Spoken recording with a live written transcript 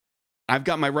I've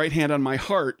got my right hand on my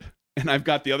heart, and I've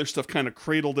got the other stuff kind of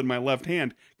cradled in my left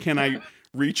hand. Can I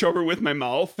reach over with my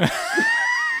mouth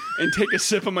and take a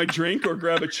sip of my drink or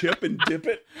grab a chip and dip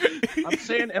it? I'm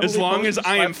saying Emily as long as Post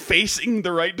I am facing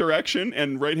the right direction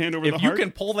and right hand over the If heart. you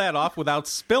can pull that off without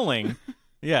spilling,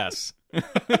 yes.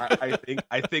 I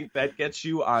think that gets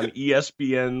you on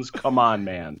ESPN's Come On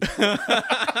Man.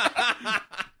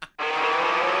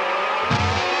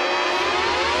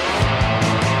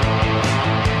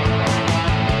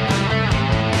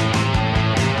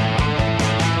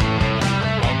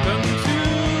 Welcome to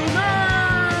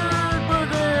Nerd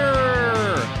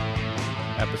Burger,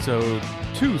 episode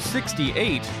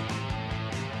 268.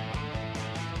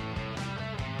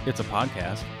 It's a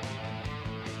podcast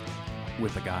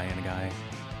with a guy and a guy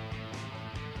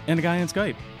and a guy on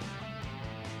Skype.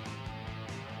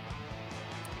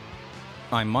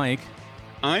 I'm Mike,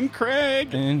 I'm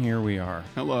Craig. and here we are.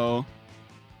 Hello.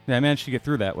 Yeah, I managed to get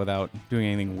through that without doing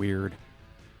anything weird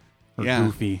or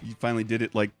goofy. You finally did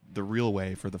it like the real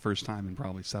way for the first time in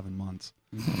probably 7 months.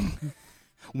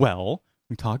 Well,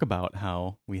 we talk about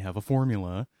how we have a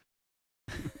formula.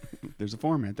 There's a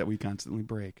format that we constantly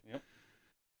break. Yep.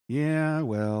 Yeah,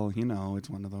 well, you know, it's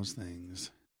one of those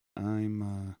things.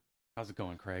 How's it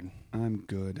going, Craig? I'm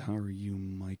good. How are you,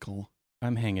 Michael?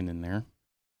 I'm hanging in there.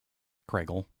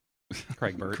 Craigle.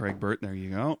 Craigbert. Craigbert, there you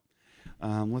go.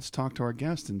 Let's talk to our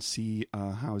guest and see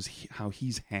how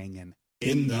he's hanging.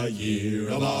 In the year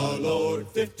of our Lord,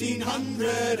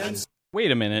 1500 and...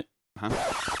 Wait a minute. Huh?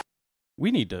 We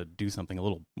need to do something a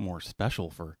little more special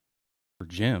for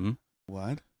Jim,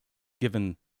 What?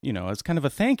 given, as kind of a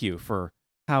thank you for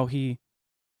how he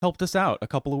helped us out a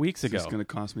couple of weeks Is ago. this going to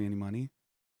cost me any money?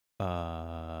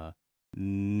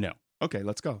 No. Okay,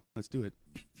 let's go. Let's do it.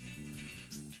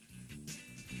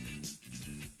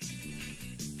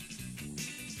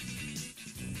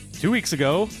 Two weeks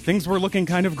ago, things were looking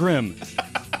kind of grim.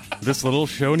 This little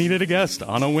show needed a guest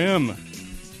on a whim.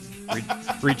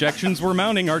 Rejections were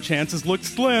mounting, our chances looked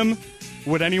slim.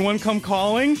 Would anyone come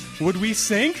calling? Would we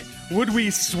sink? Would we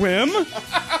swim?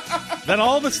 Then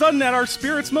all of a sudden, at our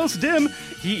spirits most dim,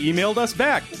 he emailed us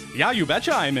back. Yeah, you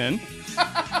betcha I'm in.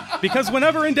 Because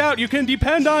whenever in doubt, you can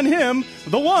depend on him.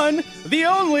 The one, the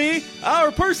only,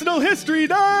 our personal history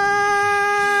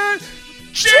nerd,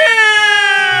 Jim!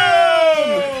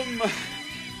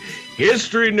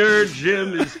 History nerd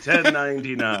Jim is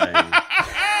 $10.99.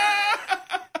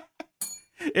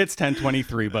 It's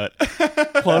 10:23, but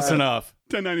close enough.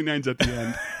 10.99's at the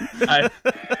end.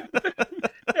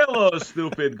 Hello,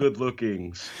 stupid good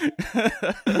lookings.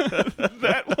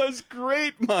 That was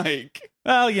great, Mike.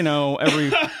 Well,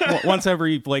 once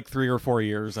every 3 or 4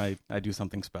 years, I do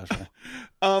something special.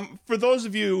 For those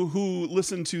of you who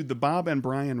listen to the Bob and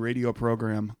Brian radio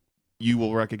program, you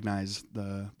will recognize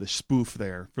the spoof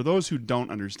there. For those who don't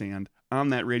understand, on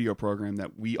that radio program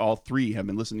that we all three have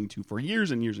been listening to for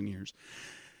years and years and years,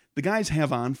 the guys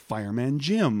have on Fireman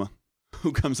Jim,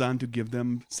 who comes on to give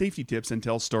them safety tips and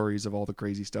tell stories of all the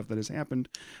crazy stuff that has happened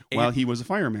while he was a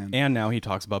fireman. And now he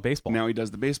talks about baseball. Now he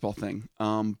does the baseball thing.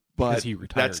 But Because he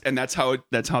retired. that's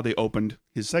how they opened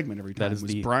his segment every time. That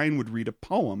is Brian would read a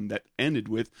poem that ended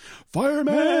with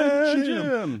Fireman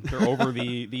Jim. They're over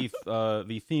the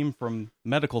theme from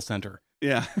Medical Center.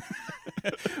 Yeah.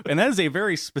 And that is a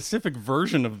very specific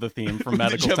version of the theme from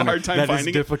Medical you have a Center hard time that is finding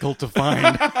it? difficult to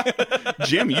find.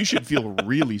 Jim, you should feel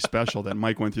really special that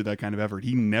Mike went through that kind of effort.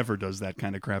 He never does that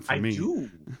kind of crap for I me. do.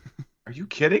 Are you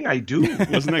kidding? I do.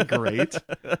 Wasn't that great?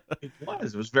 It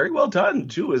was. It was very well done,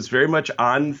 too. It's very much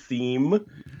on theme.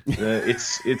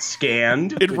 It's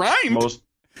scanned. It rhymed.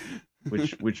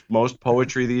 Which most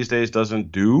poetry these days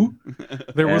doesn't do.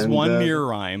 There was And, one near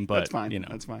rhyme, but That's fine.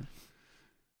 That's fine.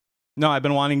 No, I've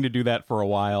been wanting to do that for a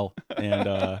while,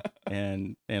 and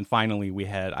and finally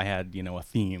I had a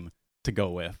theme to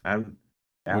go with. I'm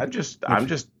just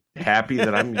happy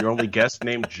that I'm your only guest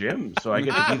named Jim, so I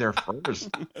get to be there first.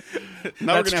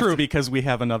 That's true because we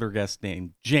have another guest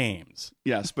named James.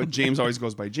 Yes, but James always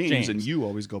goes by James, James. and you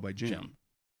always go by Jim.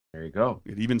 There you go.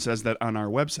 It even says that on our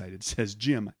website. It says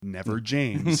Jim, never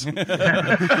James.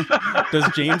 Does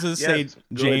James's say Yes,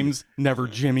 good. James, never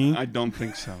Jimmy? I don't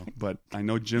think so, but I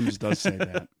know Jim's does say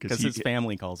that Because his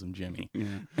family calls him Jimmy.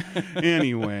 Yeah.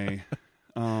 Anyway,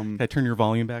 Can I turn your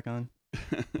volume back on?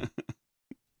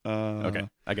 okay. Okay,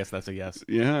 I guess that's a yes.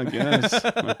 Yeah, I guess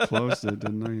I closed it,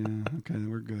 didn't I? Yeah. Okay,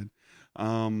 we're good.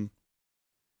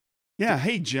 Yeah.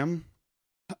 Hey, Jim.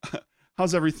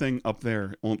 How's everything up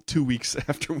there? 2 weeks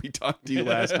after we talked to you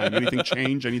last time, anything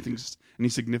change? Any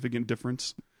significant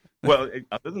difference? Well,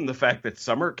 other than the fact that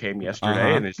summer came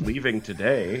yesterday and is leaving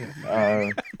today,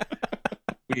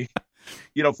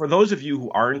 for those of you who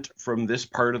aren't from this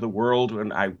part of the world,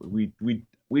 and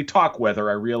we talk weather,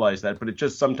 I realize that, but it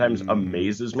just sometimes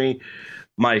amazes me.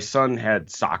 My son had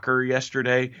soccer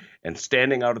yesterday, and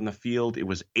standing out in the field, it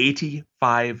was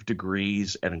 85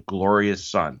 degrees and a glorious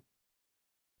sun.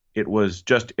 It was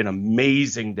just an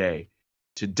amazing day.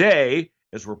 Today,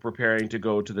 as we're preparing to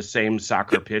go to the same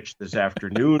soccer pitch this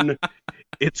afternoon,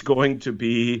 it's going to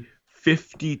be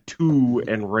 52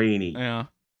 and rainy. Yeah.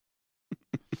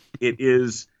 It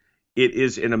is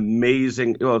an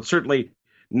amazing, it's certainly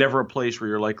never a place where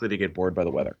you're likely to get bored by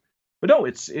the weather. But no,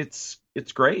 it's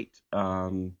great.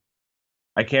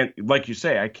 I can't, like you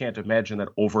say, I can't imagine that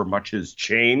over much has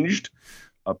changed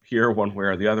up here one way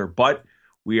or the other, but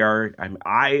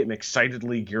I am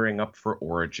excitedly gearing up for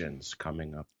Origins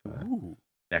coming up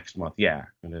next month. Yeah,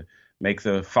 I'm going to make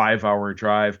the 5-hour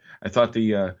drive. I thought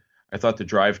the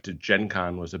drive to Gen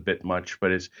Con was a bit much,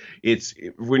 but it's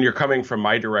when you're coming from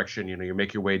my direction, you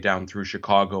make your way down through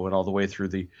Chicago and all the way through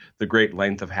the great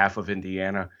length of half of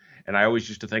Indiana. And I always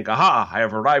used to think, aha, I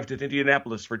have arrived at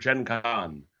Indianapolis for Gen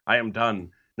Con. I am done.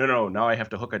 No, now I have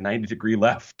to hook a 90-degree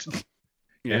left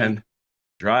and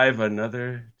drive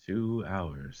another 2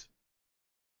 hours.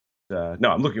 No,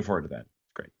 I'm looking forward to that.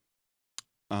 It's great.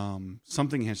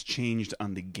 Something has changed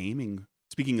on the gaming.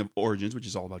 Speaking of Origins, which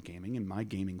is all about gaming, and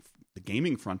the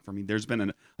gaming front for me, there's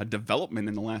been a development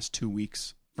in the last 2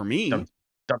 weeks for me. Dun,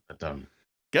 dun, dun, dun.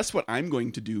 Guess what I'm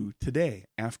going to do today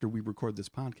after we record this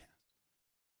podcast?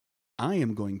 I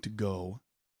am going to go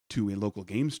to a local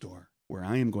game store where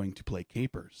I am going to play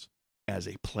Capers as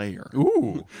a player.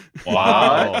 Ooh.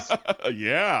 Wow.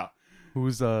 Yeah.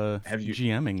 Who's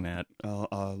GMing that?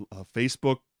 A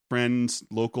Facebook friend's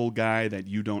local guy that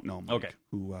you don't know, Mike, okay,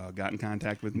 who got in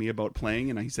contact with me about playing,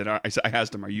 and I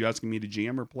asked him, "Are you asking me to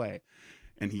GM or play?"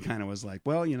 And he kind of was like,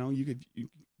 "Well, you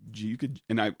could,"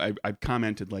 and I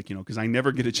commented like, because I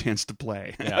never get a chance to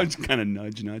play. Yeah. I was kind of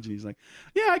nudge, and he's like,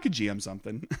 "Yeah, I could GM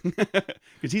something,"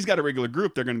 because he's got a regular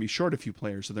group. They're going to be short a few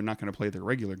players, so they're not going to play their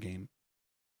regular game.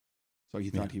 So he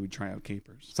thought he would try out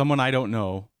Capers. Someone I don't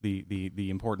know. The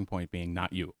important point being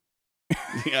not you.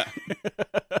 Yeah.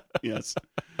 Yes.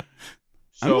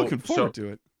 I'm looking forward to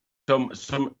it.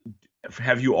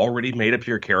 Have you already made up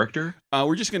your character?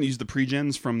 We're just going to use the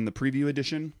pre-gens from the preview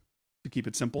edition to keep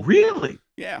it simple. Really?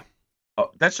 Yeah.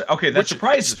 Oh, that's okay. That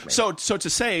surprises me. So to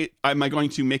say, am I going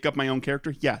to make up my own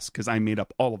character? Yes, because I made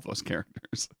up all of those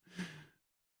characters.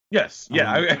 Yes.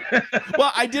 Yeah.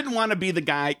 Well, I didn't want to be the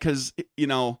guy because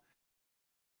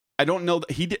I don't know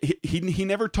that he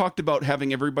never talked about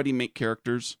having everybody make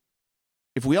characters.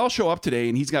 If we all show up today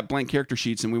and he's got blank character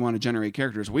sheets and we want to generate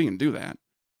characters, we can do that.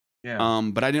 Yeah.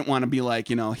 But I didn't want to be like,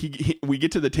 we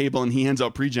get to the table and he hands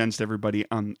out pre-gens to everybody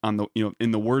on the,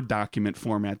 in the Word document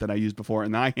format that I used before.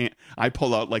 And I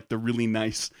pull out like the really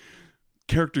nice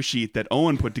character sheet that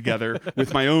Owen put together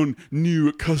with my own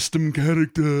new custom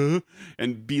character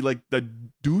and be like the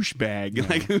douchebag. Yeah.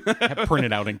 Like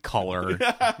printed out in color.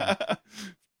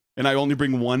 And I only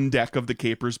bring one deck of the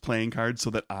Capers playing cards so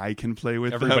that I can play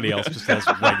with everybody them. else just has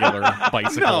regular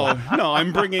bicycle. No,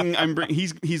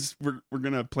 we're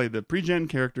gonna play the pre-gen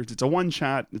characters. It's a one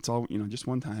shot. It's all just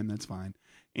one time. That's fine.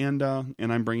 And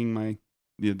I'm bringing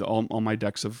all my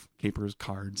decks of Capers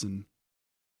cards and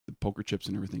the poker chips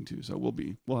and everything too. So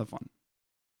we'll have fun.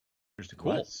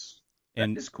 Cool. That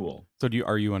is cool. So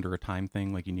are you under a time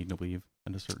thing? Like you need to leave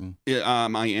at a certain?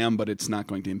 I am, but it's not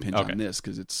going to impinge Okay. on this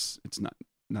because it's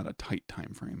not a tight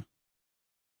time frame.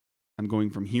 I'm going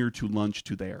from here to lunch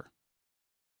to there.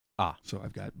 So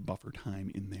I've got buffer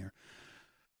time in there.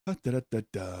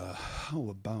 How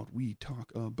about we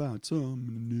talk about some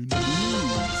news?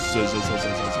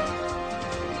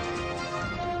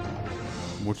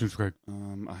 What's news, Greg?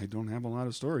 I don't have a lot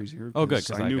of stories here. Oh, good,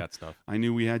 because I got stuff. I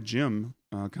knew we had Jim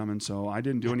coming, so I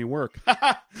didn't do any work.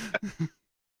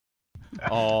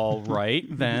 All right,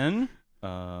 then.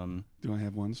 Do I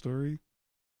have one story?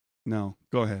 No,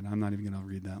 go ahead. I'm not even going to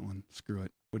read that one. Screw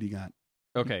it. What do you got?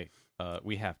 Okay,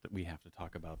 we have to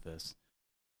talk about this.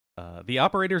 The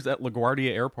operators at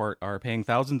LaGuardia Airport are paying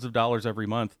thousands of dollars every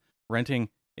month renting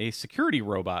a security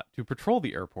robot to patrol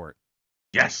the airport.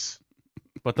 Yes.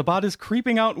 But the bot is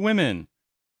creeping out women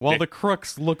while the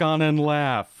crooks look on and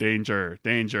laugh. Danger.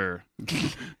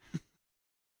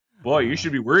 Boy, you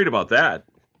should be worried about that.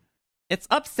 It's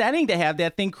upsetting to have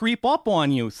that thing creep up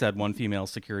on you, said one female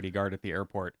security guard at the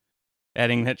airport,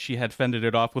 adding that she had fended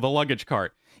it off with a luggage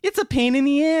cart. It's a pain in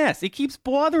the ass. It keeps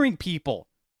bothering people.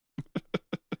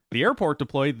 The airport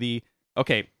deployed the...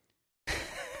 Okay.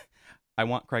 I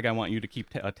want you to keep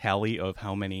a tally of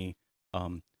how many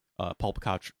pulp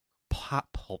couch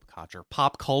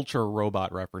pop culture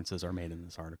robot references are made in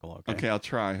this article. Okay, I'll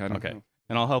try. I don't okay, know.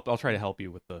 and I'll try to help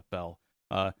you with the bell.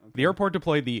 The airport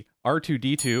deployed the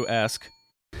R2D2-esque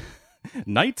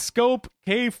Nightscope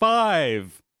K5.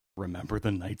 Remember the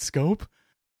Nightscope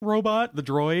robot, the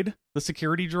droid, the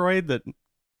security droid that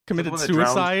committed one that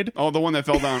suicide? Oh, the one that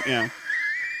fell down. Yeah,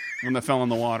 one that fell in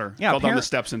the water. Yeah, fell down the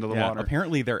steps into the yeah, water.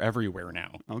 Apparently, they're everywhere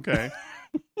now. Okay,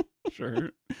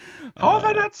 sure. How have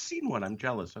I not seen one? I'm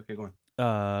jealous. Okay, go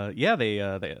on.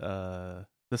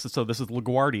 This is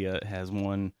LaGuardia has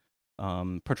one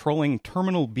patrolling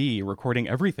Terminal B, recording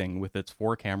everything with its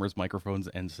 4 cameras, microphones,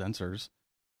 and sensors.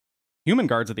 Human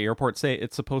guards at the airport say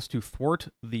it's supposed to thwart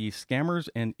the scammers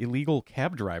and illegal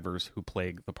cab drivers who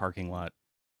plague the parking lot.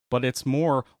 But it's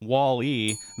more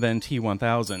Wall-E than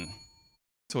T-1000.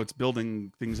 So it's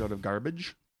building things out of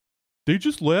garbage? They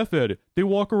just laugh at it. They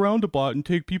walk around a bot and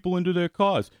take people into their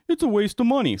cars. It's a waste of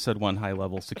money, said one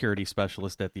high-level security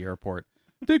specialist at the airport.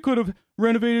 They could have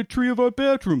renovated 3 of our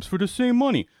bathrooms for the same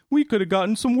money. We could have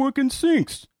gotten some working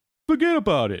sinks. Forget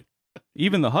about it.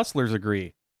 Even the hustlers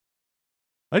agree.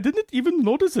 I didn't even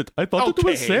notice it. I thought it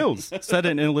was Okay. sales, said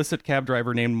an illicit cab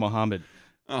driver named Mohammed.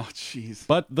 Oh, jeez.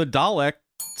 But the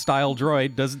Dalek-style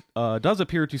droid does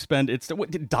appear to spend its...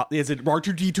 Is it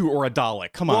R2-D2 or a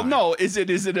Dalek? Come on. Well, no. Is it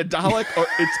a Dalek or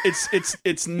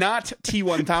it's not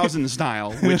T-1000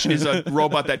 style, which is a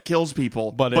robot that kills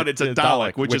people, but it's a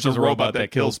Dalek, which is a robot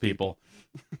that kills people.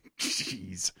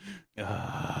 Jeez.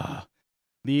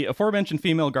 The aforementioned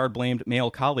female guard blamed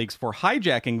male colleagues for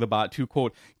hijacking the bot to,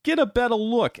 quote, get a better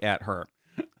look at her.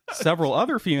 Several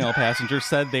other female passengers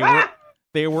said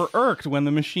they were irked when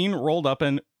the machine rolled up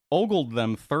and ogled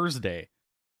them Thursday.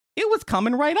 It was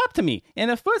coming right up to me, and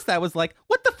at first I was like,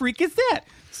 what the freak is that?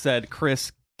 Said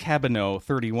Chris Cabano,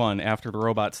 31, after the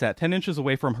robot sat 10 inches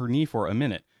away from her knee for a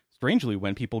minute. Strangely,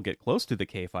 when people get close to the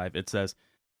K5, it says,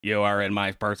 you are in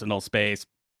my personal space.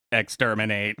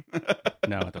 Exterminate.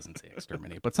 No, it doesn't say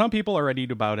exterminate, but some people are ready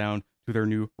to bow down to their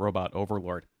new robot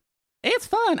overlord. It's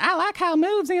fun. I like how it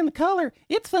moves and the color.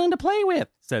 It's fun to play with,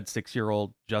 said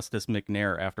 6-year-old Justice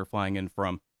McNair after flying in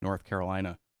from North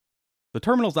Carolina. The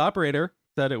terminal's operator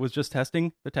said it was just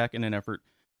testing the tech in an effort,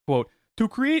 quote, to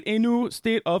create a new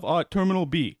state-of-art Terminal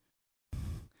B.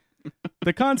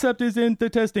 The concept is in the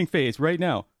testing phase right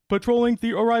now, patrolling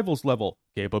the arrivals level.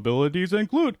 Capabilities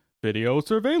include video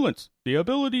surveillance, the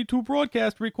ability to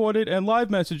broadcast recorded and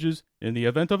live messages in the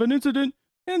event of an incident,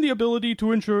 and the ability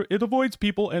to ensure it avoids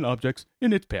people and objects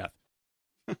in its path.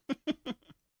 So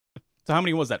how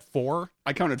many was that? 4?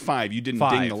 I counted 5. You didn't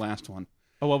 5. ding the last one.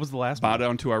 Oh, what was the last Bow one?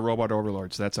 down to our robot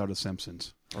overlords. That's out of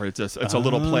Simpsons. Or it's a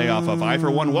little play off of I,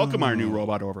 for one, welcome our new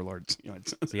robot overlords. You know,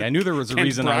 See, I knew there was a Kent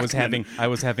reason I was Brockman.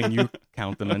 having you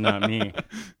count them and not me.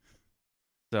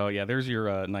 So yeah, there's your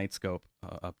Nightscope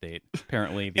update.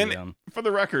 Apparently, the And for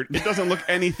the record, it doesn't look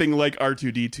anything like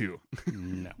R2D2.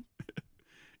 no,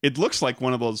 It looks like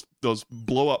one of those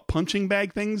blow up punching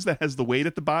bag things that has the weight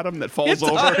at the bottom that falls It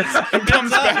over does. and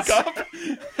comes back does.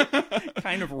 up.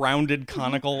 kind of rounded,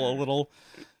 conical, a little.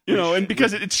 You know, and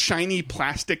because it's shiny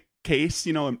plastic case,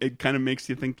 you know, it kind of makes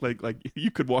you think like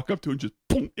you could walk up to it and just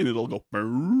boom, and it'll go,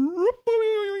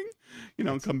 you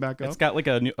know, and come back up. It's got like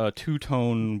a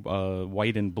two-tone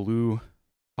white and blue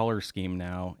color scheme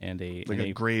now, and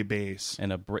a gray base.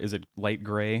 and is it light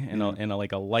gray and a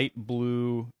like a light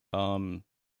blue kind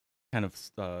of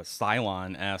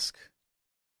Cylon-esque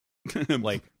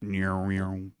like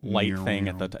light thing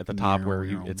at the top where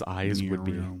its eyes would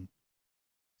be.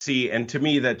 See, and to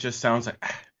me that just sounds like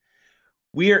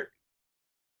we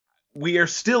are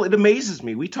still, it amazes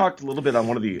me. We talked a little bit on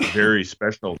one of the very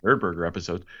special Nerdburger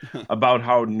episodes about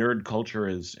how nerd culture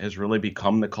has really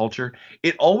become the culture.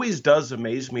 It always does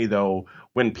amaze me, though,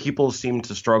 when people seem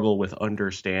to struggle with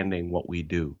understanding what we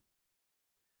do.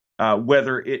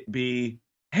 Whether it be,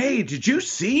 hey, did you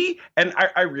see? And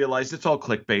I realize it's all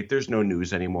clickbait. There's no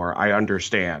news anymore. I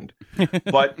understand.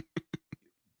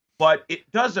 But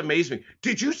it does amaze me.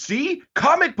 Did you see?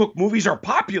 Comic book movies are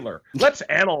popular. Let's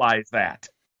analyze that.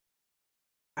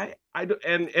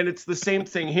 And it's the same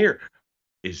thing here.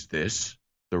 Is this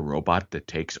the robot that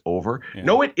takes over? Yeah.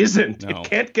 No, it isn't. No. It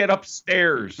can't get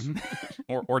upstairs.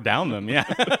 or down them,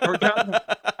 yeah. Or down.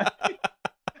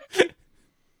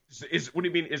 What do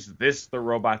you mean? Is this the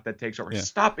robot that takes over? Yeah.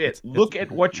 Stop it. Look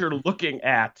at what you're looking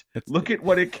at. Look at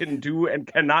what it can do and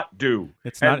cannot do.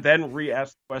 And then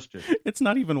re-ask the question. It's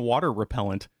not even water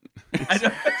repellent.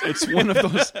 It's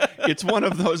one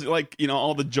of those like, you know,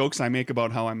 all the jokes I make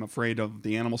about how I'm afraid of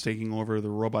the animals taking over,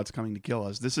 the robots coming to kill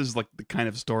us. This is like the kind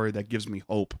of story that gives me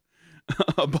hope.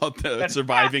 about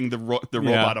surviving the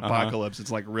robot apocalypse.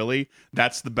 It's like, really?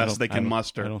 That's the best they can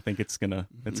muster. I don't think it's gonna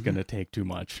take too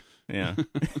much. Yeah.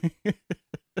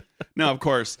 Now, of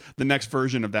course, the next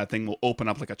version of that thing will open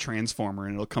up like a transformer,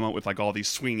 and it'll come out with like all these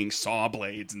swinging saw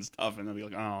blades and stuff, and they'll be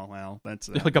like, "Oh, well, that's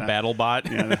like a battle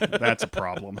bot." Yeah, that's a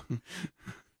problem.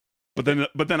 But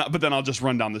then I'll just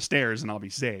run down the stairs and I'll be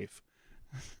safe.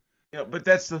 Yeah, but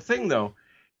that's the thing, though.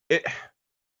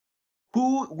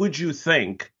 Who would you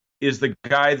think is the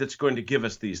guy that's going to give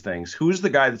us these things? Who's the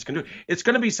guy that's going to do it? It's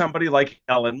going to be somebody like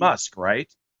Elon Musk, right?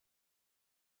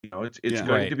 It's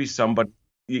going to be somebody.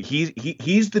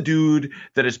 He's the dude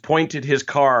that has pointed his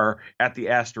car at the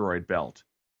asteroid belt,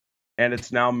 and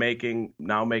it's now making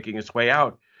its way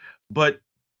out. But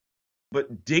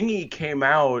Dingy came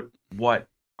out it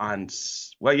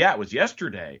was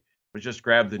yesterday. I just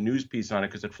grabbed the news piece on it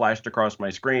because it flashed across my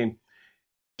screen.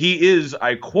 He is,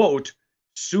 I quote,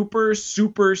 super,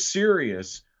 super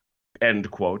serious,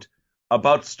 end quote,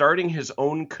 about starting his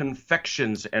own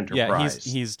confections enterprise.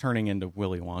 Yeah, he's turning into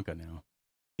Willy Wonka now.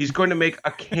 He's going to make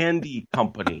a candy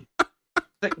company.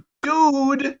 Like,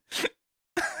 dude,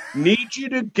 need you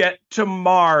to get to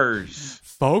Mars.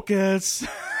 Focus.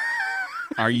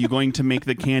 Are you going to make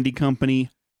the candy company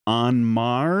on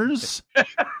Mars?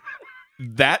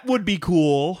 That would be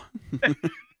cool.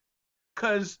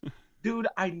 Because, dude,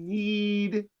 I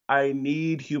need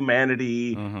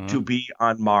humanity to be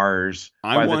on Mars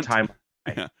the time.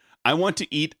 I want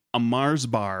to eat a Mars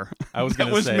bar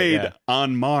that was made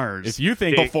on Mars. If you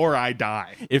think before I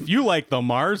die, if you like the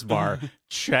Mars bar,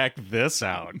 check this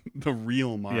out. The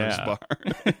real Mars bar,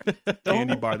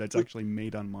 candy bar that's actually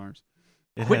made on Mars.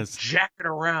 Quit jacking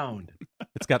around.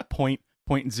 It's got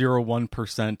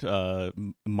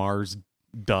 0.01% Mars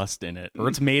dust in it, or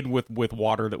it's made with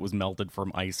water that was melted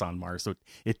from ice on Mars, so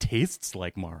it tastes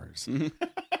like Mars. Kind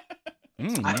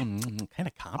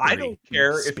of coppery. I don't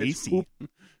care if it's poop.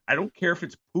 I don't care if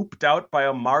it's pooped out by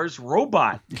a Mars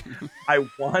robot. I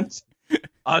want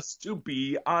us to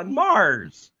be on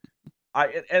Mars.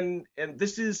 And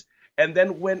the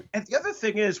other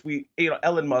thing is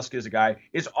Elon Musk is a guy.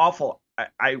 It's awful.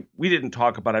 We didn't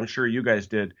talk about, I'm sure you guys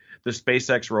did, the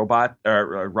SpaceX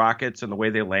rockets and the way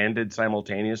they landed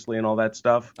simultaneously and all that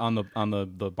stuff on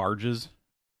the barges.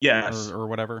 Yes, or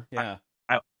whatever. Yeah,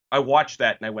 I watched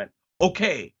that and I went,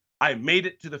 okay, I made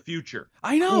it to the future.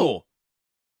 I know. Cool.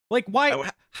 Like, why?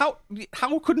 How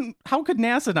could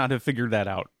NASA not have figured that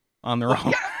out on their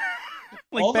own? Yeah.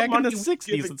 Like back in the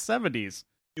 60s and 70s.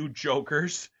 You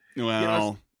jokers.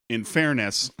 Well, in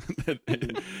fairness,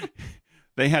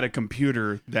 they had a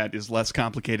computer that is less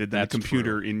complicated than a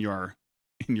computer in your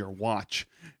watch.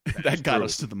 That got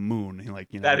us to the moon.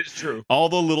 That is true. All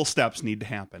the little steps need to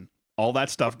happen. All that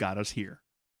stuff got us here.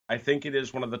 I think it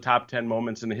is one of the top 10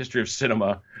 moments in the history of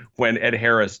cinema when Ed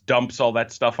Harris dumps all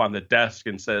that stuff on the desk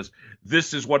and says,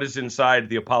 "This is what is inside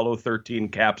the Apollo 13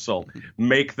 capsule.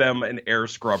 Make them an air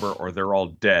scrubber or they're all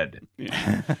dead."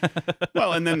 Yeah.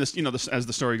 Well, and then as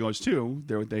the story goes too,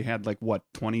 they had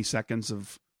 20 seconds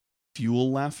of fuel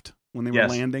left when they were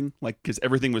landing, because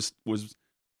everything was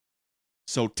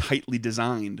so tightly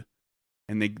designed,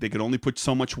 and they could only put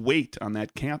so much weight on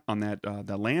that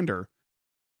that lander.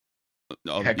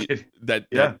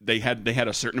 That they had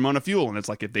a certain amount of fuel, and it's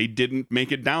like if they didn't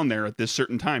make it down there at this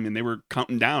certain time, and they were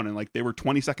counting down, and they were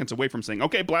 20 seconds away from saying,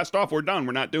 "Okay, blast off, we're done,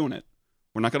 we're not doing it,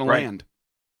 we're not going to land."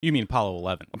 You mean Apollo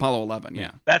 11? Apollo 11,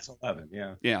 yeah. That's 11,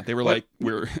 yeah. Yeah, they were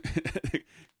we're.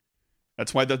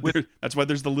 That's why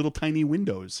there's the little tiny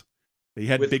windows. They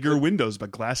had bigger windows,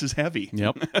 but glass is heavy.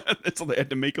 Yep. So they had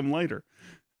to make them lighter.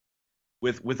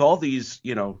 With all these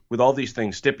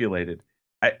things stipulated,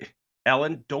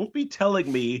 Ellen, don't be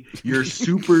telling me you're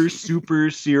super, super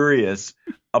serious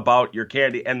about your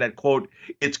candy and that, quote,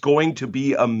 "it's going to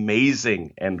be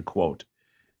amazing," end quote.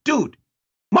 Dude,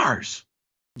 Mars.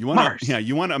 You want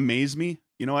to amaze me?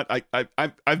 You know what?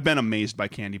 I've been amazed by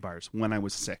candy bars when I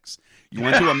was 6. You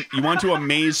want to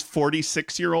amaze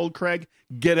 46-year-old Craig?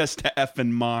 Get us to effing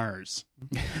Mars.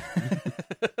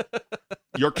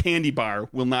 Your candy bar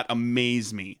will not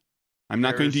amaze me. I'm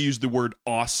not going to use the word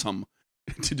awesome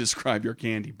to describe your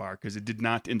candy bar because it did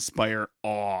not inspire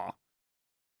awe.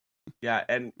 Yeah,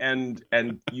 and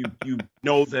you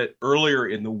know that earlier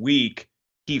in the week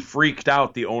he freaked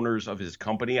out the owners of his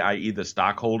company, i.e. the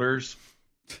stockholders,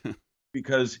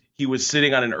 because he was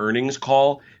sitting on an earnings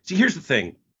call. See, here's the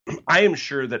thing. I am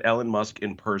sure that Elon Musk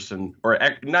in person, or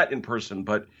not in person,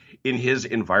 but in his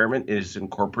environment,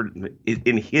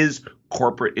 in his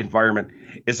corporate environment,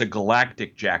 is a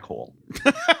galactic jackhole.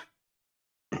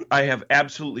 I have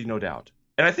absolutely no doubt.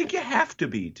 And I think you have to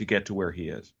be to get to where he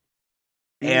is.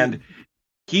 And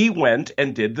He went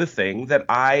and did the thing that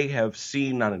I have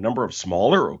seen on a number of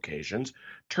smaller occasions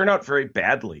turn out very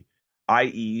badly,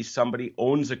 i.e., somebody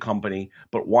owns a company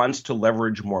but wants to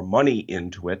leverage more money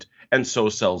into it and so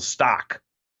sells stock.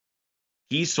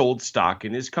 He sold stock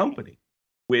in his company,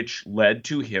 which led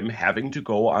to him having to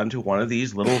go onto one of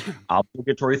these little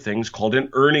obligatory things called an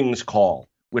earnings call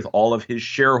with all of his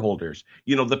shareholders,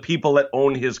 the people that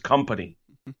own his company.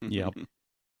 Yep.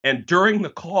 And during the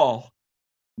call,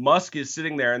 Musk is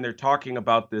sitting there and they're talking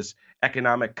about this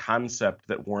economic concept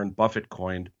that Warren Buffett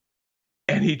coined.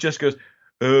 And he just goes,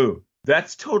 "Oh,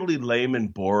 that's totally lame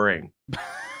and boring."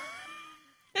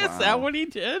 Is that what he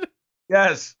did?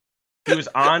 Yes. He was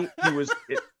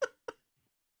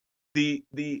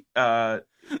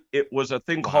it was a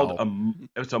thing called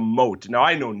it's a moat. Now,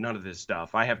 I know none of this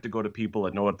stuff. I have to go to people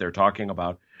that know what they're talking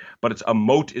about. But a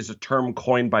moat is a term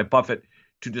coined by Buffett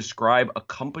to describe a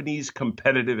company's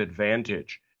competitive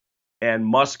advantage. And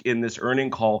Musk, in this earning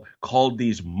call, called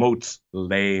these moats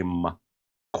lame.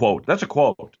 Quote. That's a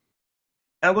quote.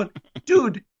 And I'm going,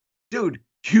 dude,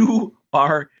 you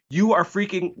are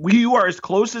as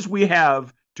close as we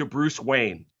have to Bruce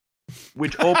Wayne,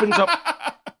 which opens up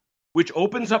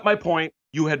my point.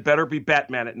 You had better be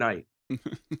Batman at night.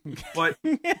 But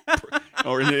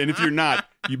and if you're not,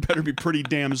 you better be pretty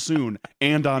damn soon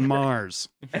and on Mars.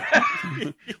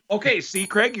 Okay, see,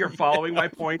 Craig, you're following my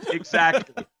point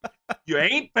exactly. You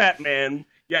ain't Batman.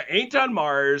 You ain't on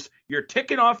Mars. You're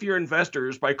ticking off your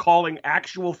investors by calling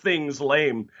actual things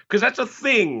lame, because that's a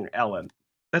thing, Ellen.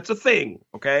 That's a thing,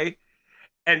 okay?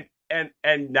 And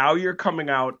now you're coming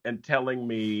out and telling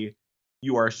me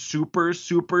you are super,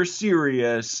 super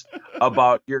serious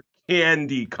about your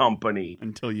candy company.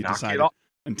 Until he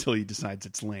decides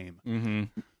it's lame. Mm-hmm.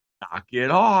 Knock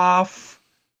it off.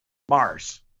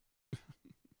 Mars.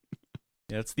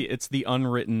 Yeah, it's the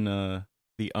unwritten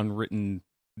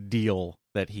deal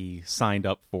that he signed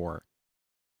up for.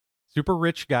 Super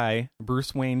rich guy,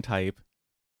 Bruce Wayne type,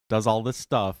 does all this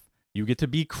stuff. You get to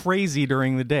be crazy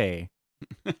during the day.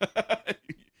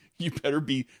 You better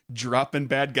be dropping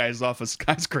bad guys off of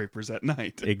skyscrapers at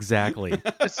night. Exactly.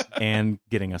 And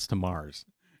getting us to Mars.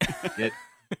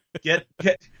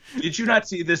 Did you not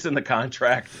see this in the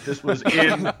contract? This was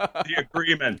in the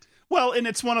agreement. Well, and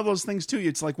it's one of those things too.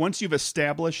 It's like once you've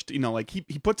established, like he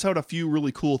puts out a few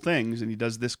really cool things, and he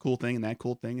does this cool thing and that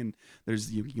cool thing, and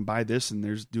there's you can buy this, and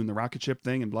there's doing the rocket ship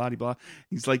thing and blah blah.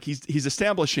 He's like he's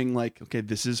establishing like, okay,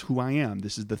 this is who I am.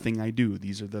 This is the thing I do.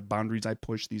 These are the boundaries I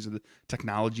push. These are the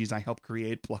technologies I help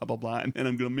create. Blah blah blah. And then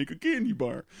I'm gonna make a candy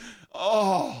bar.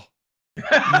 Oh.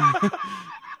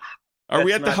 Are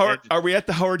we at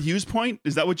the Howard Hughes point?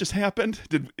 Is that what just happened?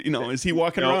 Is he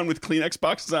walking around with Kleenex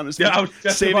boxes on his feet,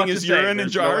 saving his urine in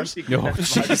jars? No.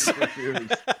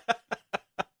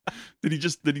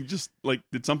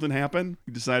 Did something happen?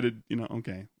 He decided,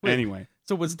 okay. Wait, anyway.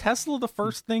 So was Tesla the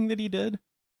first thing that he did?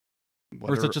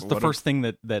 Or is it just the first thing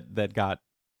that got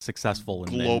successful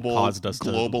and caused us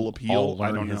global appeal? All learn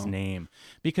I don't his know. name?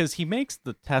 Because he makes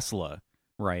the Tesla,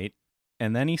 right?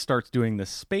 And then he starts doing this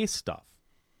space stuff.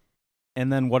 And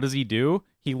then what does he do?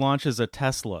 He launches a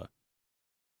Tesla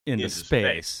into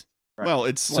space. Right. Well,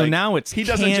 it's so now it's he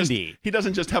candy. He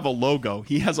doesn't just have a logo;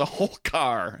 he has a whole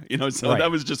car. So Right. that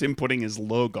was just him putting his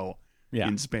logo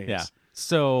in space. Yeah.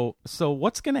 So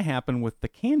what's going to happen with the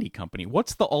candy company?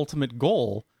 What's the ultimate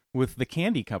goal with the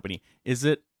candy company? Is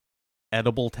it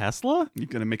edible Tesla? You're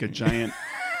gonna make a giant.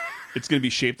 It's going to be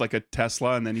shaped like a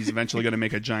Tesla, and then he's eventually going to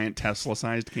make a giant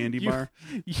Tesla-sized candy bar.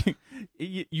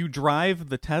 You drive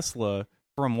the Tesla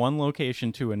from one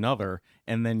location to another,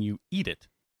 and then you eat it.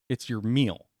 It's your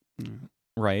meal,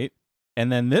 right?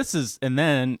 And then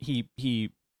he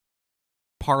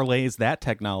parlays that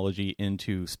technology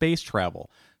into space travel.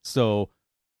 So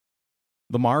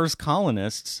the Mars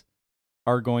colonists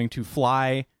are going to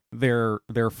fly their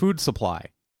food supply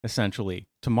essentially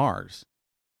to Mars,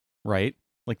 right?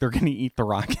 Like they're going to eat the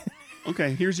rocket.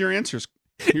 Okay, here's your answers.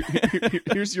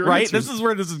 Here's your right. answers. This is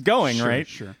where this is going, Sure, right?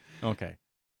 Sure. Okay.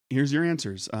 Here's your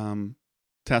answers.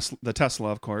 The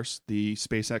Tesla, of course, the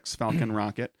SpaceX Falcon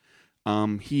rocket.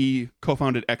 He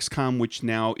co-founded XCOM, which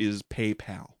now is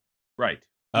PayPal. Right.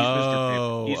 He's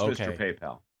Mr.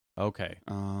 PayPal. Okay.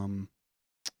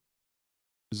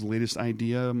 His latest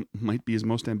idea might be his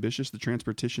most ambitious. The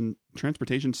transportation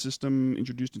system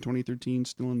introduced in 2013,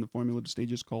 still in the formulative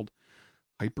stages, called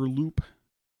Hyperloop.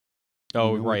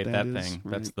 Oh, You know right, what that is, thing.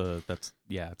 right? It's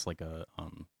like a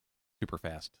super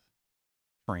fast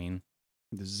train.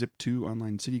 The Zip2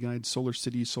 online city guide, Solar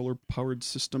City, solar powered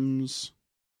systems.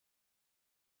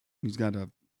 He's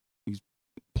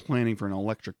planning for an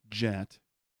electric jet.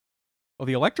 Oh,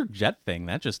 the electric jet thing,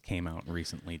 that just came out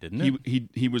recently, didn't it?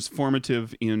 He was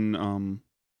formative in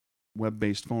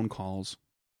web-based phone calls.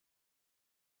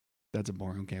 That's a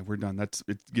boring. Okay, we're done. It's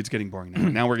getting boring now.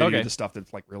 Now we're getting into stuff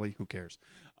that's like, really, who cares?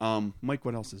 Mike,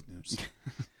 what else is news?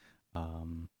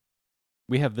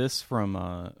 We have this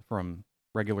from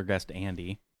regular guest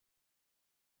Andy,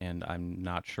 and I'm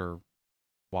not sure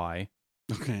why.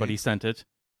 Okay, but he sent it.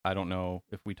 I don't know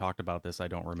if we talked about this. I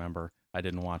don't remember. I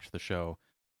didn't watch the show.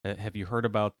 Have you heard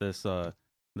about this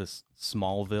this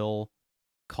Smallville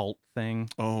cult thing?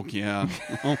 Oh yeah.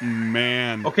 Oh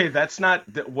man. Okay, that's not.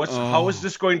 How is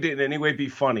this going to in any way be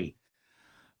funny?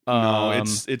 No,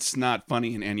 it's not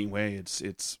funny in any way.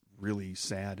 It's really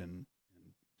sad and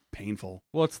painful.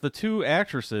 Well, it's the two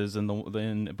actresses,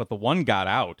 but the one got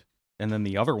out, and then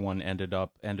the other one ended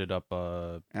up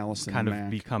Allison kind Mack. of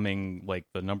becoming like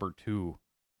the number 2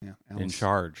 in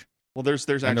charge. Well, there's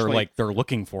and actually they're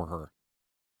looking for her.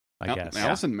 I guess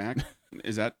Allison Mack.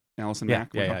 Is that Allison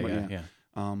Mack? Yeah.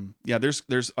 Yeah.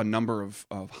 There's a number of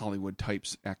Hollywood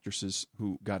types, actresses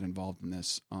who got involved in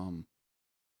this.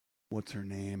 What's her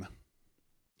name?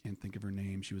 Can't think of her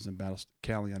name. She was in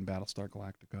Callie on Battlestar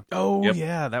Galactica. Oh Yep.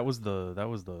 yeah, that was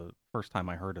the first time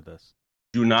I heard of this.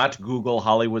 Do not Google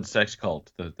Hollywood sex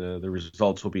cult. The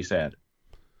results will be sad.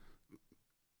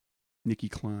 Nikki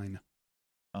Klein.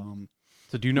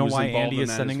 So do you know was why involved Andy in is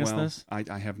that sending as us well. this?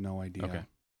 I have no idea. Okay.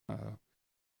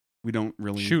 We don't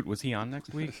really Shoot, was he on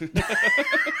next week?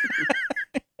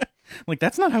 Like,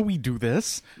 that's not how we do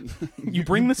this. You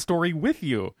bring the story with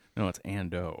you. No, it's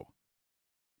Ando.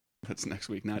 That's next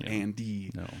week, not Yeah.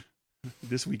 Andy. No,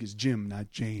 This week is Jim,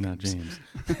 not James. not James.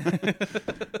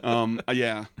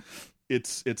 Yeah,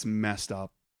 it's messed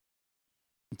up.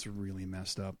 It's really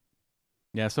messed up.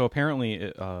 Yeah, so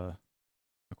apparently,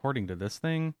 according to this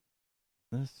thing,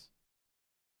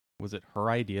 was it her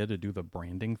idea to do the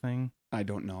branding thing? I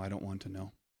don't know. I don't want to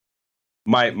know.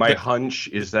 My hunch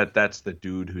is that's the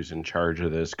dude who's in charge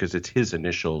of this because it's his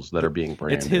initials that are being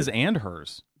branded. It's his and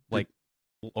hers, like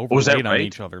is that overlaid on right?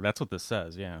 each other. That's what this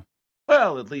says. Yeah.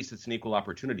 Well, at least it's an equal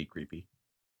opportunity creepy.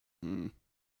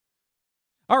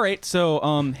 All right. So,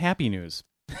 happy news.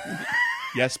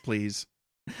 Yes, please.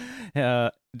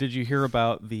 Did you hear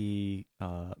about the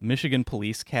Michigan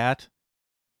police cat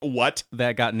What?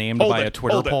 that got named by a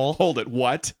Twitter poll? Hold it.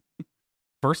 What?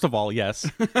 First of all, yes,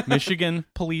 Michigan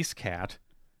police cat.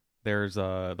 There's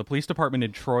the police department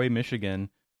in Troy,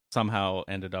 Michigan, somehow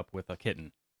ended up with a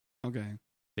kitten. Okay.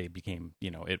 They became,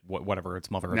 whatever, its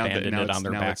mother Now abandoned it on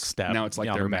their back step. now it's like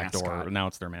on their back door. mascot. Now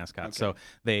it's their mascot. Okay. So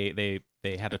they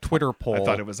had a Twitter poll. I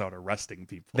thought it was out arresting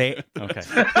people. Okay.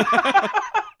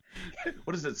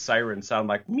 What does its siren sound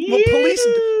like?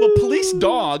 Well, police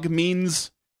dog means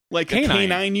like a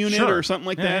canine unit Sure. or something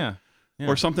like that. Yeah.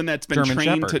 Or something that's been German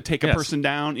trained Shepherd. to take a Yes. person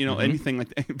down, Mhm. anything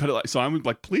like that. But so I'm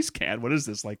like, police cat, what is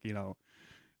this? Like, it's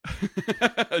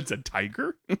a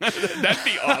tiger? That'd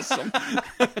be awesome.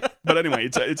 But anyway,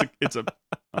 it's a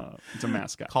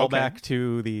mascot. Call Okay. back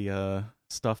to the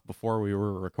stuff before we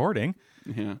were recording.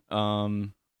 Yeah.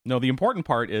 No, the important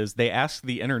part is they asked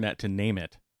the internet to name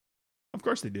it. Of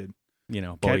course they did.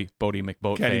 Bodie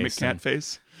McBoatface. Caddy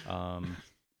McCatface. And,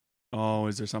 Oh,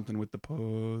 is there something with the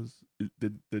pose?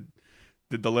 Did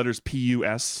the letters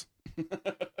P-U-S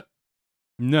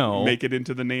no, make it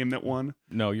into the name that won?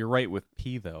 no, you're right with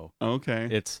P though. Okay.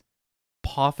 It's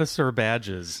Pofficer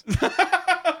Badges.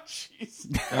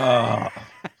 Jeez. Oh,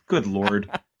 good Lord.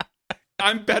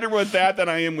 I'm better with that than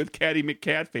I am with Caddy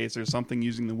McCatface or something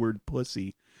using the word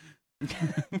pussy.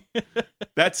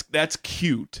 That's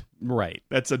cute. Right.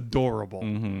 That's adorable.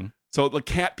 Mm-hmm. So the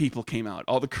cat people came out.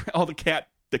 All the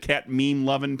cat meme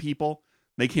loving people.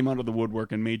 They came out of the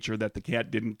woodwork and made sure that the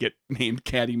cat didn't get named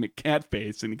Caddy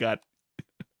McCatface and got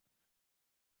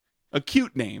a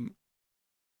cute name.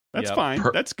 That's Yep. fine.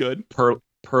 That's good.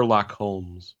 Perlock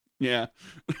Holmes. Yeah.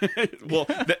 Well,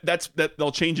 that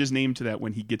they'll change his name to that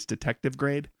when he gets detective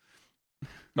grade.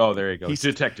 Oh, there you go. He's-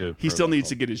 Detective. He still Perlock needs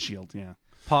to Holmes. get his shield. Yeah.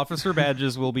 Pofficer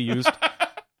Badges will be used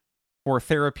for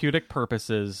therapeutic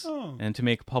purposes Oh. and to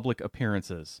make public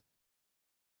appearances.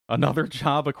 Another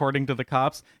job, according to the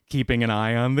cops, keeping an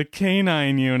eye on the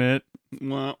canine unit.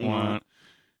 Wah, wah.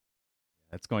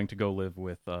 That's going to go live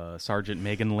with Sergeant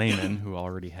Megan Lehman, who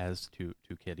already has two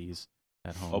kitties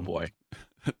at home. Oh boy.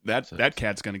 That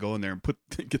cat's gonna go in there and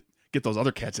get those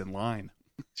other cats in line.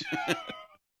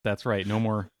 That's right. No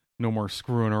more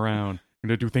screwing around. I'm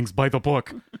gonna do things by the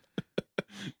book.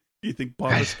 Do you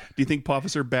think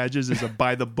Officer Badges is a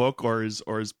by the book, or is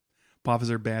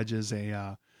Officer Badges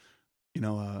a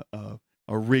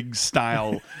a rig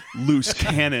style loose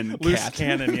cannon Loose cat.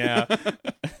 cannon, yeah.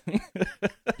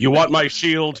 You want my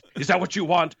shield? Is that what you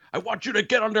want? I want you to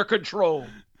get under control.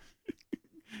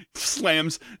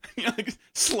 slams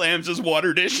his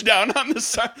water dish down on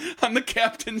the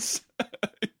captain's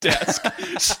desk,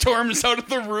 storms out of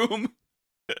the room,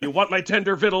 You want my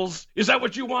tender victuals? Is that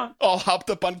what you want? all hopped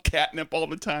up on catnip all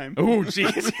the time. Oh,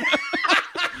 jeez.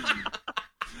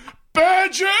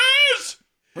 Badges!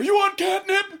 Are you on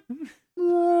catnip?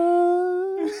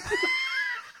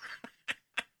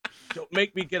 Don't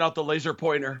make me get out the laser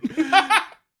pointer.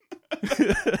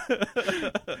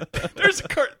 There's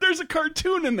a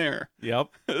cartoon in there. Yep.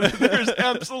 There's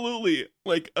absolutely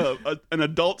like an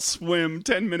Adult Swim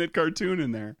 10-minute cartoon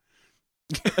in there.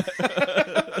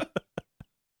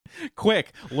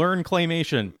 Quick, learn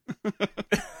claymation.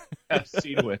 I've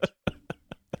seen it.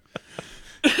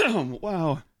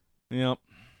 Wow. Yep.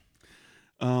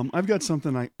 I've got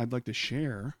something I'd like to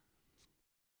share.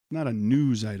 Not a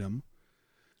news item,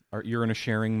 You're in a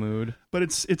sharing mood. but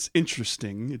it's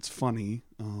interesting. It's funny.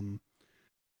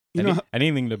 You know,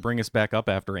 Anything to bring us back up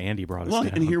after Andy brought us well,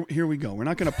 down. and here we go. We're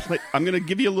not going to play. I'm going to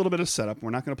give you a little bit of setup. We're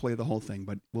not going to play the whole thing,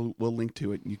 but we'll link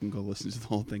to it, and you can go listen to the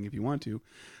whole thing if you want to.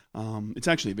 It's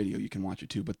actually a video. You can watch it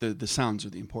too, but the sounds are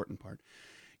the important part.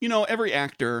 You know, every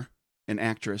actor and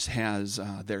actress has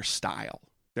their style.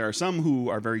 There are some who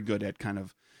are very good at kind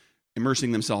of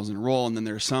immersing themselves in a role, and then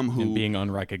there are some who And being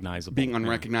unrecognizable.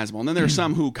 And then there are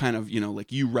some who kind of,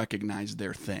 like you recognize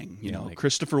their thing. You know, like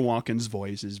Christopher Walken's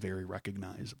voice is very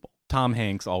recognizable. Tom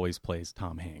Hanks always plays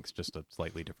Tom Hanks, just a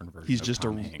slightly different version. He's of just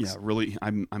Tom Hanks. really.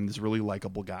 I'm this really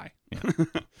likable guy. Yeah.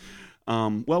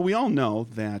 Well, we all know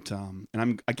that,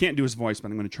 and I can't do his voice,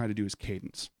 but I'm going to try to do his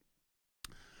cadence.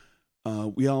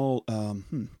 We all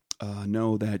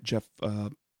know that Jeff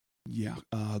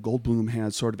Goldblum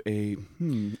has sort of a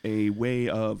way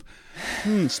of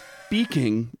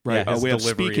speaking, right? Yeah, a his way of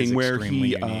delivery speaking is where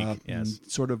he extremely unique, yes.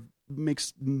 sort of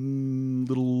makes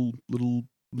little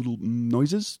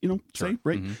noises, Sure. say,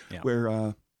 right? Mhm, yeah.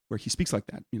 Where he speaks like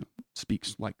that,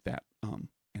 speaks like that,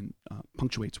 and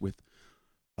punctuates with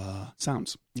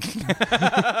sounds.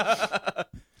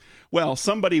 Well,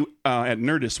 somebody at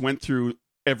Nerdist went through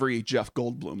every Jeff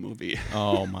Goldblum movie.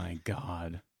 Oh my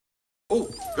God. Oh,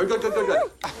 good.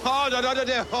 Oh,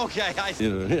 no. Okay,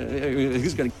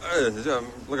 he's gonna.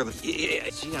 Look at this. Yeah,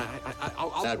 gee,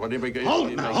 I'll. Dad, what anybody?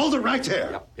 Hold it right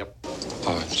there. Yep.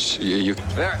 Oh, you.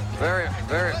 Very.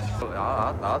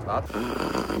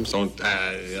 I'm so.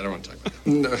 I don't want to talk about it.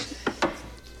 No.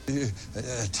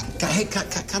 Hey,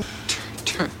 come.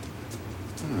 Turn.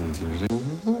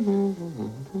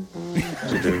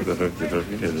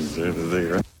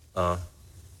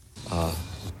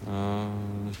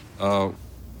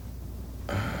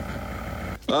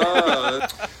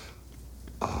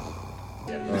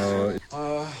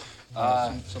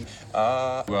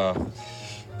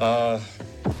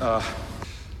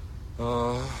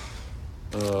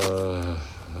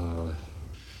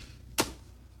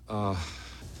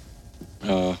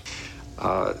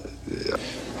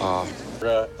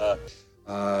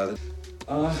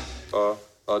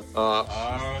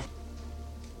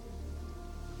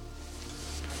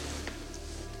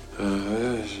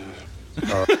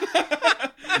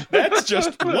 That's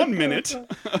just 1 minute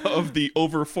of the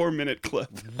over 4-minute clip.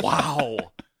 Wow.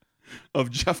 Of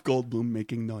Jeff Goldblum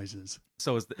making noises.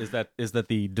 So is that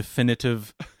the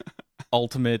definitive,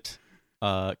 ultimate,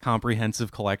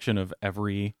 comprehensive collection of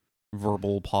every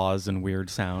verbal pause and weird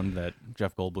sound that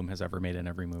Jeff Goldblum has ever made in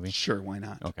every movie? Sure, why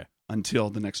not? Okay. Until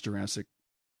the next Jurassic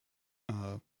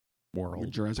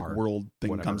World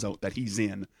thing whatever. comes out that he's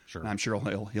in. Sure. And I'm sure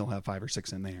he'll have 5 or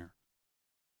 6 in there.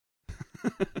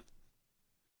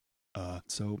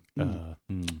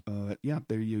 Yeah,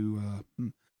 there you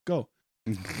go.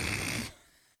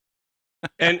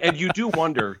 And you do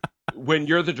wonder, when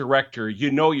you're the director,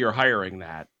 you're hiring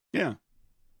that. Yeah.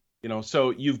 So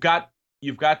you've got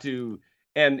to,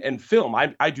 and film.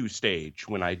 I do stage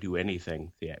when I do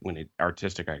anything,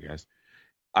 artistic, I guess.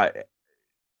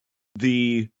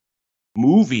 The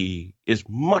movie is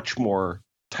much more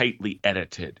tightly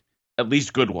edited. At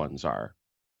least good ones are.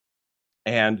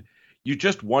 And you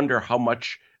just wonder how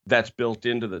much that's baked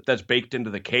into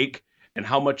the cake, and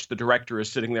how much the director is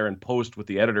sitting there in post with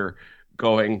the editor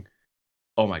going,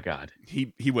 "Oh my God."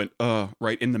 He went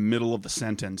right in the middle of the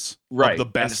sentence, right, of the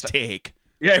best take,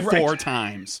 right. 4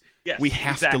 times. Yes, we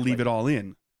have to leave it all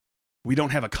in. We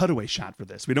don't have a cutaway shot for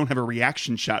this. We don't have a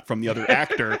reaction shot from the other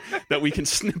actor that we can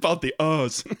snip out the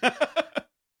uhs.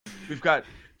 We've got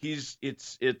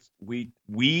we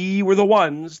were the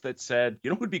ones that said, you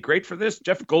know who would be great for this?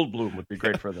 Jeff Goldblum would be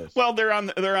great for this. Well, they're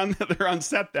on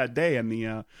set that day, and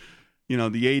the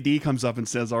AD comes up and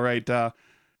says, "All right,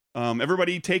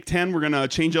 everybody, take 10. We're gonna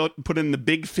change out, put in the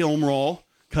big film roll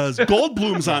because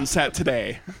Goldblum's on set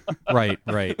today." Right.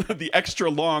 The extra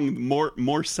long,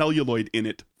 more celluloid in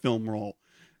it film roll.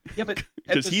 Yeah, but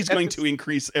because he's going to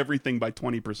increase everything by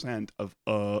 20% of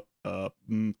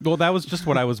Well, that was just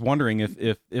what I was wondering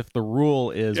if the rule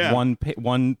is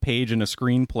one page in a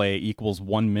screenplay equals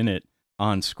 1 minute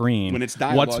on screen. When it's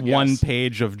dialogue, what's one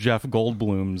page of Jeff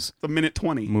Goldblum's It's a minute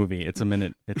 20 movie? It's a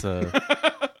minute. It's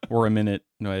or a minute.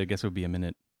 No, I guess it would be a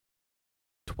minute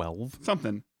 12.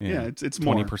 something. Yeah, it's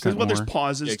more 20% well, there's more.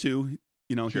 pauses too.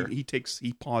 Sure. He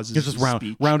pauses. Just his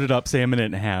speech. round it up, say a minute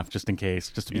and a half, just in case,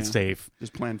 just to be Yeah. safe.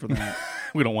 Just plan for that.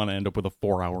 We don't want to end up with a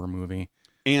 4-hour movie.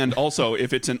 And also,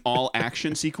 if it's an all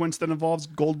action sequence that involves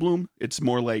Goldblum, it's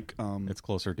more like It's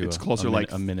closer to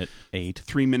like a minute 8.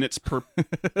 3 minutes per.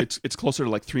 it's closer to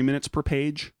like 3 minutes per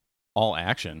page. All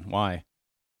action. Why?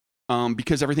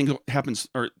 Because everything happens,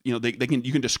 or you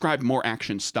can describe more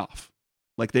action stuff.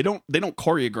 Like they don't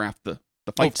choreograph the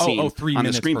fight scene 3 on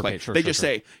the minutes per screenplay. page. Sure, they sure, just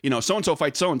say, so and so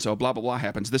fights so and so, blah blah blah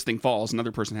happens. This thing falls,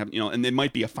 another person happens, and it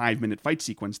might be a 5-minute fight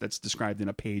sequence that's described in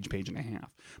a page and a half.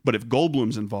 But if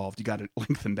Goldblum's involved, you got to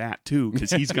lengthen that too,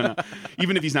 because he's gonna,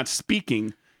 even if he's not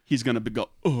speaking, he's gonna go,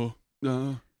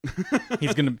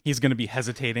 he's gonna be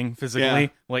hesitating physically, Yeah.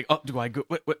 like, oh, do I go?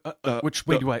 Which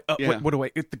way do I? yeah. What do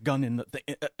I? Hit the gun in the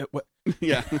what?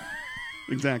 yeah,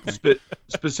 exactly.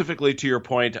 Specifically to your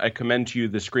point, I commend to you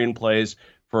the screenplays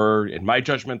for, in my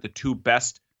judgment, the two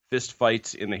best fist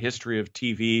fights in the history of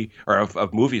TV, or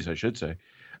of movies, I should say.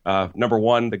 Number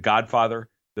one, The Godfather,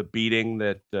 the beating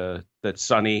that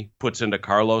Sonny puts into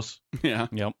Carlos. Yeah.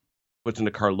 Yep. Puts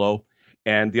into Carlo.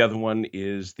 And the other one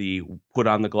is the put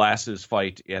on the glasses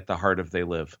fight at the heart of They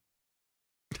Live.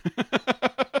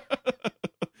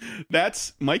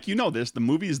 That's Mike. You know this. The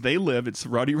movies They Live. It's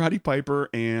Roddy Piper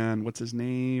and what's his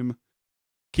name,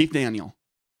 Keith Daniel,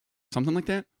 something like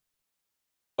that.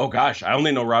 Oh gosh, I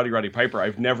only know Roddy Piper.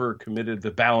 I've never committed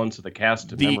the balance of the cast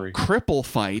to The memory. cripple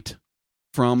fight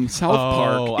from South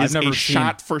Park I've is never a seen-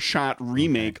 shot-for-shot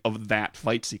remake of that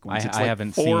fight sequence. It's I like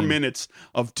haven't 4 seen- minutes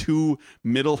of two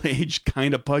middle-aged,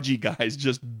 kind of pudgy guys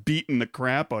just beating the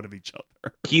crap out of each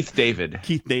other. Keith David.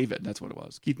 Keith David, that's what it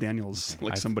was. Keith Daniels,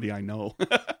 like somebody I know.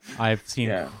 I've seen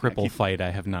Yeah. Cripple Fight.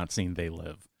 I have not seen They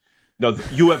Live. No,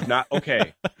 you have not.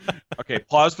 Okay. Okay,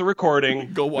 pause the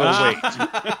recording. Go watch Wait.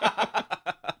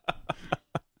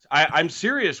 I'm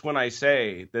serious when I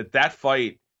say that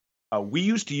fight, we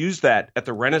used to use that at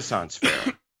the Renaissance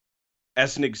Fair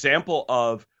as an example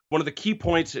of one of the key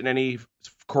points in any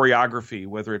choreography,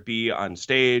 whether it be on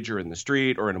stage or in the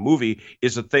street or in a movie,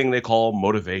 is a thing they call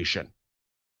motivation.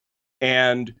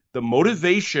 And the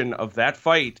motivation of that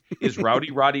fight is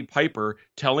Roddy Piper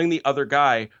telling the other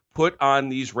guy, put on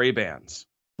these Ray-Bans.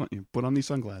 Put on these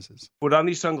sunglasses. Put on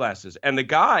these sunglasses. And the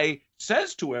guy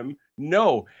says to him,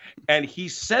 no. And he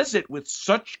says it with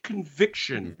such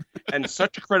conviction and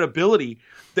such credibility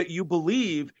that you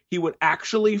believe he would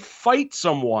actually fight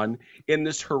someone in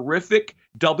this horrific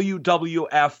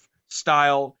WWF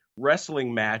style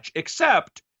wrestling match,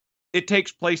 except it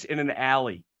takes place in an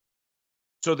alley.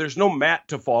 So there's no mat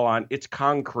to fall on. It's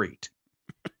concrete.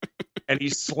 And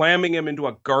he's slamming him into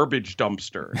a garbage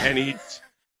dumpster.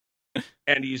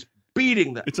 And he's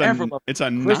beating the It's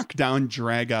a knockdown,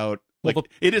 drag out. Like,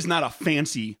 it is not a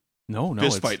fancy No,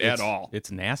 fist fight at all. It's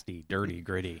nasty, dirty,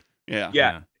 gritty. Yeah.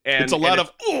 Yeah. And It's a lot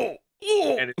of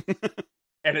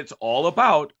and it's all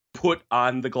about put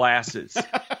on the glasses.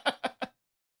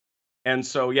 And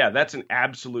so yeah, that's an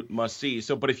absolute must see.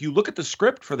 So but if you look at the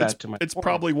script for that, it's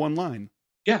probably one line.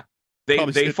 Yeah.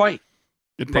 They fight.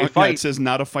 It says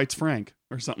not a fight's Frank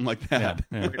or something like that.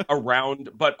 Yeah. around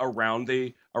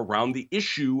the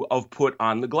issue of put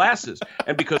on the glasses.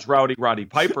 And because Roddy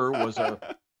Piper was a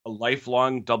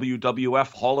lifelong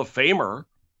WWF Hall of Famer,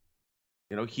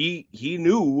 he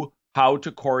knew how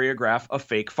to choreograph a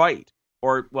fake fight,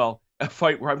 or a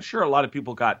fight where I'm sure a lot of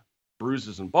people got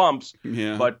bruises and bumps,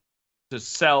 Yeah. but to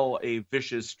sell a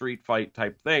vicious street fight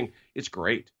type thing, it's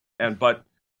great. But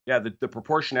the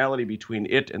proportionality between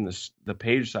it and the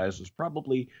page size was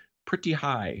probably pretty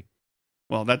high.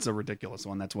 Well, that's a ridiculous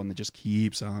one. That's one that just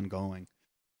keeps on going.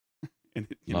 And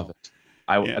Love it.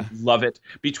 I love it.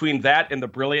 Between that and the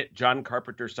brilliant John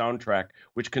Carpenter soundtrack,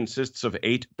 which consists of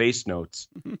 8 bass notes,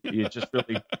 you just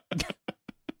really...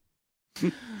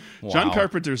 John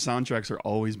Carpenter's soundtracks are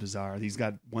always bizarre. He's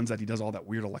got ones that he does all that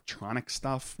weird electronic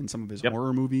stuff in some of his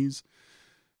horror movies.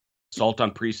 Assault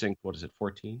on Precinct, what is it,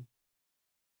 14?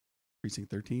 Precinct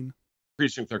 13.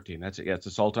 Precinct 13. That's it. Yeah, it's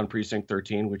Assault on Precinct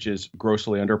 13, which is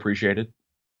grossly underappreciated.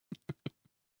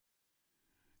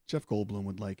 Jeff Goldblum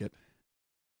would like it.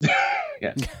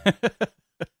 Yeah.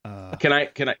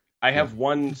 I have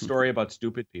one story about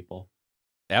stupid people.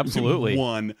 Absolutely.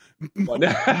 One.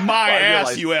 My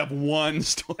ass, you have one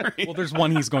story. Well, there's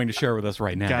one he's going to share with us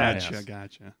right now.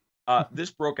 Gotcha.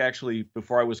 This broke actually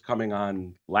before I was coming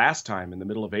on last time in the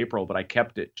middle of April, but I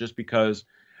kept it just because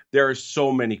there are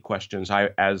so many questions I,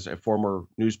 as a former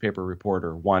newspaper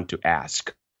reporter, want to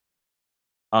ask.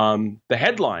 The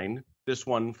headline, this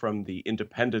one from the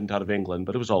Independent out of England,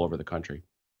 but it was all over the country.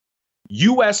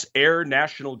 U.S. Air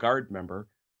National Guard member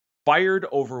fired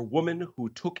over woman who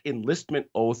took enlistment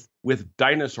oath with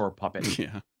dinosaur puppet.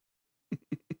 Yeah.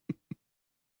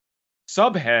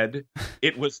 Subhead,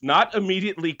 it was not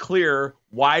immediately clear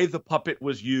why the puppet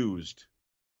was used.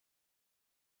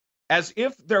 As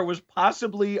if there was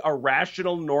possibly a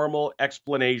rational, normal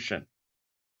explanation.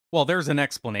 Well, there's an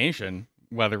explanation,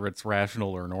 whether it's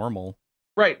rational or normal.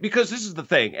 Right, because this is the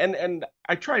thing, and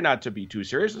I try not to be too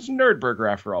serious. It's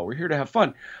Nerdburger, after all. We're here to have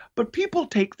fun. But people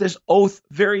take this oath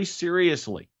very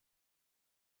seriously.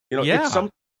 You know, It's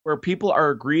something where people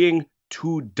are agreeing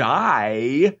to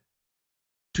die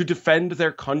to defend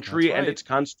their country and its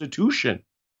constitution.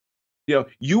 You know,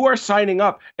 you are signing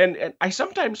up. And I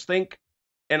sometimes think,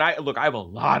 and I have a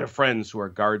lot of friends who are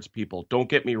Guards people. Don't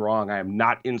get me wrong. I am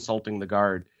not insulting the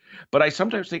Guard. But I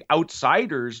sometimes think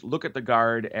outsiders look at the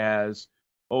Guard as,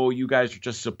 oh, you guys are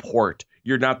just support.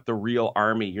 You're not the real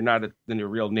Army. You're not the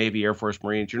real Navy, Air Force,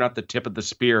 Marines. You're not the tip of the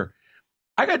spear.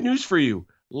 I got news for you.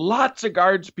 Lots of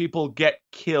Guards people get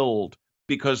killed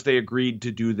because they agreed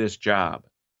to do this job.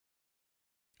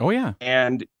 Oh, yeah.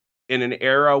 And in an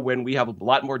era when we have a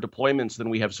lot more deployments than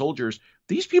we have soldiers,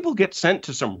 these people get sent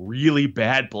to some really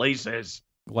bad places.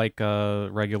 Like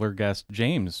regular guest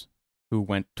James, who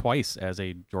went twice as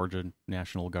a Georgia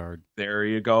National Guard. There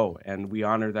you go, and we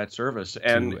honor that service.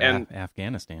 And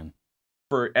Afghanistan.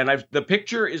 The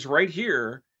picture is right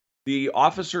here. The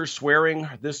officer swearing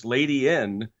this lady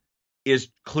in is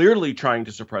clearly trying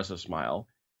to suppress a smile,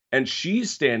 and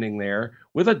she's standing there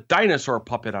with a dinosaur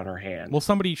puppet on her hand. Well,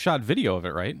 somebody shot video of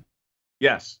it, right?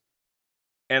 Yes,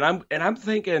 and I'm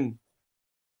thinking,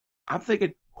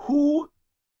 who?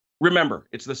 Remember,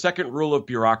 it's the second rule of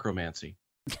bureaucracy.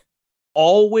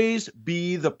 Always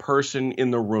be the person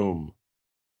in the room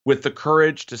with the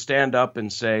courage to stand up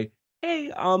and say,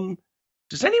 hey,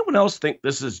 does anyone else think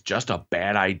this is just a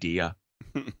bad idea?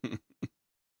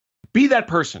 Be that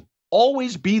person.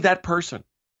 Always be that person.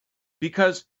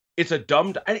 Because it's a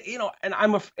dumb, and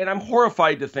I'm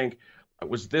horrified to think,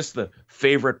 was this the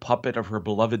favorite puppet of her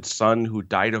beloved son who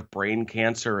died of brain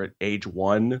cancer at age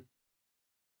 1?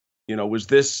 You know, was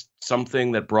this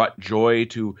something that brought joy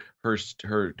to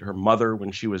her mother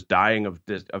when she was dying of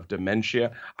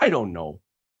dementia? I don't know.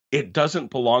 It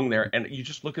doesn't belong there. And you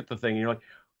just look at the thing and you're like,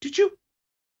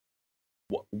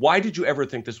 why did you ever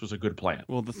think this was a good plan?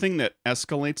 Well, the thing that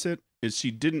escalates it is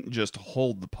she didn't just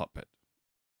hold the puppet.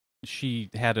 She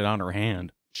had it on her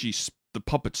hand. The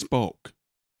puppet spoke.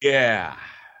 Yeah.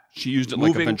 She used it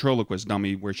like a ventriloquist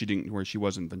dummy where she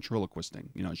wasn't ventriloquisting.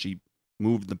 You know, she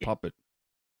moved the puppet.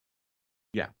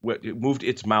 Yeah, it moved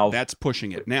its mouth. That's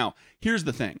pushing it. Now, here's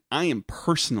the thing. I am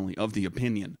personally of the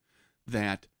opinion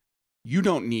that you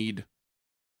don't need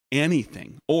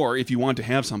anything. Or if you want to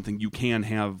have something, you can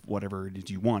have whatever it is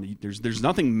you want. There's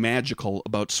nothing magical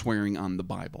about swearing on the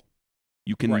Bible.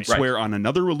 You can swear on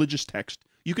another religious text.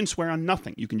 You can swear on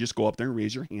nothing. You can just go up there and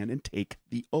raise your hand and take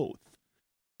the oath.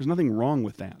 There's nothing wrong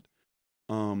with that.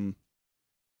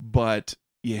 But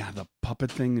yeah, the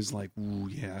puppet thing is like, ooh,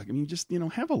 yeah. I mean, just,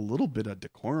 have a little bit of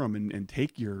decorum and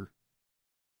take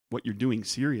what you're doing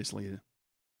seriously.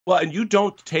 Well, and you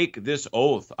don't take this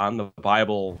oath on the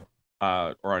Bible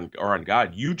or on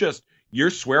God. You're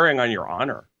swearing on your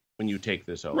honor when you take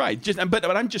this oath. Right.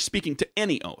 But I'm just speaking to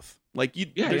any oath. Like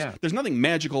there's nothing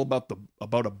magical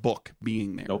about a book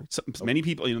being there. Nope. Many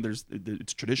people,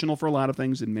 it's traditional for a lot of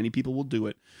things, and many people will do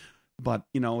it. But,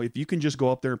 if you can just go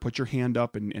up there and put your hand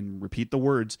up and repeat the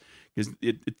words, because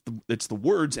it's the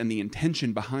words and the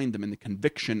intention behind them and the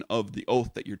conviction of the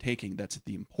oath that you're taking that's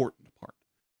the important part.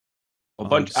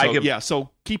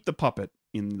 So keep the puppet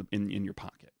in your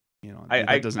pocket.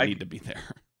 It doesn't need to be there.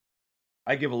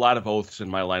 I give a lot of oaths in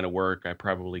my line of work. I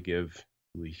probably give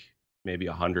maybe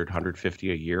 100,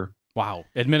 150 a year. Wow.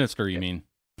 Administer, you mean?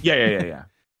 Yeah.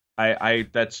 I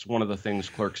that's one of the things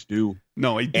clerks do.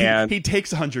 No, he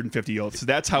takes 150 oaths.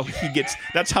 That's how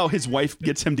his wife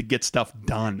gets him to get stuff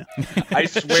done. I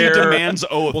swear. She demands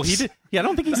oaths. Well, he did. Yeah, I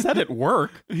don't think he said at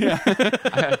work. Yeah.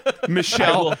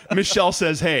 Michelle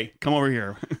says, "Hey, come over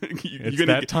here. You're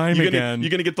gonna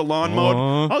get the lawn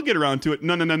mowed. I'll get around to it.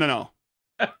 No.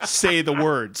 Say the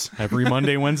words. Every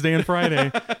Monday, Wednesday, and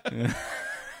Friday."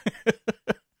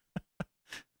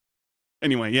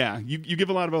 Anyway, yeah, you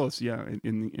give a lot of oaths. Yeah,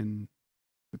 in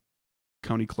the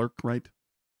county clerk, right?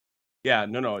 Yeah,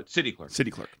 no, it's city clerk.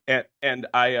 City clerk. And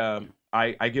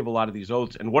I give a lot of these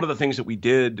oaths. And one of the things that we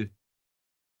did,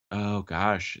 oh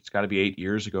gosh, it's got to be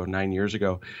 9 years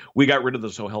ago, we got rid of the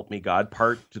 "so help me God"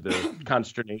 part to the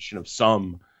consternation of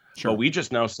some. Sure. But we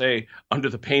just now say, under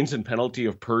the pains and penalty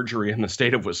of perjury in the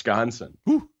state of Wisconsin.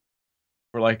 Whew.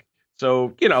 We're like,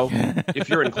 so, if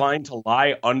you're inclined to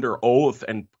lie under oath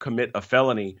and commit a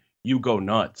felony, you go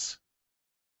nuts.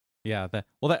 Yeah.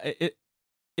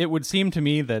 It would seem to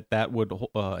me that would,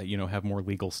 have more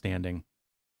legal standing.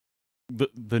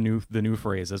 The new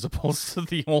phrase as opposed to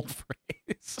the old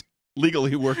phrase.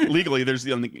 Legally, there's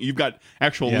you've got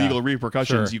actual legal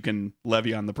repercussions you can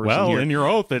levy on the person. Well, here. in your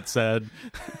oath it said.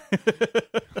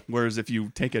 Whereas if you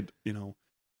take it,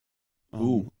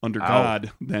 under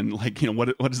God, then what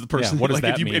is the person? Yeah, what does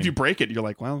that mean? If you break it, you're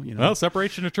like, well, well,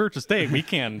 separation of church and state, we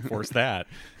can enforce that,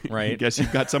 right? I guess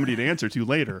you've got somebody to answer to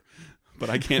later, but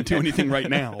I can't do anything right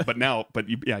now. But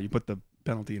you put the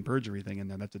penalty and perjury thing in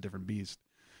there. That's a different beast.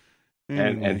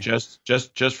 Anyway. And just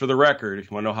for the record, if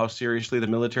you want to know how seriously the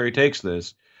military takes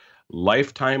this,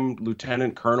 lifetime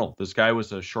lieutenant colonel. This guy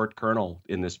was a short colonel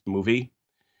in this movie,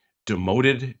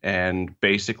 demoted and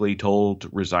basically told to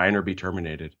resign or be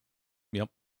terminated. Yep.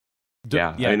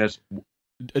 I mean, that's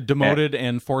demoted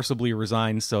and forcibly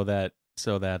resigned so that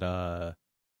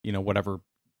whatever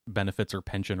benefits or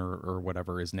pension or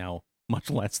whatever is now much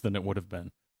less than it would have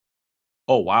been.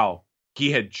 Oh wow,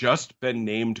 he had just been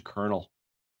named colonel.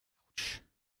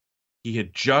 He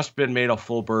had just been made a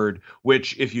full bird,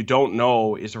 which, if you don't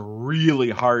know, is a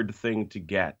really hard thing to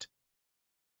get.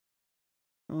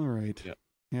 All right. Yep.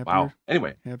 Happier, wow.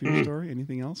 Anyway. Happier story?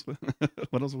 Anything else?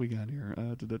 What else have we got here?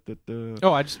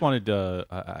 Oh, I just wanted to...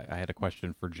 I had a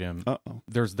question for Jim. Uh-oh.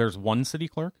 There's one city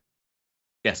clerk?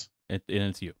 Yes. And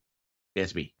it's you?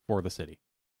 It's me. For the city?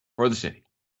 For the city.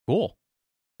 Cool.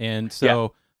 And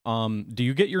so, do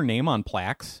you get your name on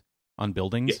plaques, on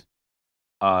buildings?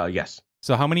 Yes.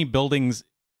 So how many buildings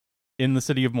in the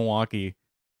city of Milwaukee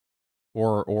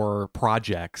or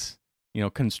projects,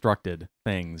 constructed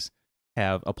things,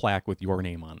 have a plaque with your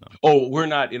name on them? Oh, we're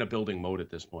not in a building mode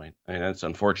at this point. I mean, that's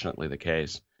unfortunately the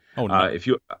case. Oh no. If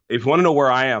you want to know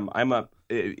where I am,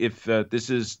 this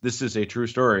is a true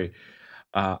story.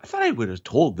 I thought I would have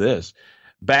told this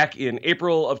back in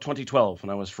April of 2012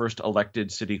 when I was first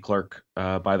elected city clerk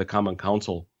by the Common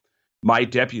Council. My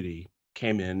deputy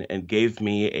came in and gave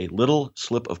me a little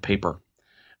slip of paper.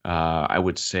 I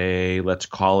would say, let's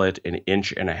call it 1.5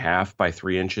 inches by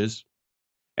 3 inches,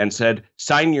 and said,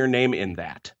 "Sign your name in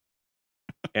that."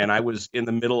 And I was in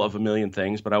the middle of a million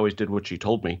things, but I always did what she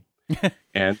told me.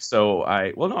 And so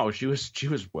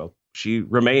she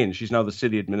remained. She's now the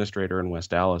city administrator in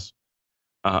West Dallas.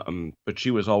 But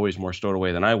she was always more stowed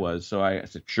away than I was. So I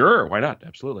said, sure, why not?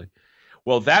 Absolutely.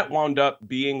 Well, that wound up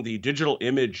being the digital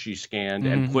image she scanned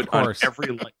and put on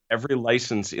every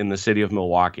license in the city of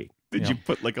Milwaukee. Did you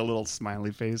put like a little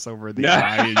smiley face over the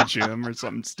eye in Jim or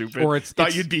something stupid? Or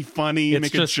thought you'd be funny and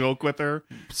make a joke with her?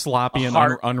 Sloppy and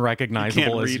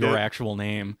unrecognizable as your actual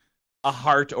name. A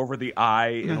heart over the I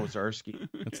in Ozarski.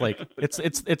 It's like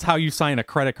it's how you sign a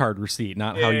credit card receipt,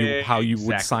 not how you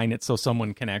would sign it so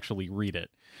someone can actually read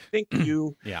it. Thank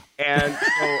you. Yeah. And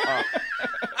so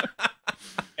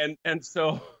and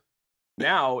so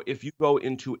now if you go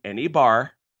into any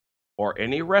bar or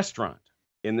any restaurant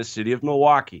in the city of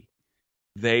Milwaukee,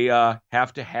 they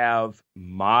have to have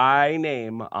my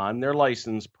name on their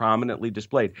license prominently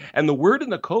displayed. And the word in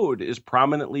the code is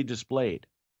prominently displayed.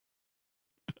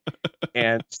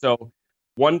 And so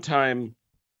one time,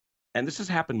 and this has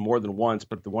happened more than once,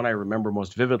 but the one I remember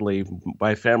most vividly,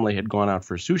 my family had gone out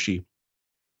for sushi,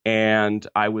 and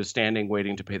I was standing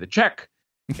waiting to pay the check,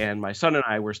 and my son and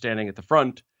I were standing at the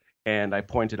front, and I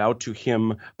pointed out to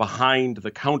him behind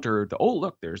the counter, oh,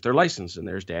 look, there's their license, and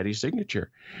there's Daddy's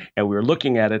signature. And we were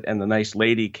looking at it, and the nice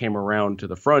lady came around to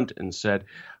the front and said,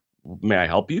 "May I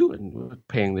help you?" And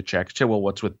paying the check. She said, "Well,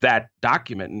 what's with that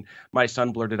document?" And my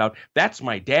son blurted out, "That's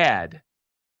my dad."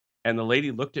 And the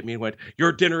lady looked at me and went,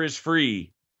 "Your dinner is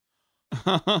free."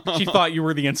 She thought you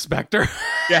were the inspector.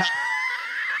 Yeah.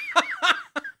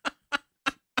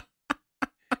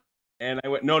 And I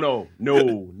went, no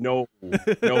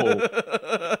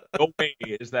way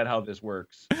is that how this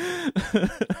works.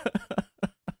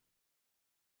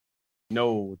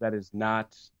 No, that is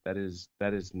not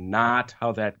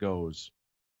how that goes.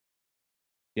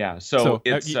 Yeah, so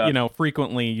it's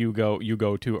frequently you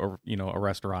go to a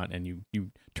restaurant and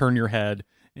you turn your head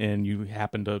and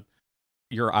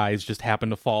your eyes just happen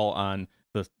to fall on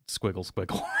the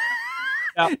squiggle.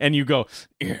 Yeah. And you go,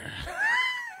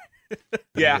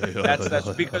 yeah, that's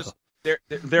because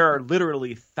there are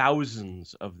literally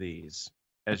thousands of these,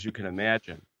 as you can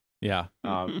imagine. Yeah.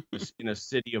 In a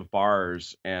city of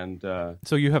bars, and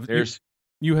so you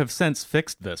have since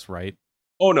fixed this, right?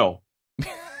 Oh no,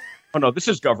 this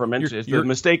is government. If the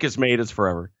mistake is made, it's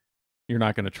forever. You're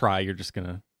not going to try. You're just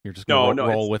gonna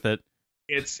roll with it.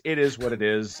 It is what it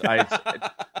is.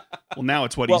 Well, now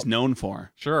it's what he's known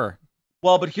for. Sure.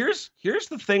 Well, but here's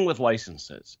the thing with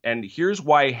licenses, and here's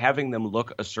why having them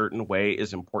look a certain way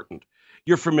is important.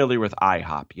 You're familiar with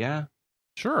IHOP, yeah?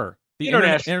 Sure. The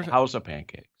International House of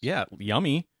Pancakes. Yeah,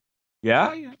 yummy.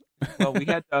 Yeah. Well,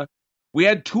 we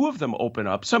had two of them open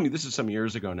up. This is some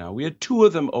years ago now. We had two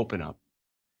of them open up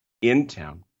in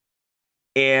town,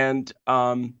 and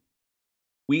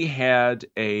we had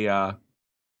an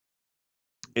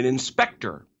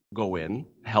inspector go in,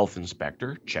 health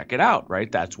inspector, check it out, right?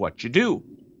 That's what you do.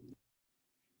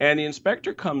 And the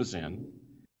inspector comes in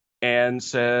and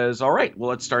says, all right,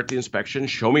 well, let's start the inspection.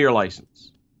 Show me your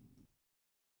license.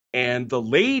 And the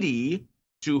lady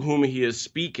to whom he is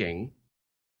speaking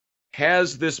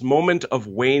has this moment of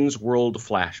Wayne's World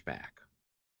flashback.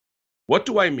 What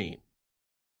do I mean?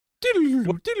 There you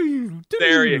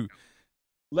go.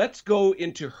 Let's go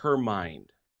into her mind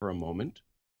for a moment,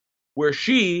 where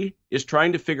she is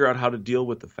trying to figure out how to deal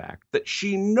with the fact that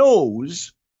she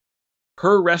knows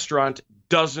her restaurant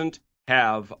doesn't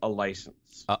have a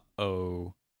license.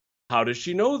 Uh-oh. How does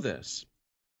she know this?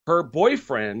 Her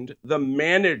boyfriend, the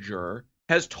manager,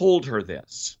 has told her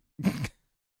this.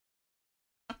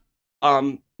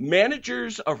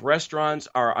 Managers of restaurants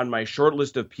are on my short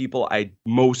list of people I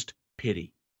most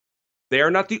pity. They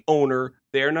are not the owner.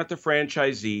 They are not the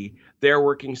franchisee. They're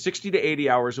working 60 to 80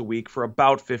 hours a week for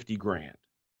about $50,000.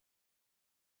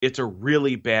 It's a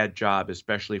really bad job,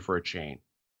 especially for a chain.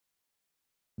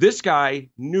 This guy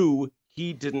knew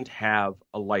he didn't have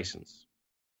a license.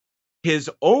 His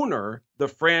owner, the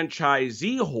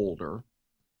franchisee holder,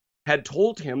 had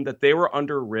told him that they were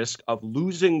under risk of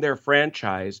losing their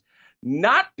franchise,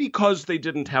 not because they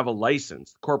didn't have a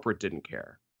license, corporate didn't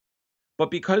care,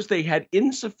 but because they had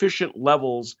insufficient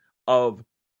levels of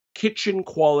kitchen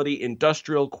quality,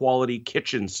 industrial quality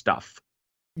kitchen stuff.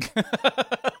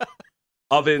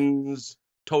 Ovens,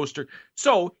 toaster.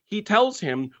 So he tells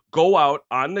him, go out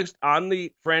on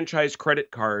the franchise credit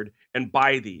card and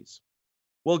buy these.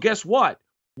 Well, guess what?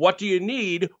 What do you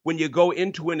need when you go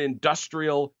into an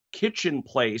industrial kitchen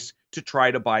place to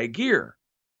try to buy gear?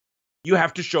 You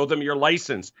have to show them your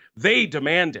license. They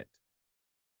demand it.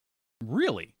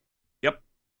 Really? Yep.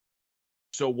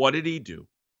 So what did he do?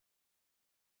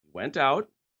 He went out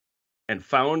and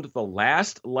found the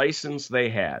last license they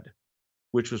had,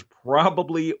 which was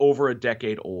probably over a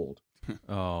decade old.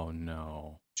 Oh,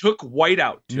 no. Took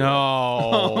whiteout to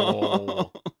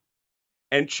No. it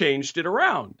and changed it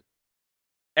around.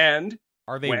 And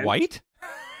are they white?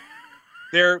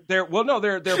 They're blue.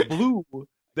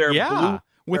 They're blue.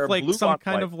 With like blue some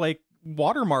kind of like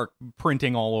watermark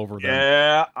printing all over them.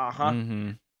 Yeah, uh-huh.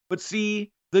 Mm-hmm. But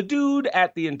see, the dude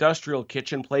at the industrial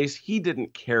kitchen place, he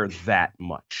didn't care that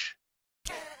much.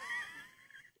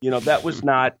 He was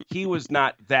not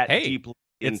that deeply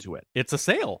into it. It's a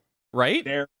sale, right?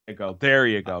 There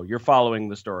you go. You're following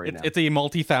the story now. It's a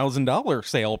multi-$1,000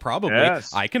 sale, probably.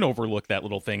 Yes. I can overlook that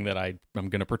little thing that I'm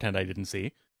going to pretend I didn't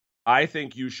see. I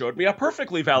think you showed me a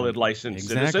perfectly valid license,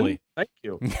 exactly. Citizen. Thank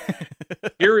you.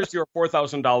 Here is your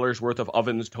 $4,000 worth of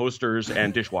ovens, toasters,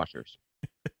 and dishwashers.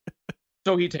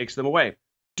 So he takes them away.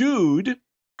 Dude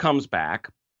comes back,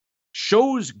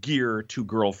 shows gear to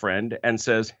girlfriend, and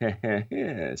says,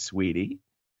 sweetie,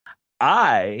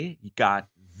 I got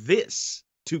this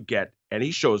to get, and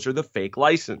he shows her the fake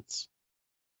license.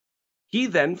 He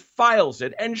then files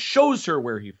it and shows her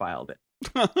where he filed it.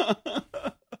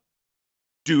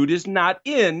 Dude is not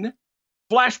in.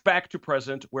 Flashback to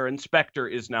present, where inspector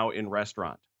is now in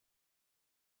restaurant.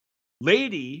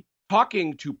 Lady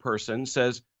talking to person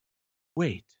says,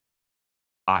 wait,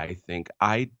 I think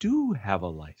I do have a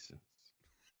license.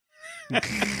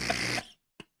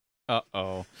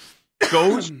 Uh-oh.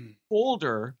 Goes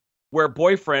folder where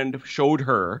boyfriend showed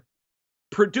her,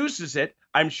 produces it,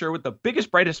 I'm sure with the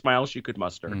biggest, brightest smile she could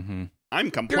muster. Mm-hmm.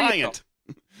 I'm compliant.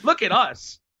 Look at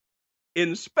us.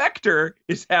 Inspector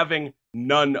is having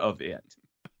none of it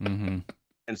Mm-hmm.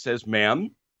 and says, ma'am,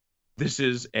 this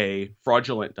is a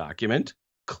fraudulent document,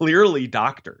 clearly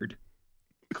doctored.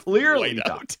 Clearly White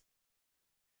doctored. out.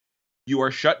 You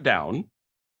are shut down,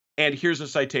 and here's a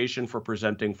citation for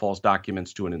presenting false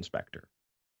documents to an inspector.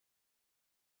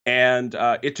 And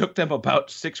it took them about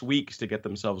 6 weeks to get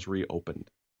themselves reopened.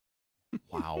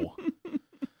 Wow.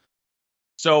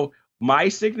 So my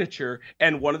signature,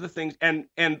 and one of the things, and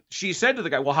she said to the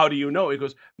guy, well, how do you know? He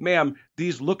goes, ma'am,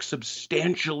 these look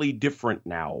substantially different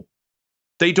now.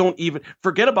 They don't even,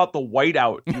 forget about the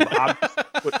whiteout you obviously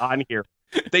put on here.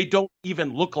 They don't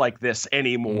even look like this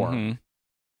anymore. Mhm.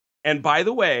 And by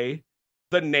the way,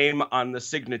 the name on the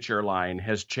signature line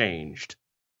has changed.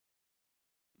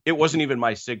 It wasn't even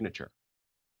my signature.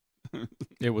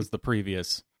 It was the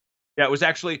previous. Yeah, it was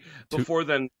actually, before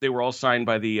then, they were all signed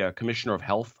by the Commissioner of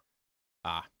Health.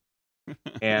 Ah.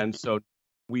 And so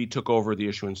we took over the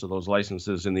issuance of those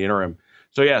licenses in the interim.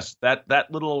 So yes, that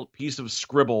little piece of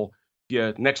scribble,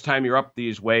 next time you're up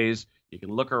these ways, you can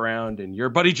look around and your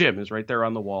buddy Jim is right there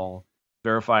on the wall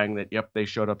verifying that, yep, they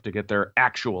showed up to get their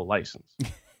actual license.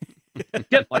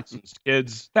 Get licensed,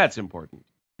 kids. That's important.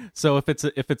 So if it's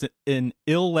an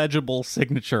illegible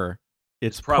signature,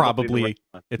 it's probably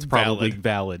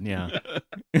valid. Yeah.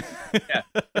 Yeah.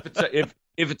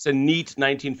 If it's a neat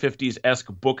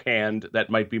 1950s-esque bookhand, that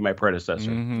might be my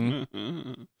predecessor.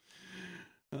 Mhm.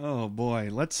 Oh boy,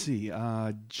 let's see.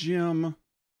 Jim,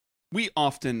 we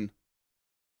often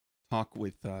talk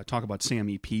about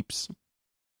Sammy Pepys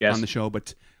Yes. on the show,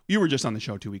 but you were just on the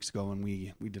show 2 weeks ago, and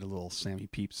we did a little Sammy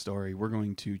Pepys story. We're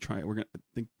going to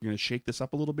shake this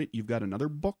up a little bit. You've got another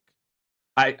book?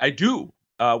 I do.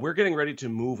 We're getting ready to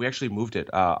move. We actually moved it,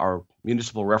 our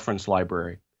municipal reference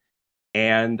library.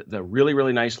 And the really,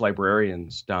 really nice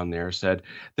librarians down there said,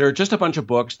 there are just a bunch of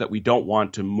books that we don't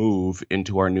want to move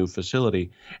into our new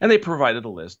facility. And they provided a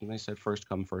list, and they said, first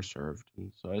come, first served.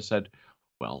 And so I said,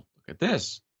 well, look at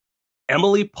this.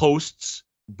 Emily Post's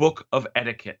Book of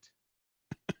Etiquette.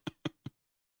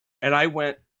 And I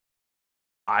went,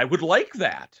 I would like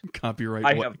that.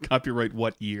 Copyright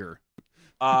what year?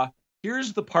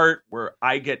 Here's the part where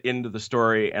I get into the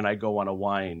story and I go on a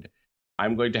wind.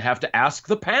 I'm going to have to ask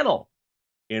the panel,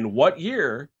 in what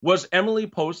year was Emily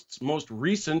Post's most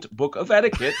recent Book of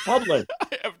Etiquette published?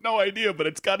 I have no idea, but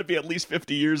it's got to be at least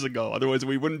 50 years ago. Otherwise,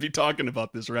 we wouldn't be talking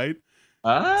about this, right?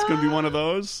 It's going to be one of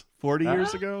those 40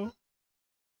 years ago.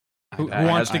 Who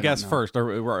wants to guess first?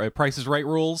 Are Price is Right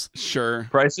rules? Sure.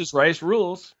 Price is Right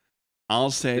rules.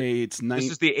 I'll say it's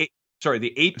This is the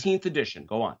 18th edition.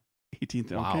 Go on.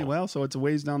 18th. Wow. Okay, well, so it's a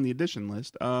ways down the edition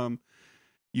list.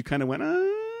 You kind of went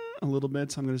a little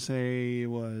bit, so I'm going to say it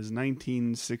was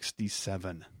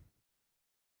 1967.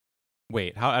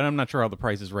 Wait, I'm not sure how the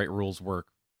Price is Right rules work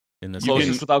in this.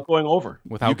 Closest without going over.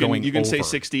 You can say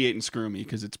 68 and screw me,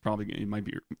 because it might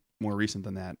be more recent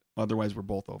than that. Otherwise, we're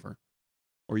both over.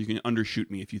 Or you can undershoot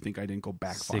me if you think I didn't go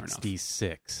back far enough.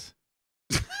 66.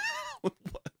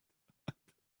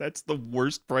 That's the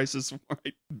worst Price is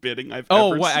Right bidding I've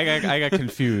Oh, ever what? seen. I got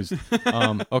confused.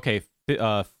 Okay,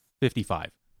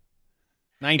 55.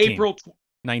 19. April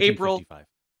 1955.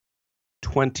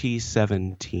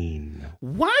 2017.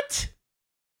 What?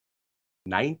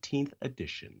 19th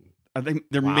edition.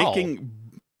 They're Wow. making...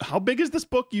 How big is this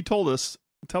book? You told us.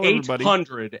 Tell everybody.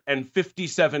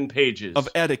 857 pages. Of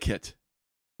etiquette.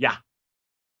 Yeah.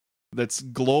 That's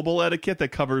global etiquette that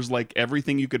covers like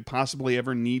everything you could possibly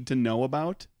ever need to know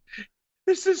about.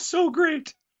 This is so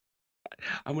great.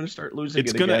 I'm going to start losing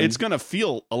It's it gonna again. it's gonna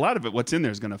feel, a lot of it, what's in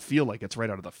there is gonna feel like it's right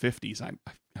out of the 50s. I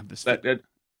have this I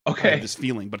Okay. have this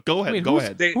feeling, but go ahead. Wait, go who's-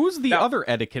 ahead. Who's the Now- other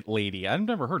etiquette lady? I've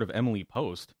never heard of Emily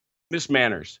Post. Miss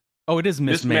Manners. Oh, it is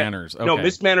Miss Miss Ma- Manners. Okay. No,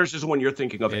 Miss Manners is the one you're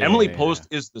thinking of. Yeah, Emily yeah, Post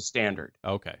is the standard.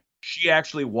 Okay. She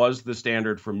actually was the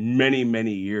standard for many,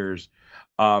 many years.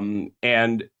 And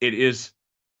it is...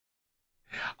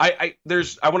 I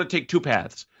want to take two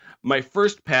paths. My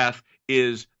first path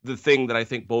is the thing that I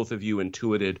think both of you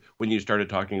intuited when you started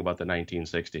talking about the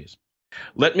 1960s.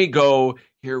 Let me go.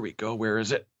 Here we go. Where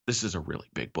is it? This is a really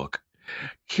big book.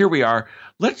 Here we are.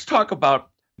 Let's talk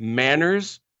about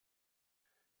manners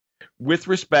with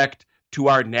respect to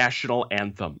our national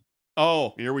anthem.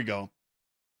 Oh, here we go.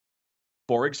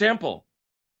 For example,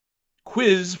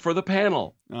 quiz for the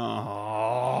panel.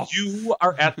 Oh. You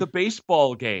are at the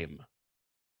baseball game.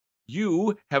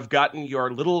 You have gotten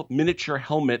your little miniature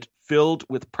helmet filled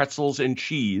with pretzels and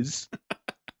cheese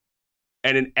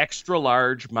and an extra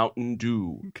large Mountain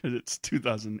Dew. Because it's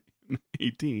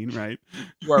 2018, right?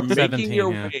 You are 17, making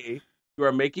your yeah. way. You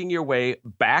are making your way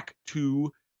back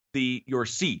to your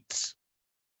seats.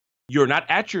 you're not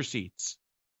at your seats.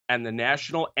 And the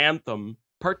national anthem,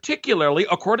 particularly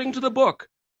according to the book,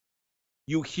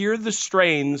 you hear the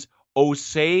strains, "Oh,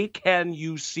 say can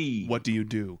you see?" What do you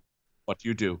do? What do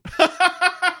you do?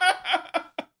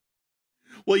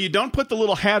 Well, you don't put the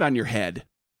little hat on your head.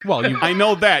 Well, I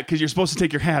know that because you're supposed to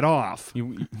take your hat off.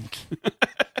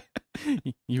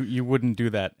 You wouldn't do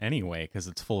that anyway because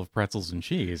it's full of pretzels and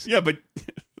cheese. Yeah, but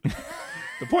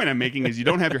the point I'm making is you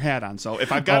don't have your hat on. So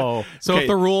if I've got, if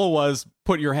the rule was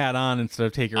put your hat on instead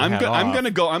of take your hat off, I'm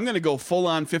gonna go full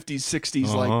on 50s,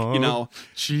 60s, like, you know.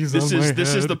 Cheese this on my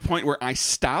is head. the point where I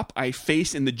stop. I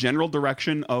face in the general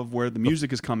direction of where the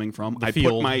music is coming from. I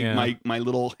field, put my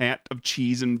little hat of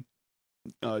cheese and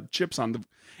chips on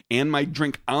and my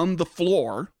drink on the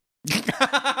floor.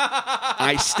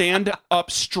 I stand up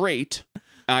straight.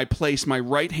 I place my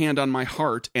right hand on my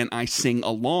heart and I sing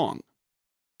along.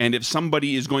 And if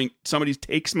somebody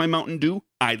takes my Mountain Dew,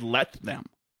 I let them.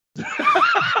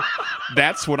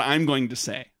 That's what I'm going to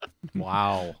say.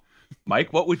 Wow.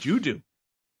 Mike, what would you do?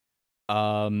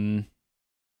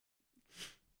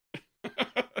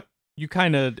 You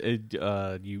kind of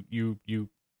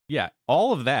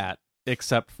all of that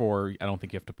except for I don't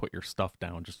think you have to put your stuff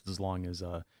down, just as long as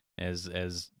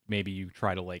maybe you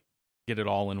try to like get it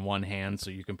all in one hand so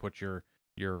you can put your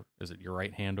is it your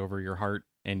right hand over your heart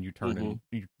and you turn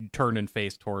you turn and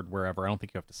face toward wherever. I don't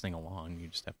think you have to sing along. You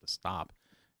just have to stop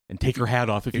and take your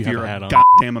hat off if you have you're a hat a on.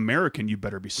 goddamn American, you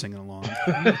better be singing along.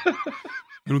 I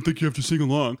don't think you have to sing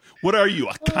along. What are you,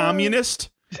 a communist?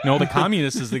 No, the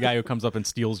communist is the guy who comes up and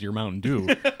steals your Mountain Dew.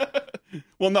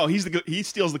 Well, no, he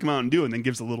steals the Mountain Dew and then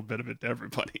gives a little bit of it to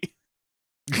everybody.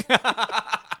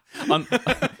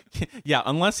 Yeah,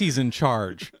 unless he's in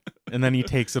charge, and then he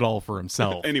takes it all for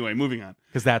himself. Anyway, moving on.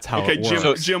 Because that's how it Jim,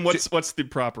 works. Jim, what's the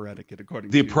proper etiquette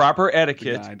according The to proper the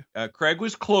etiquette. guide? Craig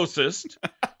was closest.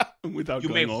 Without You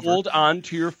may going over. hold on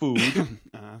to your food.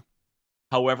 Uh,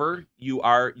 However, you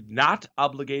are not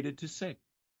obligated to sing.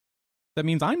 That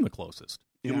means I'm the closest.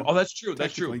 yeah. Oh, that's true.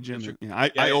 That's true. Technically, Jim, That's true. yeah,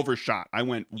 I Yeah. overshot. I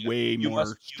went way You more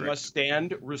must strict.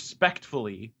 stand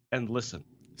respectfully and listen.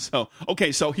 So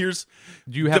here's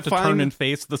Do you have to Define- turn and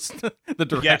face the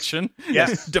direction?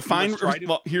 Yes. define. You must try to-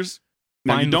 Well, here's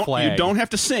now Find you the don't flag. you don't have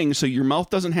to sing, so your mouth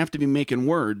doesn't have to be making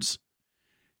words,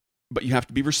 but you have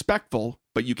to be respectful.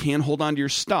 But you can hold on to your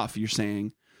stuff. You're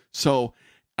saying so.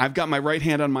 I've got my right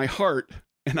hand on my heart,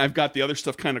 and I've got the other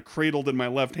stuff kind of cradled in my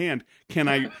left hand. Can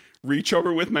I reach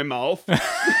over with my mouth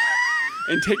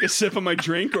and take a sip of my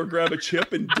drink, or grab a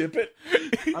chip and dip it?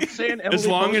 I'm saying As Emily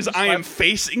long as Moses I am left-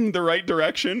 facing the right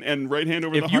direction and right hand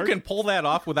over the If you heart. can pull that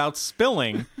off without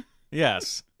spilling,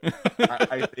 yes.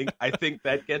 I think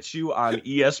that gets you on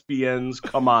ESPN's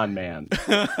Come On Man.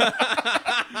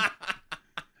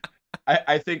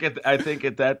 I think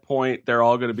at that point they're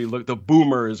all going to be the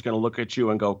boomer is going to look at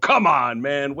you and go, "Come on,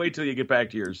 man! Wait till you get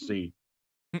back to your seat.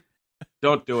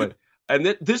 Don't do it."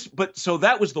 And so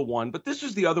that was the one. But this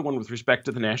was the other one with respect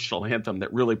to the national anthem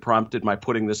that really prompted my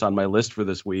putting this on my list for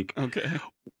this week. Okay.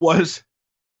 Was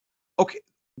okay.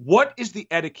 What is the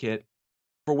etiquette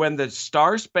for when the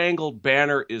Star Spangled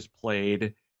Banner is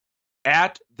played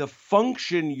at the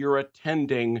function you're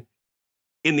attending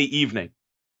in the evening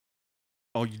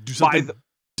Oh, you do something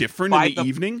different in by the the-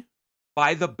 evening?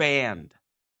 by the band?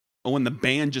 Oh, when the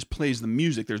band just plays the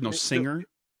music, there's no singer?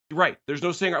 Right. There's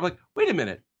no singer. I'm like, wait a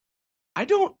minute. Are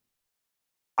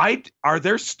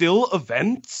there still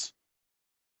events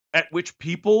at which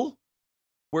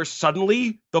where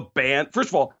suddenly the band, first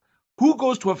of all, who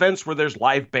goes to events where there's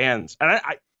live bands? And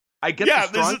I get Yeah,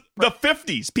 the this strong, is the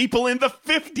 50s. People in the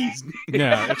 50s.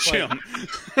 Yeah, it's like,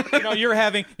 Jim. you're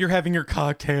having your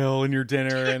cocktail and your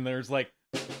dinner, and there's like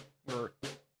we're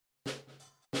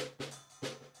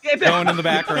going in the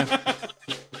background,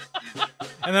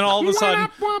 and then all of a sudden,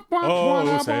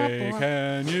 oh, say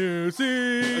can you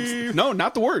see? No,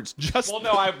 not the words. Just Well,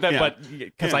 no, Yeah. but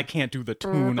because Yeah. I can't do the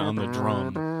tune on the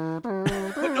drum.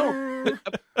 but no,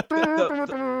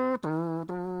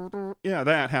 yeah,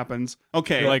 that happens.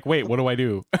 Okay. You're like, wait, what do I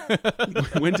do?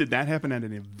 When did that happen at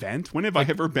an event? When have I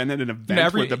ever been at an event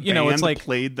Every- where the you band know, it's like-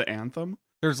 played the anthem?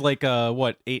 There's like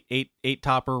eight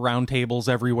topper round tables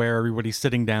everywhere. Everybody's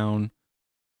sitting down,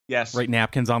 yes, right?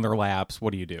 Napkins on their laps.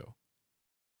 What do you do?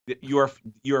 you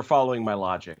are following my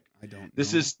logic. I don't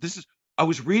This know. is. I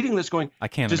was reading this, going, I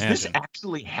can't does this imagine.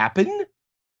 actually happen?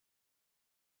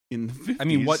 in the 50s. I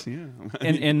mean, what- Yeah.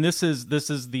 And this is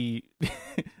the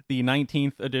the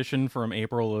 19th edition from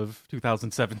April of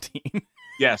 2017.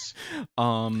 Yes.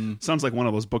 Sounds like one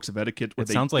of those books of etiquette where It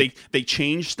sounds like- they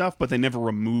change stuff, but they never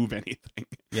remove anything.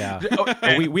 Yeah. Oh,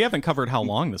 But we haven't covered how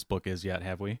long this book is yet,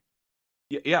 have we?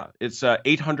 Yeah, it's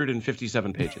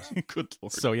 857 pages. Good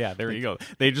Lord. So yeah, there you go.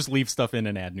 They just leave stuff in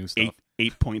and add new stuff.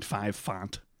 8.5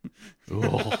 font.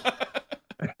 Ooh.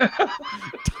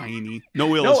 Tiny.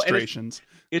 No illustrations.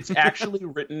 It's actually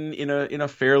written in a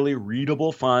fairly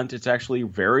readable font. It's actually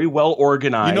very well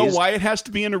organized. You know why it has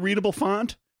to be in a readable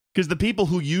font? Because the people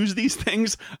who use these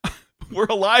things were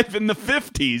alive in the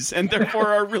 50s and therefore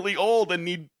are really old and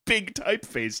need big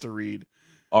typeface to read.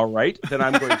 All right, then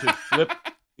I'm going to flip.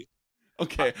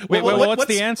 Okay. Wait, what's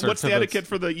the answer? What's to the this? etiquette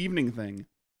for the evening thing?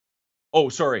 Oh,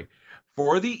 sorry.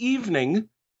 For the evening,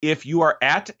 if you are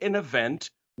at an event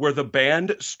where the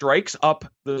band strikes up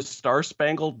the Star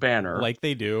Spangled Banner, Like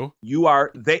they do. you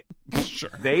are they Sure.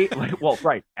 they like, well,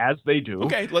 right, as they do.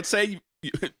 Okay, let's say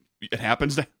it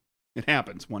happens. It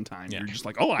happens one time. Yeah. You're just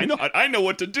like, oh, I know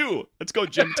what to do. Let's go,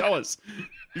 Jim. Tell us.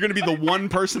 You're going to be the one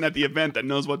person at the event that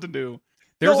knows what to do.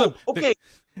 I'm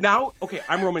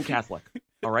Roman Catholic.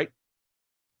 All right.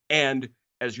 And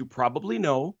as you probably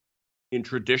know, in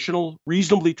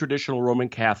reasonably traditional Roman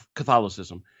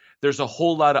Catholicism, there's a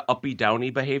whole lot of uppy downy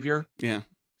behavior. Yeah.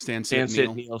 Stand, sit,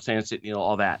 kneel. kneel,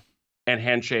 all that. And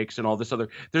handshakes and all this other.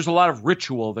 There's a lot of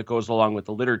ritual that goes along with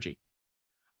the liturgy.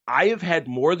 I have had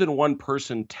more than one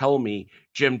person tell me,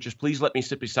 Jim, just please let me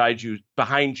sit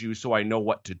behind you so I know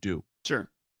what to do. Sure.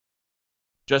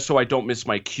 Just so I don't miss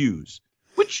my cues.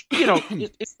 Which,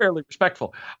 is fairly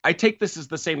respectful. I take this as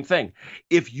the same thing.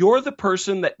 If you're the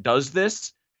person that does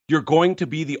this, you're going to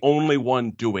be the only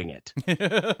one doing it.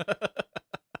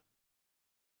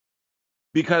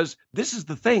 Because this is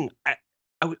the thing.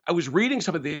 I was reading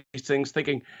some of these things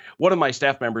thinking, one of my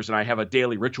staff members and I have a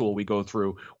daily ritual we go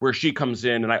through where she comes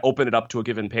in and I open it up to a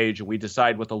given page and we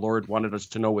decide what the Lord wanted us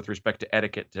to know with respect to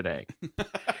etiquette today.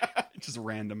 Just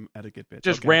random etiquette bit.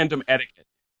 Just random etiquette.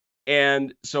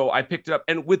 And so I picked it up.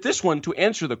 And with this one, to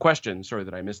answer the question, sorry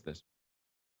that I missed this,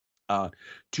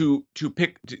 to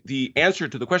pick the answer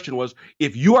to the question was,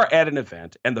 if you are at an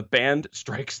event and the band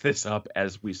strikes this up,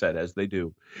 as we said, as they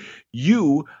do,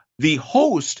 you, the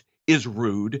host, is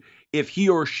rude if he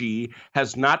or she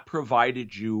has not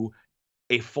provided you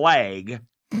a flag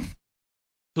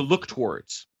to look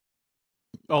towards.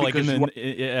 Oh, like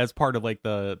as part of like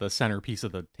the centerpiece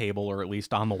of the table, or at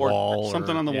least on the wall,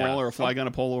 something on the wall, or a flag on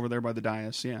a pole over there by the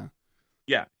dais.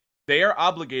 Yeah, they are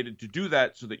obligated to do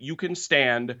that so that you can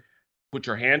stand, put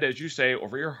your hand, as you say,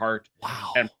 over your heart,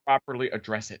 wow, and properly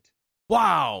address it.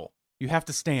 Wow, you have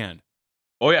to stand.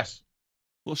 Oh yes.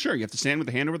 Well, sure, you have to stand with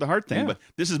the hand over the heart thing, but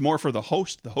this is more for the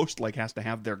host. The host has to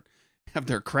have their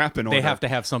crap in order. They have to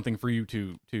have something for you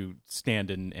to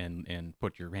stand and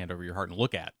put your hand over your heart and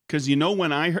look at. Because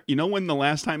when the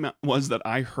last time was that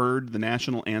I heard the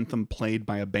national anthem played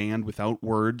by a band without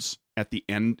words at the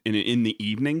end in the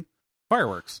evening?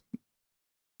 Fireworks.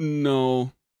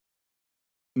 No,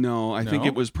 I think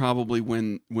it was probably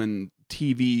when the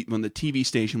TV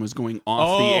station was going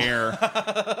off the air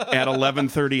at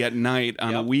 11:30 at night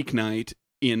on a weeknight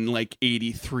in like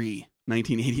 1983.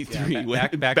 Yeah,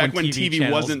 back when TV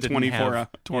wasn't 24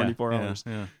 hours.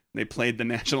 Yeah. They played the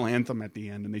national anthem at the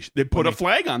end, and they put a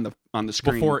flag on the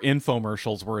screen before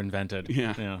infomercials were invented.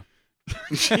 Yeah.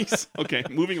 Jeez. Okay,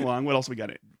 moving along. What else we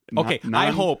got?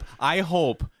 I hope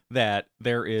that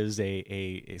there is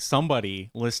a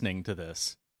somebody listening to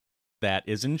this that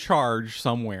is in charge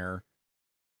somewhere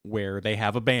where they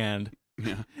have a band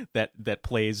that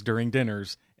plays during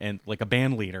dinners, and like a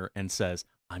band leader, and says,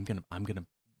 I'm gonna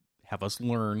have us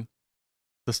learn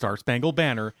the Star Spangled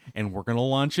Banner, and we're gonna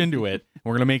launch into it.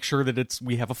 We're gonna make sure that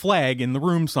we have a flag in the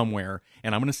room somewhere,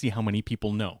 and I'm gonna see how many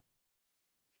people know.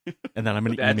 And then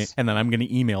I'm gonna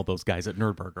email those guys at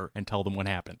Nerdburger and tell them what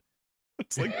happened.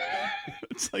 It's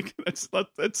like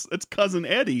that's Cousin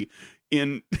Eddie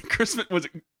in Christmas. Was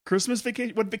it Christmas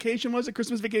Vacation? What vacation was it?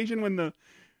 Christmas Vacation, when the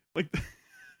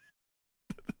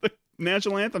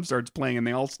national anthem starts playing and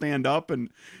they all stand up, and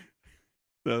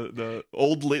the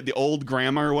old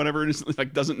grandma or whatever it is,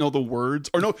 like, doesn't know the words,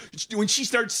 or no, when she's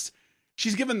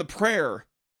given the prayer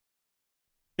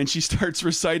and she starts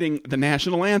reciting the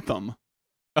national anthem.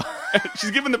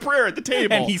 She's given the prayer at the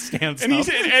table, and he stands up.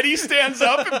 Eddie stands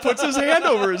up and puts his hand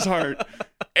over his heart.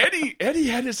 Eddie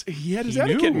had his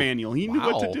etiquette manual. He knew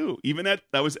what to do. Even that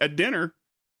was at dinner.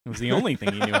 It was the only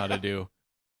thing he knew how to do.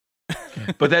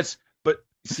 But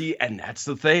see, and that's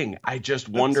the thing. I just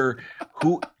wonder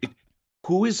who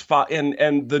is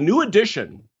and the new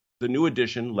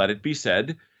edition, let it be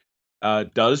said,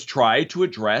 does try to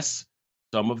address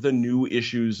some of the new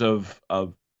issues of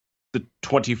the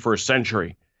 21st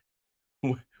century.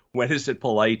 When is it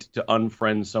polite to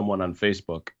unfriend someone on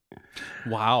Facebook?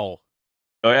 Wow.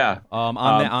 Oh yeah.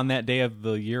 On that day of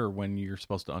the year when you're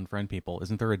supposed to unfriend people,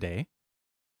 isn't there a day?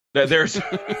 There's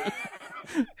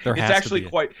There it's has to actually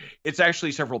be. it's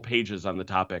actually several pages on the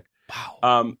topic.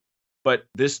 Wow. But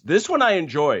this one I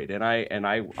enjoyed, and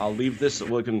I'll leave this.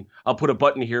 I'll put a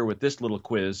button here with this little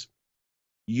quiz.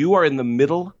 You are in the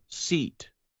middle seat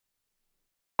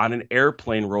on an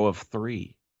airplane row of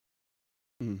 3.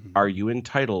 Mhm. Are you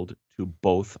entitled to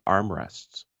both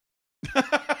armrests?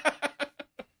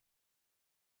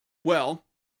 Well,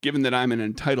 given that I'm an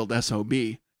entitled SOB,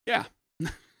 yeah.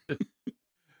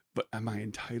 But am I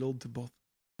entitled to both?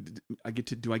 Do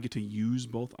I get to use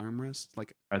both armrests?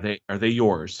 Like, Are they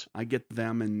yours? I get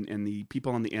them, and the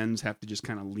people on the ends have to just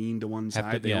kind of lean to one Have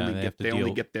to- side. They yeah, only they get have to they only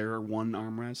deal- get their one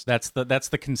armrest. That's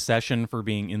the concession for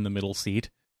being in the middle seat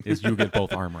is you get both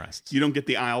armrests. You don't get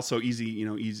the aisle so easy,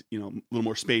 a little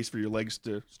more space for your legs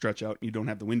to stretch out. You don't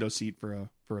have the window seat for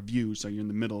a view, so you're in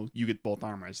the middle. You get both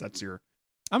armrests. That's your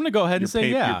I'm going to go ahead and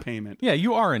say, yeah. your payment. Yeah,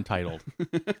 you are entitled,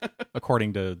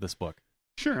 according to this book.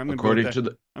 Sure, I'm going According to to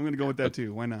the I'm going to go with that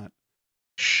too. Why not?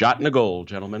 shot in a goal,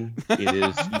 gentlemen. It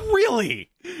is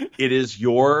Really? it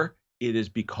is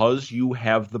because you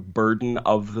have the burden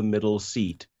of the middle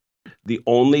seat. The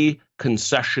only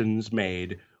concessions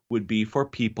made would be for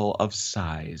people of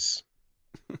size.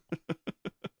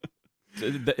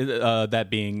 That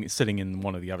being sitting in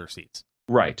one of the other seats.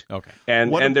 Right. Okay.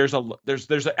 And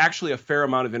there's actually a fair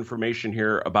amount of information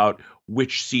here about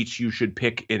which seats you should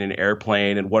pick in an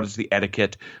airplane and what is the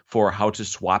etiquette for how to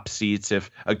swap seats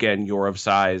if, again, you're of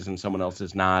size and someone else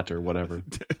is not or whatever.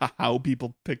 How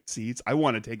people pick seats. I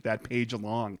want to take that page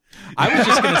along. I was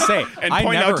just going to say, and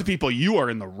point out to people, you are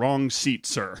in the wrong seat,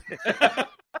 sir.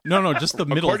 No, just the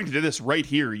middle. According to this right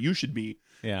here, you should be.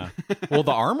 Yeah. Well,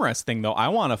 the armrest thing, though, I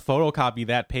want to photocopy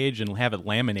that page and have it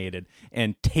laminated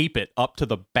and tape it up to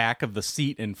the back of the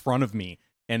seat in front of me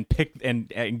and pick and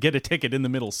get a ticket in the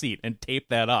middle seat and tape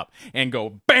that up and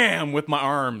go bam with my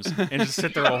arms and just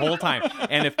sit there the whole time.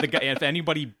 And if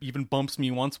anybody even bumps me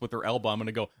once with their elbow, I'm going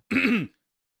to go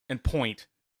and point.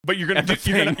 But you're gonna At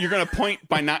the you're gonna point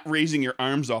by not raising your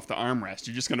arms off the armrest.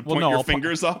 You're just gonna point your I'll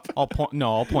fingers up. I'll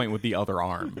point with the other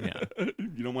arm. Yeah.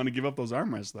 You don't want to give up those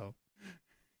armrests though.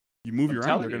 You move your arm,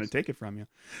 telling they're you. going to take it from you.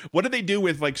 What do they do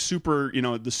with like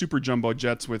the super jumbo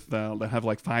jets with that have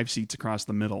like 5 seats across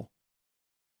the middle?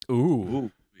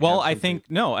 Ooh. Well, I think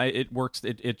it works.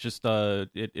 It just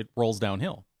it rolls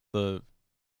downhill.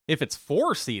 If it's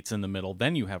 4 seats in the middle,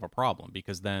 then you have a problem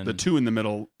because then The 2 in the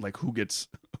middle, like who gets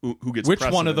which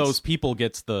one of precedence? those people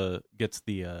gets the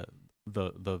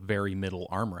very middle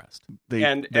armrest? They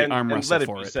and arm wrestle let it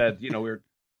for be it. said,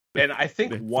 and I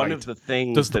think They one fight. of the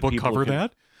things Does the that book people cover can-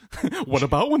 that? What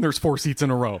about when there's 4 seats in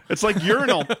a row? It's like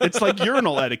urinal. It's like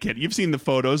urinal etiquette. You've seen the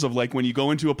photos of like when you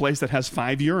go into a place that has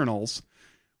 5 urinals.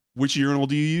 Which urinal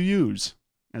do you use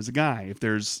as a guy? If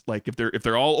there's like if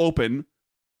they're all open.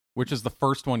 Which is the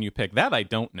first one you pick? That I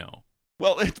don't know.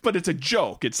 Well, but it's a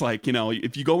joke. It's like,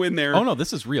 if you go in there. Oh no,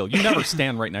 this is real. You never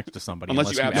stand right next to somebody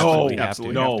Unless you absolutely have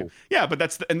absolutely to. have to. Yeah, but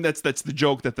that's the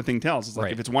joke that the thing tells. It's like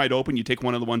Right. if it's wide open, you take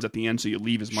one of the ones at the end, so you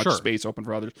leave as much Sure. space open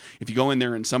for others. If you go in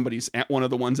there and somebody's at one of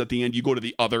the ones at the end, you go to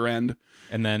the other end.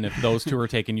 And then if those 2 are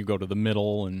taken, you go to the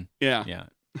middle and Yeah, yeah.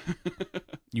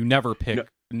 You never pick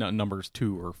numbers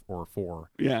 2 or 4.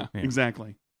 yeah, Yeah.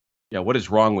 exactly. Yeah, what is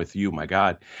wrong with you? My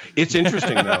God, it's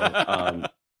interesting though.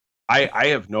 I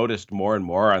have noticed more and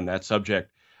more on that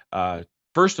subject.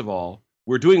 First of all,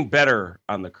 we're doing better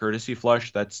on the courtesy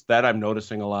flush. That I'm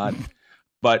noticing a lot,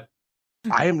 but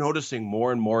I am noticing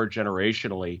more and more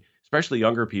generationally, especially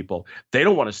younger people. They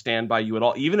don't want to stand by you at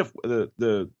all, even if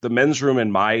the men's room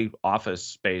in my office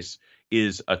space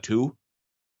is a 2,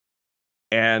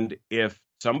 and if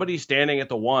somebody's standing at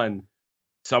the 1,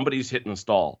 somebody's hitting the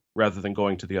stall rather than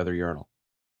going to the other urinal.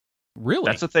 Really?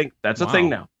 That's a thing. That's a Wow. thing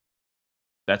now.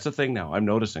 That's a thing now. I'm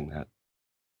noticing that.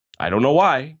 I don't know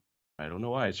why.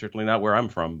 It's certainly not where I'm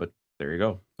from, but there you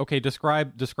go. Okay,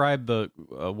 describe the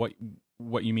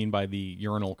what you mean by the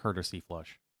urinal courtesy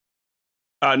flush.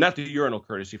 Not the urinal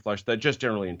courtesy flush. That just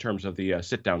generally in terms of the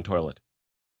sit down toilet.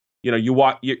 You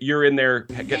walk. You're in there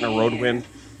getting a road wind.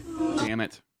 Damn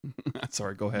it.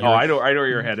 Sorry, go ahead. Oh, I know where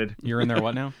you're headed. You're in there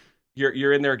what now?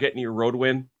 You're in there getting your road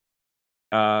wind.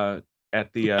 At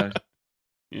the.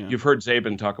 Yeah. You've heard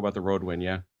Zabin talk about the road wind,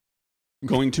 yeah.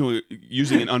 Going to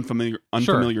using an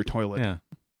unfamiliar toilet. Yeah.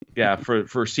 Yeah,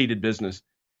 for seated business.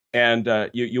 And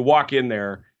you walk in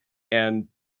there and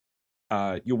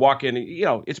you walk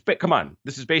in, come on,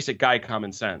 this is basic guy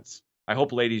common sense. I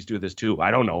hope ladies do this too.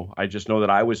 I don't know. I just know that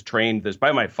I was trained this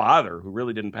by my father, who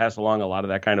really didn't pass along a lot of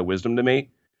that kind of wisdom to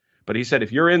me. But he said,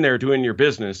 if you're in there doing your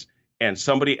business and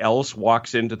somebody else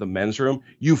walks into the men's room,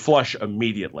 you flush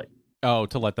immediately. Oh,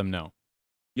 to let them know.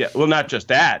 Yeah, well, not just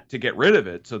that, to get rid of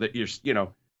it so that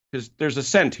because there's a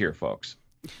scent here, folks.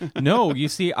 No, you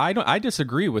see, I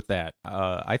disagree with that.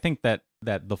 I think that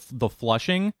the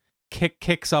flushing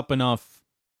kicks up enough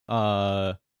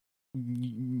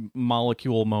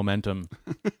molecule momentum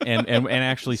and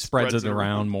actually spreads it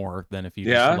around more than if you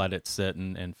just let it sit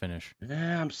and finish.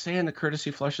 Yeah, I'm saying the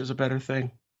courtesy flush is a better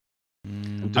thing.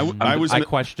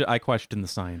 I question the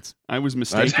science. I was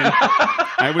mistaken.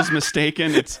 I was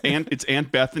mistaken. It's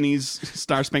Aunt Bethany's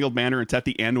Star Spangled Banner. It's at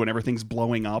the end when everything's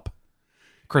blowing up.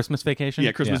 Christmas Vacation?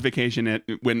 Yeah, Christmas Vacation.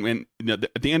 When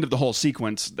at the end of the whole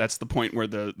sequence, that's the point where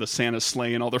the Santa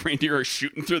sleigh and all the reindeer are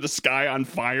shooting through the sky on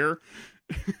fire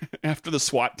after the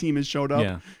SWAT team has showed up.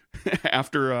 Yeah.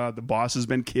 After the boss has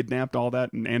been kidnapped, all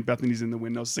that, and Aunt Bethany's in the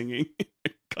window singing.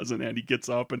 Cousin Eddie gets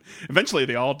up, and eventually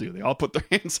they all do. They all put their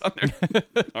hands on their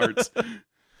hearts.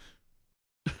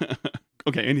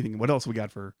 Okay, anything? What else we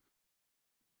got for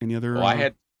any other? Well, I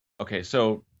had. Okay,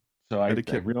 so I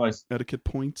realized etiquette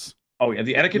points. Oh yeah,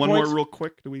 the etiquette One points. more real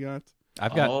quick. Do we got?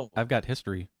 I've got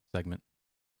history segment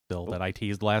still that I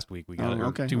teased last week. We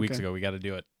got it 2 weeks ago. We got to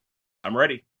do it. I'm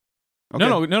ready. Okay.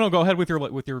 No. Go ahead with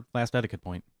your last etiquette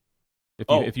point.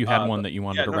 If you had one that you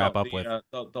wanted to wrap up with.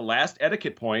 The last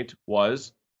etiquette point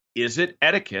was: is it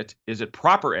etiquette? Is it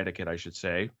proper etiquette, I should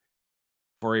say,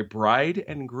 for a bride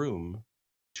and groom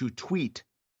to tweet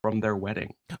from their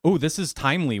wedding? Oh, this is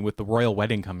timely with the royal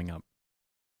wedding coming up.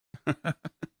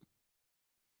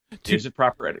 Is it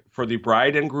proper for the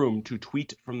bride and groom to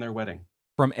tweet from their wedding?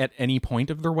 From at any point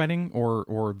of their wedding,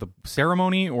 or the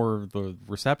ceremony, or the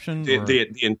reception? The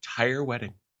entire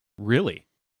wedding. Really?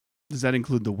 Does that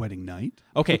include the wedding night?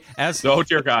 Okay, oh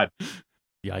dear God.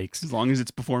 Yikes. As long as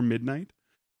it's before midnight?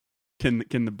 Can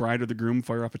the bride or the groom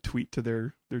fire off a tweet to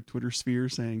their Twitter sphere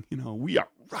saying, we are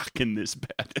rocking this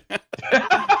bed.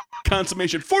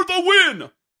 Consummation for the win!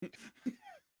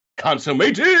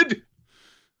 Consummated!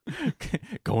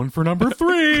 Going for number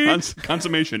 3.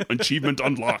 Consummation. Achievement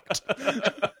unlocked.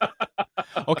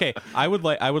 Okay, I would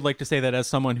like to say that as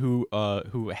someone who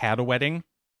had a wedding,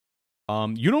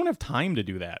 you don't have time to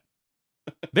do that.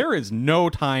 There is no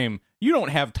time. You don't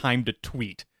have time to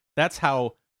tweet. That's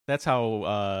how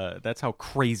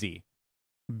crazy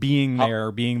being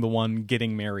there, being the one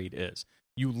getting married is.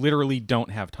 You literally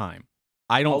don't have time.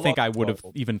 I don't think I would have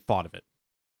even thought of it.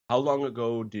 How long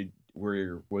ago were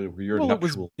your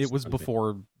nuptials? It was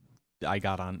before I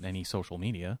got on any social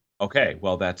media. Okay,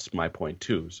 well that's my point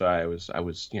too. So I was I'm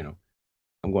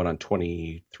going on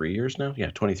 23 years now. Yeah,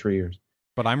 23 years.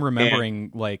 But I'm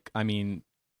remembering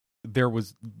there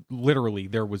was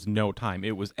no time.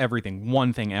 It was everything,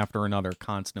 one thing after another,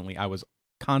 constantly. I was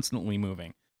constantly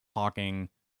moving, talking,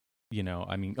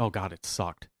 oh God, it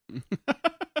sucked.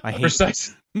 I hate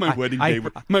my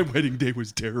wedding day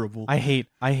was terrible. I hate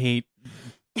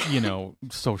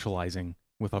socializing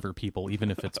with other people, even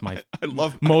if it's my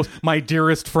my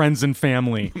dearest friends and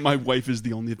family. My wife is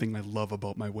the only thing I love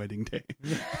about my wedding day.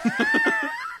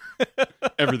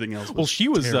 Everything else was she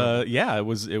was terrible.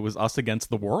 it was us against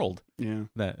the world. Yeah.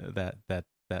 That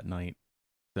night.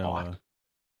 So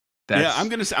I'm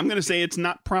gonna say it's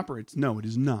not proper. It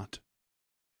is not.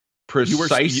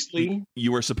 Precisely.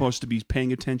 You were supposed to be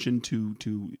paying attention to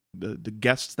the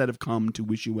guests that have come to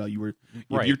wish you well. If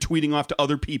you're tweeting off to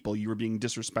other people, you were being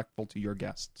disrespectful to your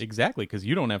guests. Exactly, because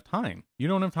you don't have time. You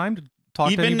don't have time to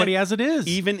talk to anybody as it is.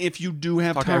 Even if you do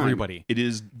have talk time, to everybody. It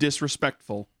is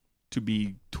disrespectful to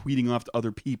be tweeting off to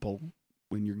other people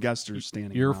when your guests are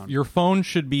standing around. Your phone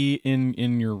should be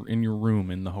in your room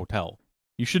in the hotel.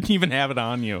 You shouldn't even have it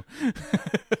on you.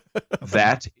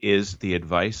 That is the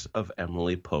advice of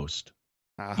Emily Post.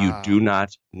 You do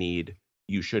not need.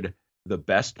 The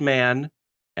best man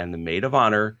and the maid of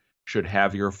honor should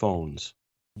have your phones.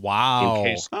 Wow.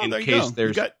 In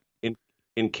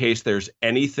case there's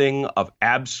anything of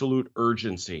absolute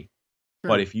urgency. Sure.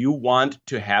 But if you want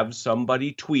to have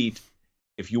somebody tweet,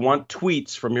 if you want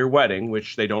tweets from your wedding,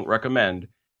 which they don't recommend,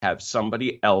 have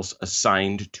somebody else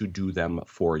assigned to do them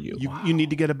for you. You need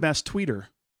to get a best tweeter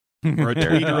or a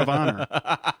tweeter of honor.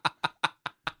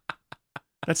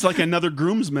 That's like another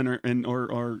groomsman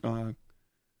or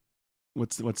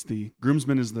what's the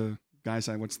groomsman is the guy's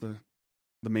side. What's the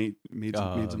maids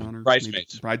of honor?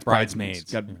 Bridesmaids.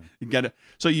 Bridesmaids. You got it.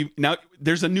 So now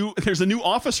there's a new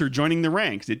officer joining the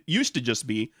ranks. It used to just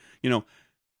be,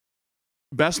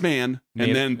 best man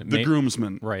and then the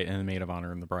groomsman. Right, and the maid of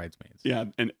honor and the bridesmaids. Yeah,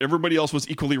 and everybody else was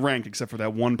equally ranked except for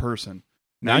that one person.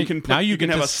 Now you can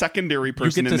have a secondary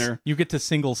person in there. You get to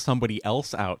single somebody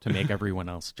else out to make everyone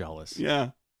else jealous.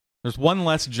 Yeah. There's one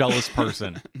less jealous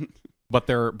person. But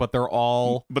they're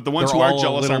all But the ones who are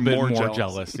jealous are more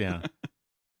jealous. Yeah.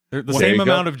 The There same you go.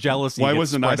 amount of jealousy Why gets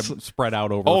wasn't I spread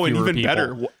out over Oh, and fewer even people.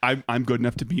 better, I'm good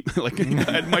enough to be like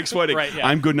at Mike Sweating. Right, yeah.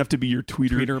 I'm good enough to be your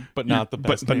tweeter, But not the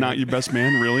best but man. not your best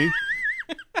man, really.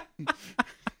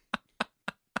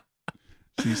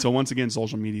 See, so once again,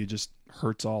 social media just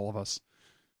hurts all of us.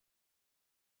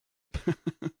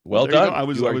 Well There you done. go. I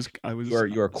was. You are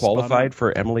spot on. qualified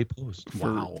for Emily Post.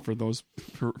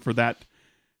 for that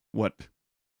what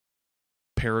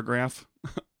paragraph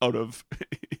out of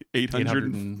 800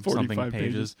 and 845 something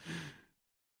pages.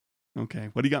 Okay,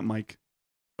 what do you got, Mike?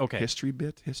 Okay. History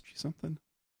something.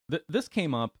 This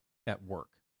came up at work,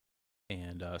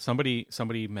 and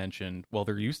somebody mentioned, well,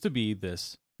 there used to be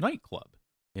this nightclub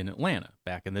in Atlanta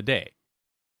back in the day,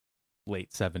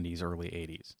 late 70s, early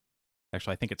 80s.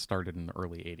 Actually, I think it started in the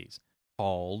early 80s,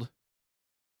 called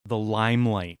the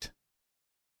Limelight.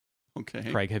 Okay,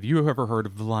 Craig, have you ever heard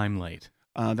of the Limelight?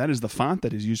 that is the font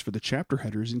that is used for the chapter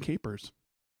headers and capers.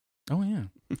 Oh yeah.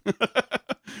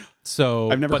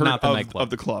 So I've never but heard not the of nightclub.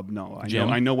 the club. No, Jim?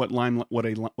 I know what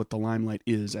the Limelight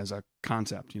is as a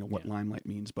concept. You know what Limelight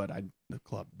means, but the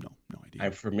club, no idea.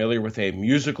 I'm familiar with a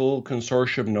musical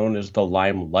consortium known as the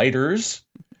Limelighters,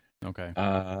 Okay.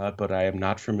 but I am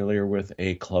not familiar with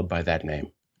a club by that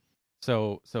name.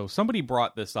 So somebody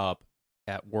brought this up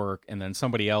at work, and then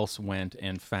somebody else went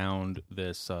and found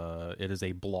this. It is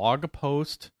a blog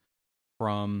post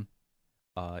from.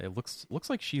 It looks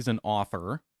like she's an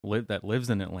author that lives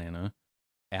in Atlanta,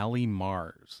 Allie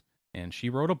Mars, and she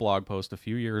wrote a blog post a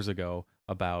few years ago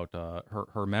about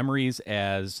her memories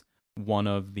as one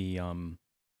of the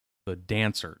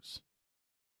dancers.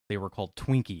 They were called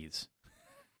Twinkies,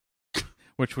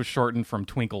 which was shortened from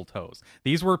Twinkle Toes.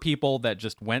 These were people that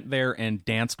just went there and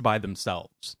danced by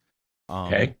themselves.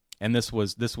 Okay. And this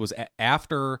was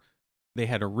after they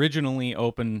had originally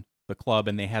opened the club,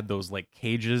 and they had those like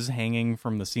cages hanging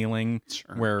from the ceiling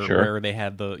where they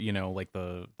had the, you know, like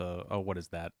the what is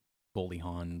that, Goldie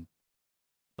Hawn,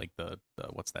 like the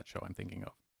what's that show I'm thinking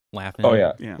of, Laughing. Oh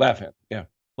yeah. Laughing. Yeah.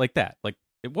 Like that. Like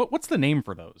what's the name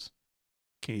for those?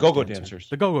 Cage Go-go dancer. dancers.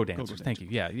 The go-go dancers. Thank you.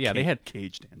 Yeah. They had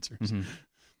cage dancers.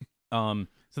 Mm-hmm.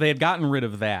 So they had gotten rid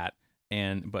of that,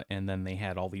 and then they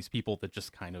had all these people that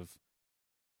just kind of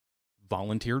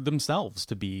volunteered themselves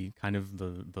to be kind of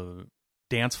the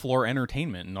dance floor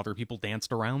entertainment, and other people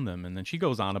danced around them. And then she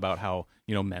goes on about how,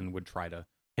 you know, men would try to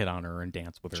hit on her and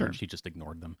dance with her, and she just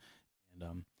ignored them.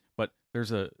 And but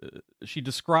there's she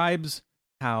describes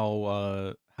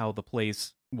how the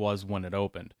place was when it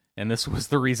opened, and this was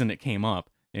the reason it came up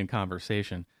in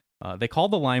conversation. They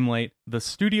called the Limelight the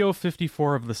Studio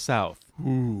 54 of the South.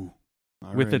 Ooh.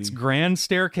 With its grand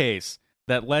staircase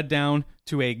that led down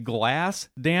to a glass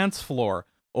dance floor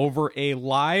over a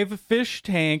live fish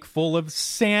tank full of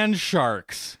sand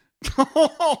sharks.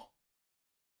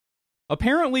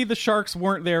 Apparently, the sharks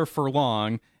weren't there for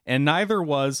long, and neither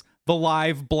was the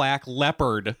live black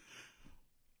leopard.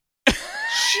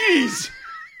 Jeez.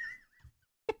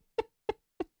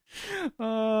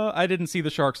 I didn't see the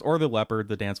sharks or the leopard,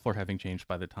 the dance floor having changed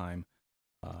by the time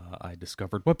I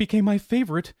discovered what became my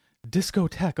favorite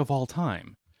discotheque of all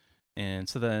time. And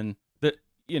so then,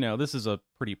 this is a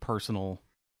pretty personal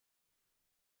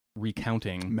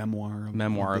recounting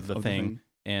memoir of the thing.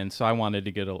 And so I wanted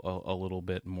to get a little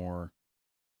bit more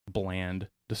bland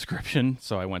description,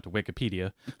 so I went to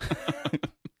Wikipedia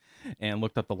and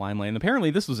looked up the Limelight. And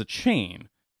apparently this was a chain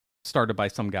started by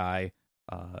some guy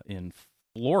in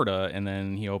Florida, and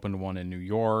then he opened one in New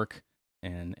York,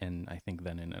 and I think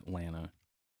then in Atlanta.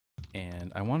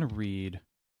 And I want to read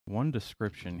one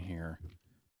description here.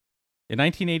 In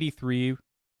 1983,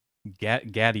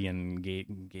 Gadian,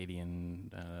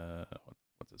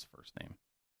 what's his first name?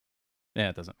 Yeah,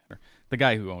 it doesn't matter. The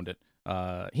guy who owned it,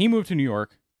 he moved to New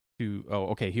York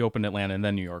he opened Atlanta and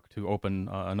then New York to open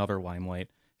another Limelight.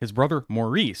 His brother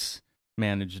Maurice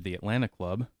managed the Atlanta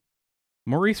club.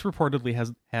 Maurice reportedly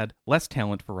has had less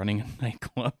talent for running a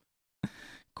nightclub.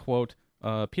 Quote,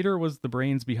 Peter was the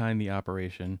brains behind the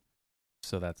operation.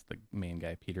 So that's the main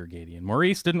guy, Peter Gadian.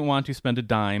 Maurice didn't want to spend a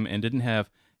dime and didn't have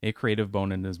a creative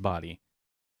bone in his body.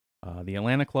 The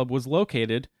Atlanta club was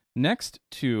located next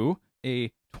to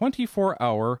a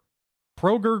 24-hour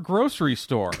Kroger grocery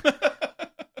store,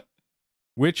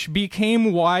 which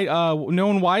became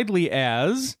known widely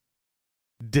as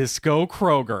Disco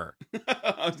Kroger.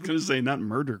 I was going to say not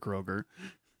Murder Kroger.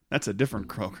 That's a different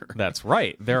Kroger. That's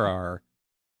right. There are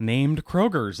named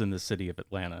Krogers in the city of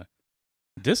Atlanta.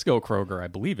 Disco Kroger, I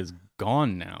believe, is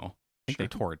gone now. I think they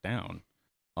tore it down.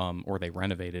 Or they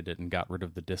renovated it and got rid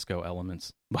of the disco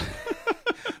elements.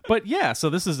 But yeah, so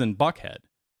this is in Buckhead.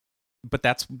 but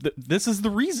this is the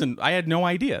reason. I had no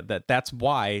idea that's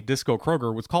why Disco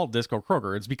Kroger was called Disco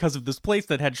Kroger. It's because of this place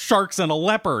that had sharks and a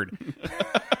leopard.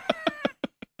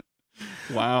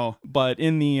 Wow. But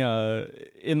in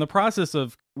the process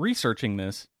of researching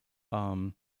this,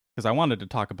 because I wanted to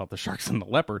talk about the sharks and the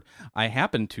leopard, I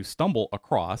happened to stumble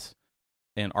across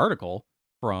an article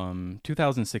from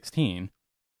 2016,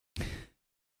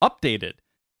 updated,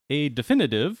 a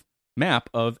definitive map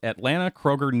of Atlanta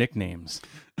Kroger nicknames.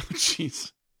 Oh,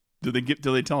 jeez. Do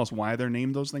they tell us why they're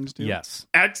named those things too? Yes.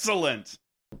 Excellent.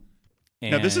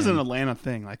 And Now, this is an Atlanta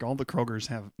thing. Like, all the Krogers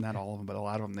have, not all of them, but a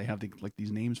lot of them, they have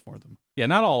these names for them. Yeah,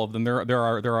 not all of them. There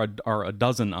are a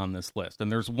dozen on this list,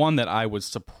 and there's one that I was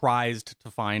surprised to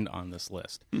find on this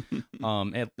list.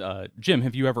 Jim,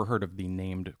 have you ever heard of the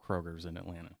named Krogers in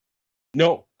Atlanta?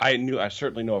 No, I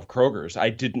certainly know of Kroger's. I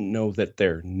didn't know that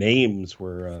their names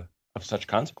were of such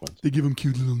consequence. They give them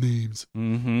cute little names.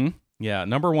 Mm-hmm. Yeah,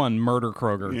 number one, Murder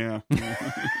Kroger. Yeah.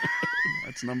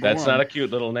 That's number That's one. not a cute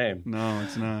little name. No,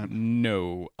 it's not.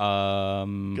 No.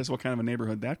 Guess what kind of a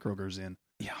neighborhood that Kroger's in?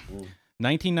 Yeah.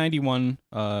 1991,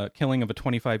 killing of a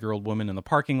 25-year-old woman in the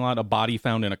parking lot, a body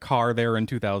found in a car there in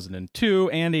 2002,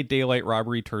 and a daylight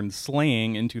robbery turned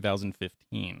slaying in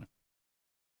 2015.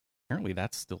 Apparently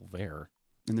that's still there.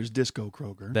 And there's Disco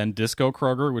Kroger. Then Disco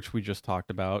Kroger, which we just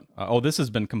talked about. This has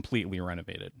been completely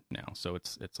renovated now, so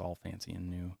it's all fancy and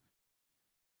new.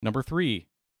 Number 3,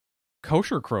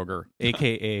 Kosher Kroger,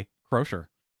 a.k.a. Crosher.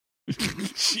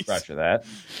 Roger that.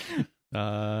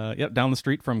 Yep, down the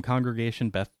street from Congregation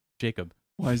Beth Jacob.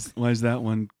 Why is that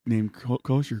one named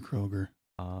Kosher Kroger?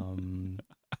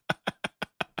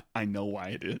 I know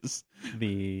why it is.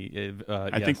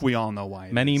 I think we all know why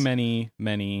it is.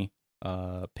 Many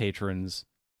patrons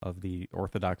of the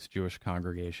Orthodox Jewish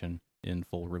congregation in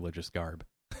full religious garb.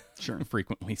 Sure.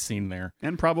 Frequently seen there.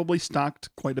 And probably stocked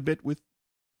quite a bit with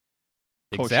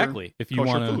kosher, exactly. If you kosher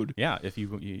want food. Yeah, if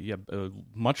you have a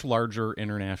much larger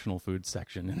international food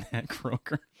section in that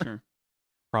Kroger. Sure.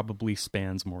 Probably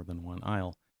spans more than one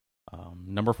aisle.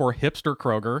 Number 4, Hipster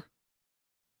Kroger.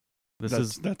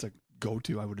 That's a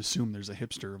go-to. I would assume there's a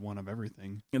hipster one of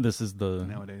everything. This is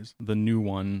nowadays the new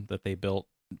one that they built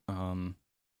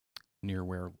near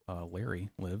where Larry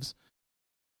lives.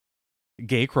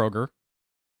 Gay Kroger,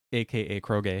 a.k.a.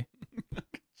 Krogay.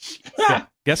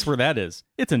 Guess where that is?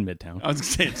 It's in Midtown. I was going to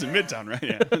say it's in Midtown, right?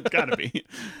 Yeah, it's got to be.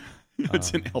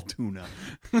 It's in Altoona.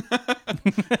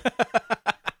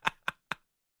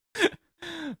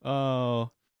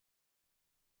 Oh.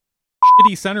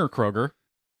 Shitty Center Kroger.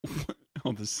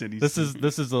 Oh, the city. This is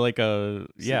like a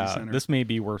City Center. This may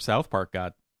be where South Park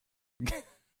got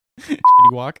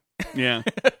Shitty Walk. Yeah.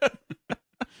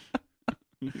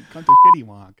 Come to Shitty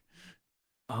Walk.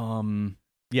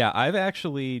 Yeah, have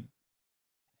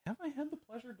I had the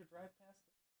pleasure to drive past?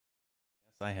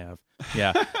 Yes, I have.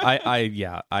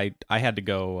 Yeah, I had to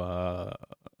go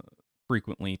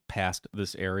frequently past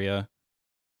this area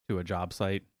to a job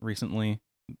site recently,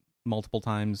 multiple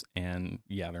times, and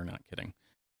yeah, they're not kidding.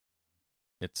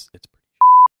 It's pretty.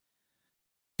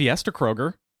 Fiesta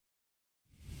Kroger,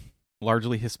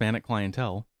 largely Hispanic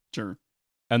clientele. Sure.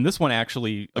 And this one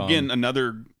actually Again,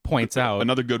 another points out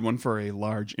another good one for a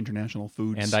large international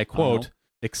food. and I quote,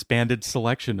 expanded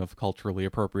selection of culturally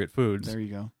appropriate foods. There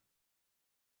you go.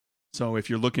 So if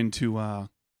you're looking to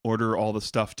order all the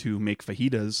stuff to make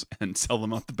fajitas and sell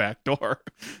them out the back door,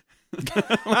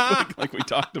 like we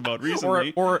talked about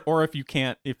recently, or if you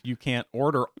can't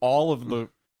order all of the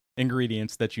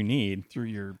ingredients that you need through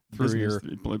your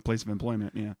place of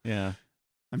employment, yeah,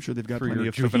 I'm sure they've got through plenty your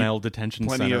of juvenile detention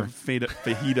plenty center. of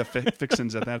fajita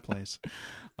fixins at that place.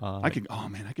 I could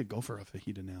go for a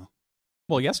fajita now.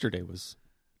 Well, yesterday was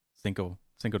Cinco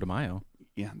de Mayo.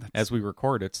 Yeah, that's, as we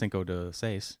record, it's Cinco de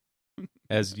Seis.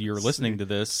 As you're listening to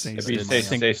this, Seis It'd be de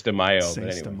Seis de Mayo. But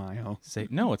Seis de anyway. Mayo.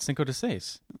 No, it's Cinco de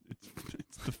Seis.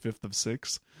 It's the 5th of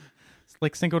 6. It's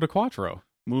like Cinco de Cuatro.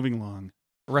 Moving along.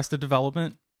 Arrested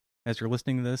Development. As you're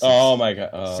listening to this, Oh my god.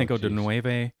 Oh, Cinco de geez.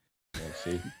 Nueve Let's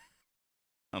see.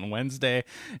 on Wednesday.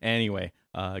 Anyway,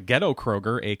 Ghetto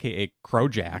Kroger, aka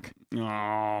Crojack,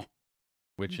 Oh,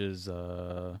 which is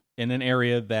in an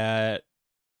area that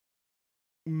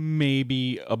may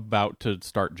be about to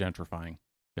start gentrifying,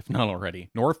 if not already.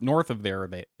 North of there,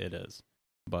 it is.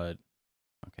 But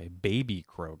okay, Baby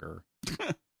Kroger.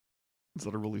 is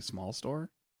that a really small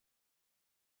store?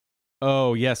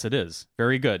 Oh yes, it is.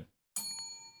 Very good.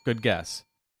 Good guess.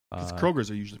 Because Kroger's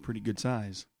are usually pretty good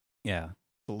size. Yeah.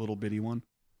 The little bitty one.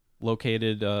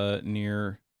 Located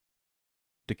near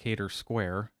Decatur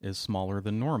Square, is smaller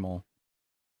than normal.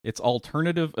 Its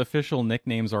alternative official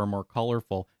nicknames are more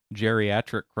colorful.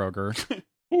 Geriatric Kroger,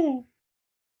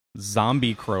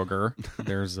 Zombie Kroger.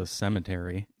 There's a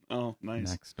cemetery Oh, nice.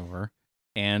 next door.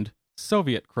 And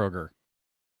Soviet Kroger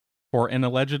for an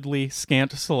allegedly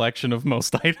scant selection of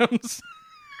most items.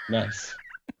 Nice.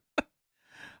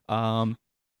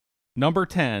 Number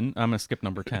 10. I'm going to skip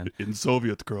number 10. In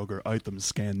Soviet Kroger, items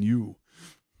scan you.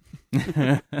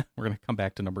 We're going to come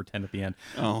back to number 10 at the end.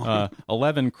 Oh,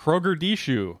 11, Kroger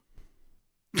Dishu.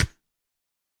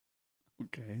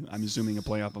 okay. I'm assuming a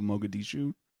play off of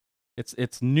Mogadishu.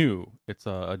 It's new. It's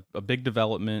a big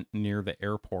development near the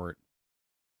airport.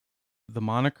 The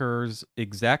moniker's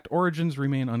exact origins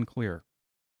remain unclear.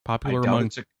 Popular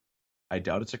I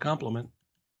doubt it's a compliment.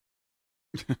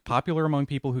 among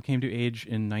people who came to age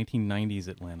in 1990s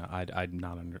Atlanta. I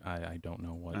don't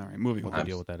know what. All right, moving what on. the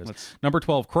deal with that is. Let's- Number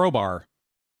 12, Crowbar.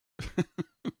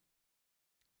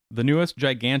 The newest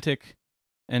gigantic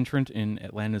entrant in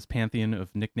Atlanta's pantheon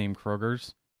of nickname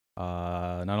Krogers.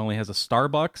 Not only has a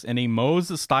Starbucks and a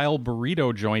Moe's-style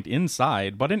burrito joint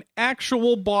inside, but an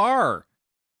actual bar.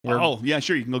 Oh, yeah,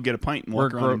 sure. You can go get a pint and Where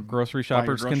walk around. grocery buy your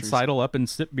shoppers can groceries. sidle up and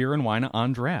sip beer and wine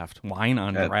on draft. Wine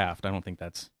on Yeah. draft. I don't think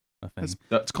that's a thing.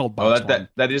 It's called Oh, box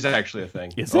that is actually a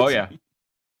thing. Is Oh it? yeah.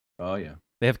 Oh yeah.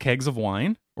 They have kegs of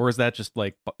wine? Or is that just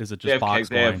like, is it They just have,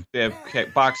 boxed wine? they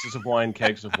have boxes of wine,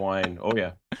 kegs of wine. Oh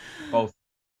yeah. Both.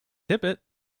 Tip it.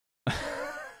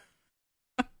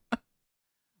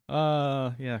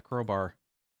 Yeah, Crowbar.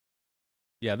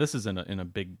 Yeah, this is in a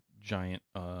big giant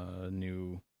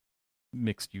new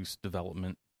mixed use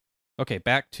development. Okay,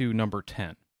 back to number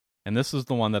 10. And this is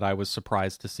the one that I was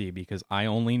surprised to see because I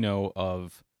only know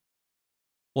of,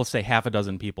 let's say, half a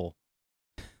dozen people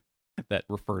that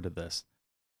refer to this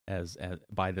as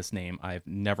by this name. I've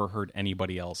never heard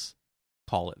anybody else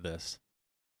call it this.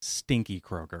 Stinky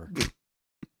Kroger.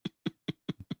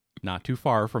 Not too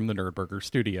far from the Nerdburger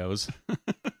Studios.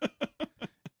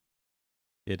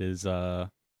 It is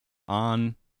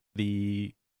on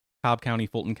the Cobb County,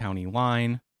 Fulton County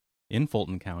line in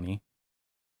Fulton County.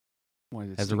 Why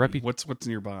is it Has a stinky? What's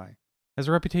nearby? Has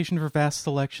a reputation for vast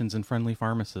selections and friendly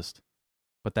pharmacist.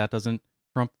 But that doesn't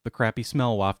trump the crappy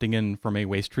smell wafting in from a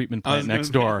waste treatment I was plant next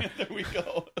gonna- door. There we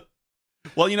go.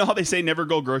 Well, you know how they say never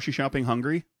go grocery shopping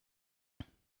hungry?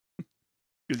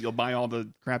 Because you'll buy all the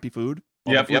crappy food.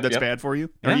 All the food that's bad for you.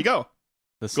 There Yeah. you go.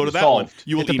 This Go to is that one. solved.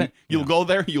 You will. It depen- You'll yeah. go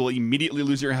there. You will immediately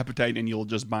lose your appetite, and you'll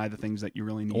just buy the things that you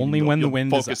really need. Only You'll- when the you'll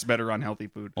wind is- focus better on healthy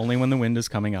food. only when the wind is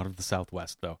coming out of the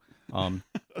southwest, though.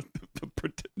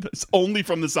 That's only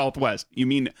from the southwest. You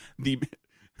mean the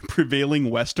prevailing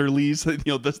westerlies?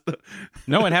 You know,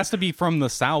 No, it has to be from the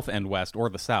south and west, or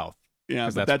the south. yeah,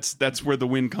 'Cause but that's where the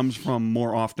wind comes from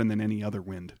more often than any other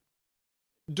wind.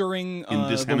 During In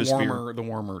this the hemisphere.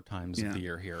 warmer times Yeah. of the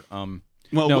year here.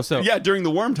 Well, No, so- yeah, during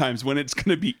the warm times when it's going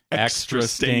to be extra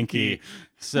stinky.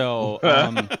 So,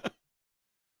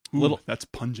 Ooh, little- that's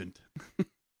pungent.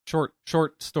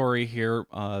 short story here.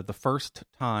 The first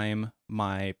time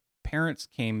my parents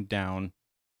came down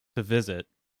to visit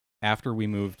after we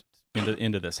moved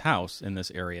into this house in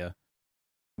this area,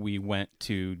 we went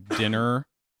to dinner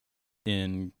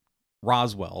in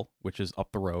Roswell, which is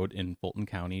up the road in Fulton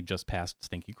County, just past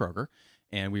Stinky Kroger,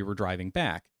 and we were driving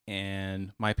back.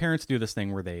 And my parents do this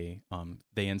thing where they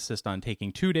insist on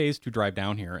taking 2 days to drive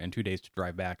down here and 2 days to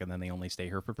drive back, and then they only stay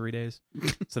here for 3 days.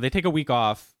 So they take a week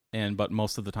off, but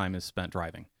most of the time is spent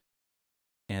driving.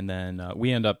 And then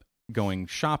we end up going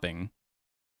shopping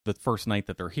the first night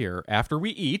that they're here after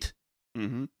we eat.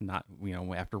 Mm-hmm. Not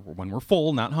after when we're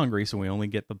full, not hungry, so we only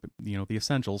get the the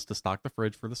essentials to stock the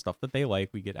fridge for the stuff that they like.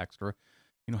 We get extra,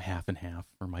 half and half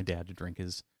for my dad to drink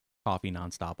his coffee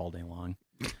nonstop all day long.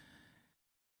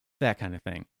 That kind of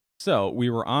thing. So we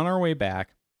were on our way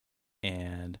back,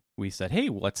 and we said, "Hey,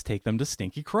 let's take them to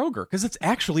Stinky Kroger because it's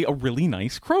actually a really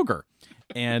nice Kroger,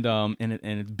 and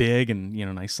it's big and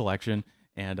nice selection."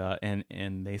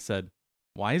 And they said,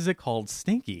 "Why is it called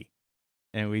Stinky?"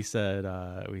 And we said,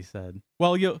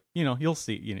 "Well, you'll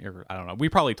see." I don't know. We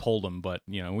probably told them, but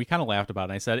we kind of laughed about it.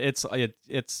 And I said,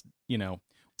 "It's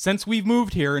since we've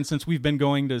moved here and since we've been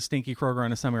going to Stinky Kroger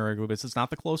on a semi-regular basis, it's not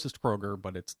the closest Kroger,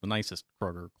 but it's the nicest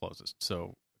Kroger closest.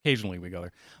 So occasionally we go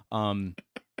there."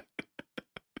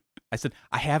 I said,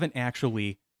 we haven't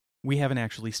actually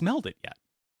smelled it yet.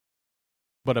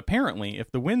 But apparently,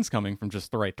 if the wind's coming from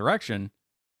just the right direction,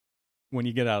 when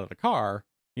you get out of the car,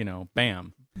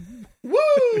 bam. Woo!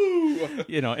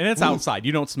 And it's outside.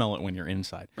 You don't smell it when you're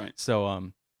inside. Right.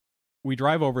 So we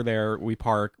drive over there, we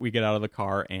park, we get out of the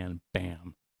car, and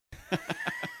bam.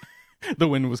 The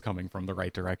wind was coming from the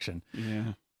right direction.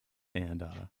 Yeah. And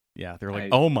they're like,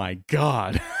 "Oh my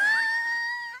God."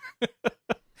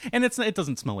 And it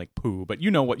doesn't smell like poo, but you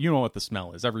know what the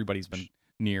smell is. Everybody's been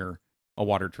near a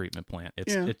water treatment plant.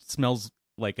 Yeah. It smells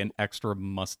like an extra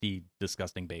musty,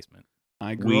 disgusting basement.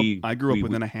 I grew up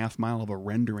within a half mile of a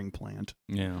rendering plant.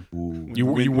 Yeah. Ooh. You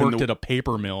When worked the- at a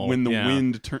paper mill. When the Yeah.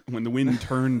 wind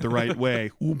turned the right way.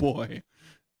 Oh boy.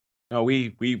 No, we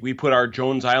put our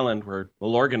Jones Island, where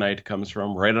Milorganite comes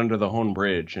from, right under the Hone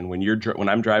Bridge. And when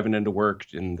I'm driving into work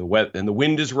and the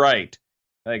wind is right,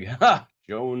 like,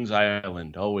 Jones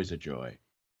Island, always a joy.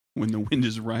 When the wind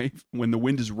is right,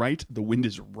 the wind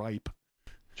is ripe.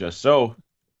 Just so.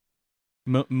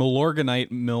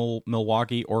 Milorganite,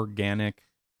 Milwaukee Organic.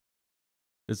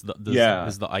 Is the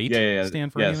IT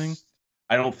stand for anything?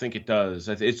 I don't think it does.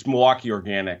 It's Milwaukee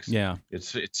Organics. Yeah.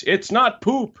 It's not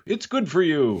poop. It's good for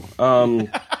you.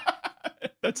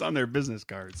 That's on their business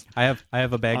cards. I have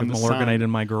a bag of On the Milorganite sign. in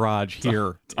my garage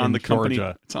here It's on in the company.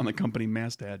 Georgia. It's on the company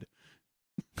masthead.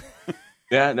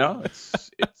 Yeah, no,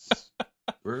 it's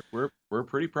we're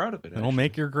pretty proud of it. It'll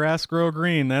make your grass grow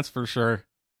green, that's for sure.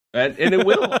 and it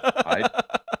will.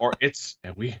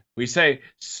 We say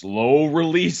slow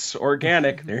release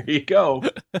organic. There you go.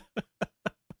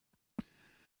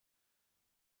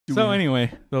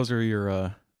 Anyway, those are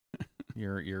your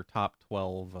top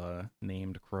 12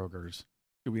 named Krogers.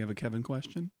 Do we have a Kevin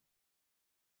question?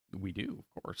 We do,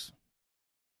 of course.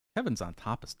 Kevin's on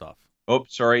top of stuff. Oh,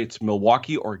 sorry, it's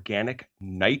Milwaukee Organic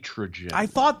Nitrogen. I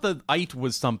thought the IT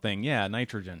was something. Yeah,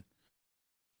 nitrogen.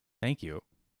 Thank you.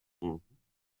 Mm.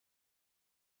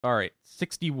 All right,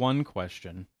 61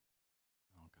 question.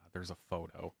 Oh, God, there's a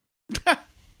photo.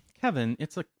 Kevin,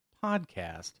 it's a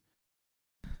podcast.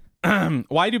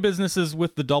 Why do businesses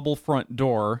with the double front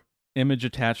door, image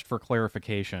attached for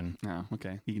clarification, Oh,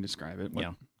 okay. You can describe it.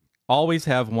 Yeah. always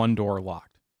have one door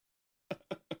locked?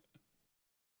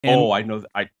 I know.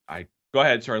 I go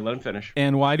ahead. Sorry, let him finish.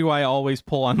 And why do I always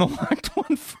pull on the locked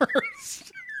one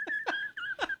first?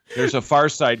 There's a Far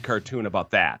Side cartoon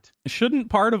about that. Shouldn't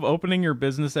part of opening your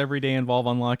business every day involve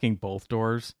unlocking both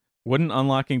doors? Wouldn't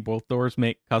unlocking both doors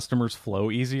make customers flow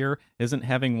easier? Isn't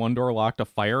having one door locked a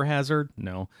fire hazard?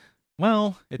 No.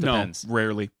 Well, it depends. No,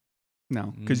 rarely.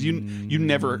 No, because you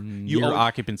never your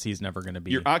occupancy is never going to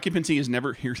be. Your occupancy is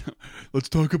never here. Let's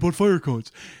talk about fire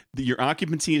codes. Your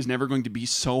occupancy is never going to be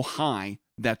so high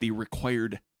that the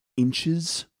required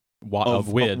inches of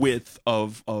width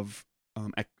of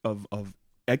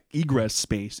egress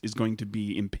space is going to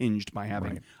be impinged by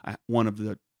having one of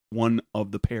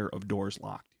the pair of doors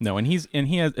locked. No, and he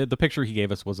has the picture he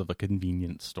gave us was of a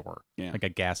convenience store, Yeah. like a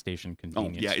gas station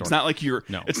convenience store. It's not like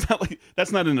No. It's not like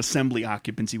that's not an assembly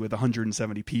occupancy with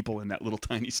 170 people in that little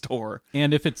tiny store.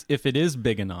 And if it is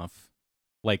big enough,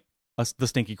 like the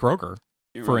Stinky Kroger,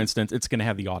 for instance, it's going to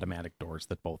have the automatic doors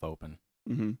that both open.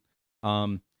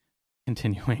 Mm-hmm.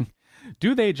 Continuing.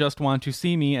 Do they just want to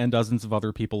see me and dozens of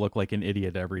other people look like an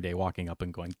idiot every day walking up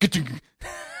and going,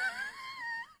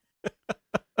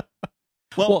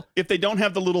 Well, if they don't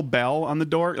have the little bell on the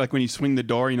door, like when you swing the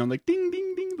door, like ding,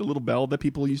 ding, ding, the little bell that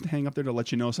people used to hang up there to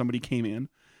let you know somebody came in,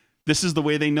 this is the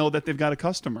way they know that they've got a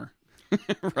customer,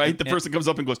 right? The person comes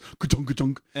up and goes, ka-chunk,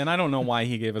 ka-chunk. And I don't know why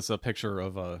he gave us a picture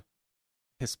of a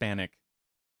Hispanic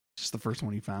Just the first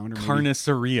one he found. Or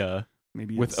carniceria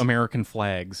maybe with it's- American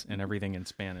flags and everything in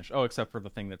Spanish. Oh, except for the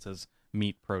thing that says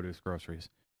meat, produce, groceries.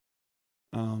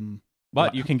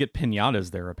 But you can get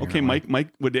piñatas there, apparently. Okay, Mike,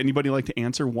 would anybody like to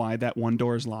answer why that one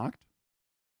door is locked?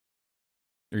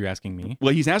 Are you asking me?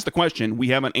 Well, he's asked the question. We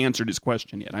haven't answered his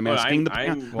question yet. I'm asking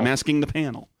I'm asking the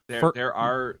panel. There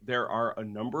are a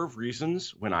number of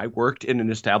reasons. When I worked in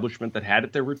an establishment that had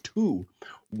it, there were two.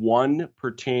 One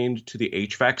pertained to the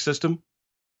HVAC system.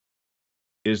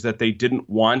 Is that they didn't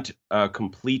want a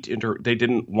complete they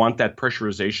didn't want that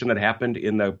pressurization that happened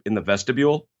in the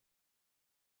vestibule.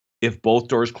 If both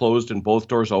doors closed and both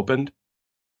doors opened.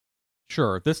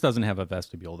 Sure, this doesn't have a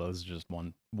vestibule. Though. This is just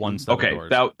one set of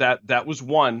doors. Okay, that was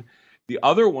one. The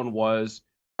other one was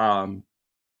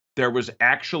there was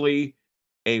actually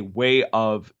a way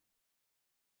of.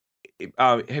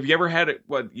 Have you ever had it?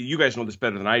 Well, you guys know this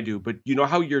better than I do, but you know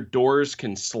how your doors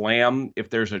can slam if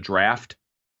there's a draft.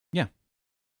 Yeah.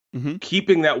 Mm-hmm.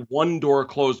 Keeping that one door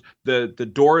closed, the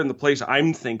door in the place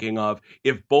I'm thinking of,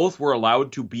 if both were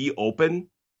allowed to be open,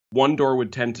 one door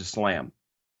would tend to slam.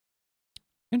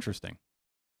 Interesting.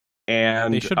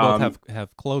 And they should both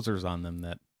have closers on them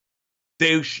that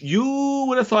you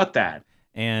would have thought that.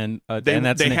 And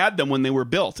they had them when they were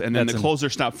built, and then the closer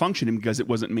stopped functioning because it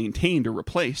wasn't maintained or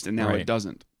replaced, and now it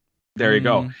doesn't. There you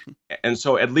go. And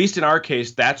so, at least in our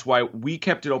case, that's why we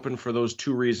kept it open for those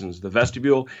two reasons: the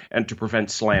vestibule and to prevent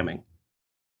slamming.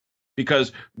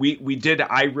 Because we did.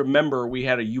 I remember we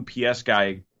had a UPS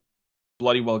guy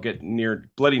bloody near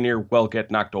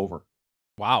get knocked over.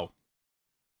 Wow.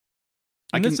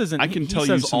 And I can tell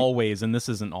you some, always, and this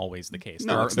isn't always the case.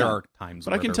 No, there are times,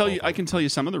 but I can tell you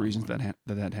some of the reasons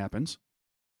that happens.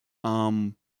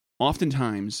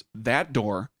 Oftentimes that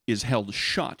door is held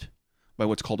shut by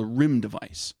what's called a rim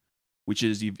device, which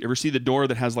is, you ever see the door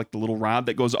that has like the little rod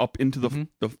that goes up into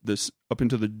up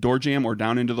into the door jamb or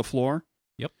down into the floor?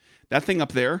 Yep. That thing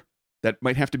up there that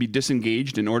might have to be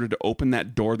disengaged in order to open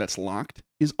that door that's locked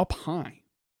is up high.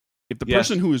 If the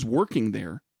person who is working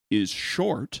there is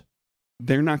short,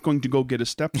 they're not going to go get a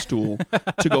step stool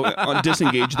to go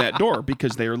disengage that door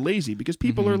because they are lazy, because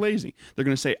people are lazy. They're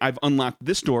going to say, I've unlocked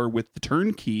this door with the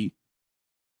turn key.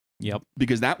 Yep.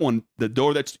 Because that one, the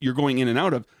door that you're going in and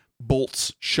out of,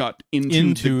 bolts shut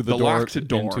into the locked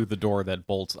door. Into the door that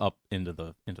bolts up into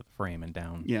the frame and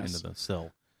down into the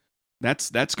sill. That's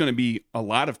going to be a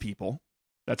lot of people.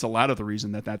 That's a lot of the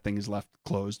reason that thing is left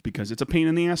closed, because it's a pain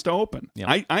in the ass to open.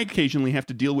 Yep. I occasionally have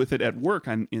to deal with it at work.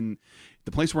 In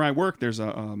the place where I work, there's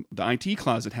the IT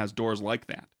closet has doors like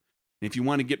that. And if you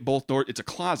want to get both doors, it's a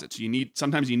closet, so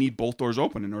sometimes you need both doors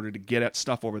open in order to get at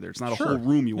stuff over there. It's not a whole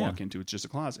room you walk into; it's just a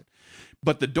closet.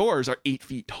 But the doors are 8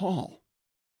 feet tall,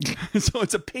 so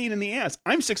it's a pain in the ass.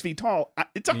 I'm 6 feet tall.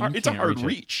 It's a hard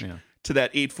reach to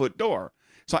that 8-foot door.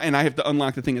 So, and I have to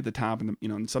unlock the thing at the top,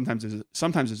 and sometimes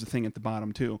there's a thing at the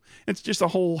bottom too. It's just a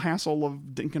whole hassle of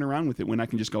dinking around with it when I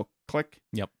can just go click,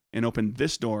 and open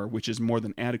this door, which is more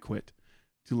than adequate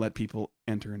to let people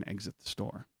enter and exit the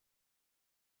store.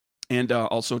 And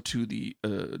also to the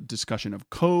discussion of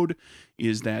code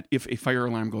is that if a fire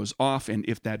alarm goes off and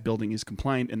if that building is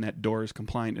compliant and that door is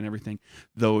compliant and everything,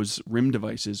 those rim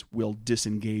devices will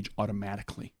disengage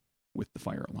automatically with the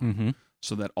fire alarm,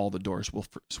 so that all the doors will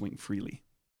swing freely.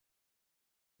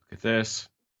 Look at this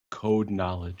code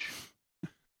knowledge.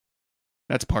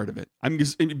 That's part of it.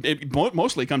 It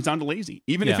mostly comes down to lazy.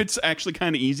 Even if it's actually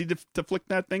kind of easy to flick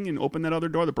that thing and open that other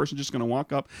door, the person's just going to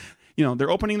walk up.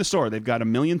 They're opening the store. They've got a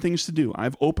million things to do.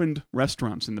 I've opened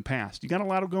restaurants in the past. You got a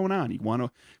lot of going on. You want to,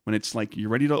 when it's like you're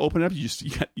ready to open it up,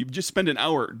 you just spend an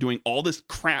hour doing all this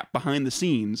crap behind the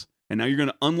scenes, and now you're going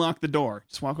to unlock the door.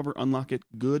 Just walk over, unlock it.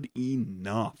 Good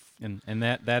enough. And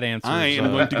that answers... I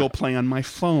am going to go play on my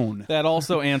phone. That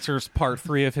also answers part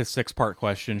 3 of his 6-part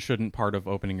question. Shouldn't part of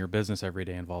opening your business every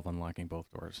day involve unlocking both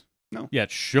doors? No. Yeah,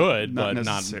 it should, but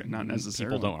not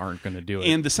necessarily. People aren't going to do it.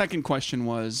 And the second question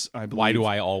was, I believe... Why do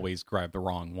I always grab the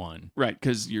wrong one? Right,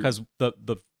 because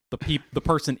the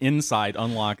person inside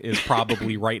unlock is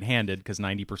probably right-handed, because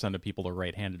 90% of people are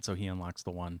right-handed, so he unlocks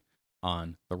the one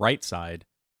on the right side,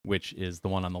 which is the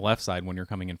one on the left side when you're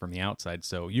coming in from the outside.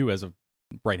 So you, as a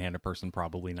right-handed person,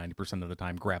 probably 90% of the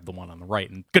time grab the one on the right,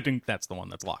 and that's the one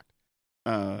that's locked.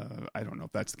 I don't know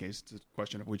if that's the case. It's a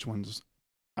question of which ones.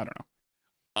 I don't know.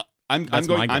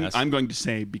 I'm going to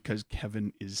say because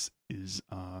Kevin is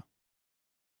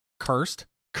cursed,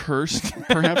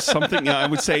 perhaps something. I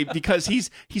would say because he's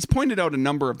pointed out a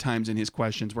number of times in his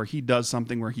questions where he does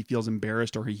something where he feels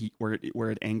embarrassed or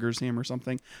where it angers him or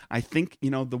something. I think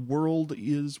the world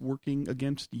is working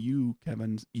against you,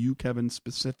 Kevin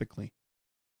specifically.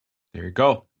 There you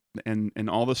go. And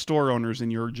all the store owners in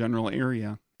your general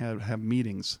area have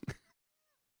meetings,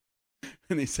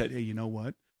 and they said, "Hey, you know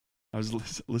what? I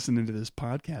was listening to this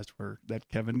podcast where that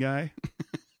Kevin guy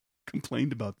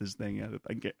complained about this thing.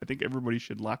 I think everybody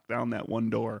should lock down that one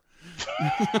door."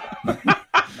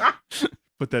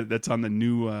 But that's on the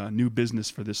new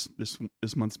business for this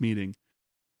month's meeting.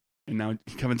 And now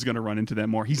Kevin's going to run into that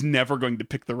more. He's never going to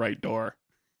pick the right door.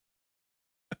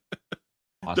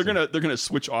 Awesome. They're gonna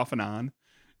switch off and on.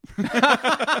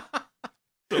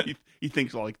 So he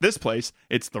thinks, well, like this place,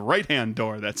 it's the right-hand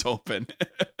door that's open.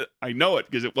 I know it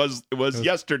because it was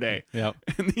yesterday. Yeah,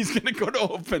 and he's gonna go to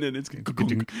open, and it's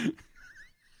gonna.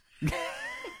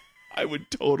 I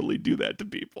would totally do that to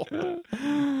people.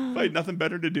 If I had nothing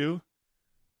better to do,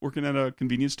 working at a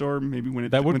convenience store, maybe when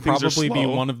probably be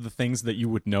one of the things that you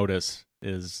would notice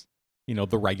is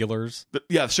the regulars.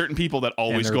 Certain people that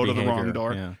always go to the wrong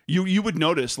door. Yeah. You would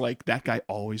notice like that guy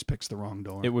always picks the wrong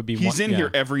door. It would be he's in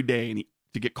here every day and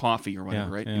to get coffee or whatever,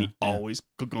 right? And he always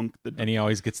gunk the door. And he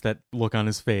always gets that look on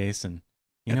his face, and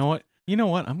you know what?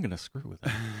 I'm gonna screw with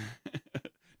that.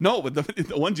 No, but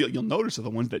the ones you'll notice are the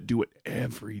ones that do it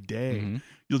every day. Mm-hmm.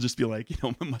 You'll just be like, it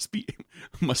must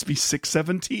be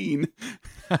 617.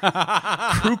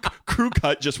 Crew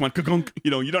cut just went gunk.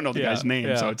 You don't know the guy's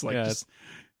name, so it's like just.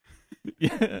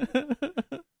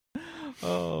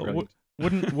 Oh,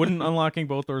 wouldn't unlocking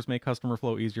both doors make customer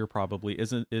flow easier? Probably.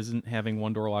 Isn't having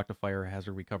one door locked a fire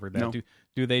hazard? We covered that. No.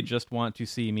 Do they just want to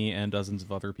see me and dozens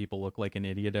of other people look like an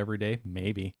idiot every day?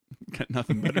 Maybe. Got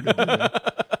nothing better to do.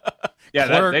 Yeah,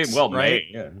 Clerks, that well right? made.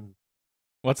 Yeah.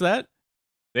 What's that?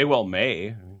 They well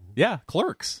may. Yeah,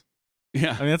 Clerks.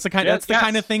 Yeah, I mean, that's the kind. Yes, that's the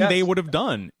kind of thing yes. they would have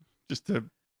done. just to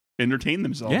entertain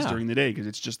themselves Yeah. during the day because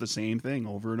it's just the same thing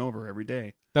over and over every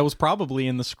day. That was probably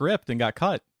in the script and got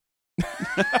cut.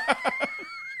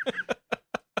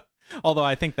 Although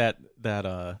I think that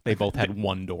they both had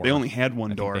one door. They only had I one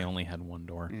think door. They only had one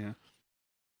door. Yeah.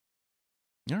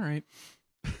 All right.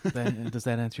 Does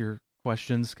that answer your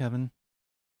questions, Kevin?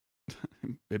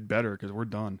 It better because we're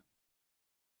done.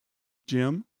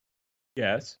 Jim,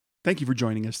 Yes. thank you for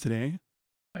joining us today.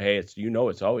 Hey, it's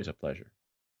always a pleasure.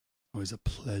 Always a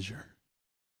pleasure.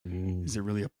 Is it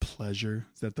really a pleasure?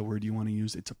 Is that the word you want to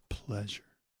use? It's a pleasure.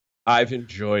 I've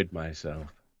enjoyed myself.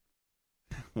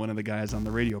 One of the guys on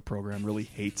the radio program really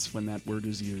hates when that word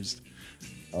is used.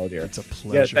 Oh dear. It's a Yes,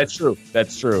 pleasure. that's true.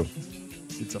 That's true.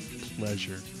 It's a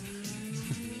pleasure.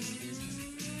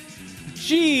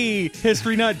 Gee,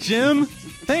 History Nut Jim,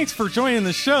 thanks for joining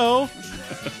the show.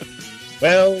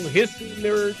 Well, History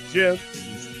Nerd Jim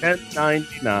is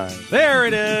 $10.99. There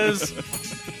it is.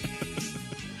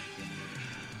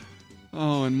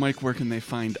 Oh, and Mike, where can they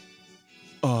find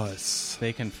us?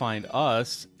 They can find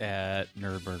us at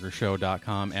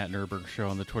nerdburgershow.com, at nerdburgershow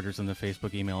on the Twitters and the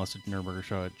Facebook. Email us at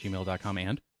nerdburgershow@gmail.com,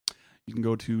 and You can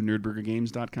go to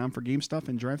nerdburgergames.com for game stuff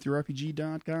and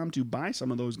drivethrurpg.com to buy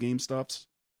some of those game stuffs.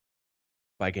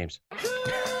 Buy games.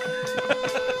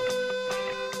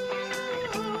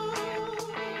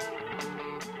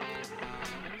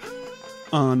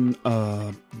 On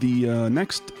the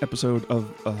next episode of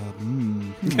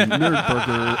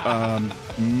Nerdburger,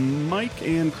 Mike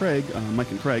and Craig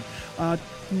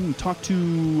talk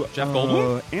to Jeff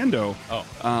Goldblum? Ando.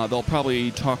 Oh. They'll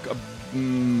probably talk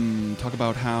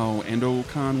about how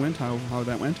AndoCon went, how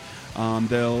that went.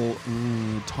 They'll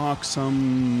talk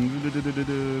some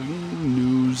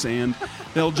news, and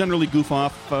they'll generally goof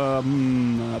off a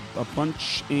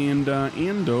bunch, and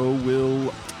Ando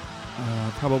will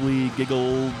probably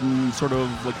giggle sort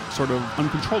of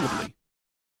uncontrollably.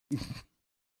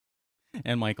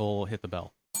 and Michael hit the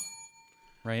bell.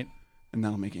 Right? And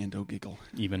that'll make Ando giggle.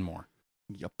 Even more.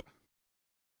 Yup.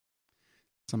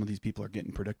 Some of these people are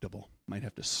getting predictable. Might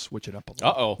have to switch it up a little.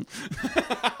 Uh-oh.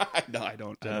 No, I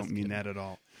don't mean that at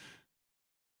all.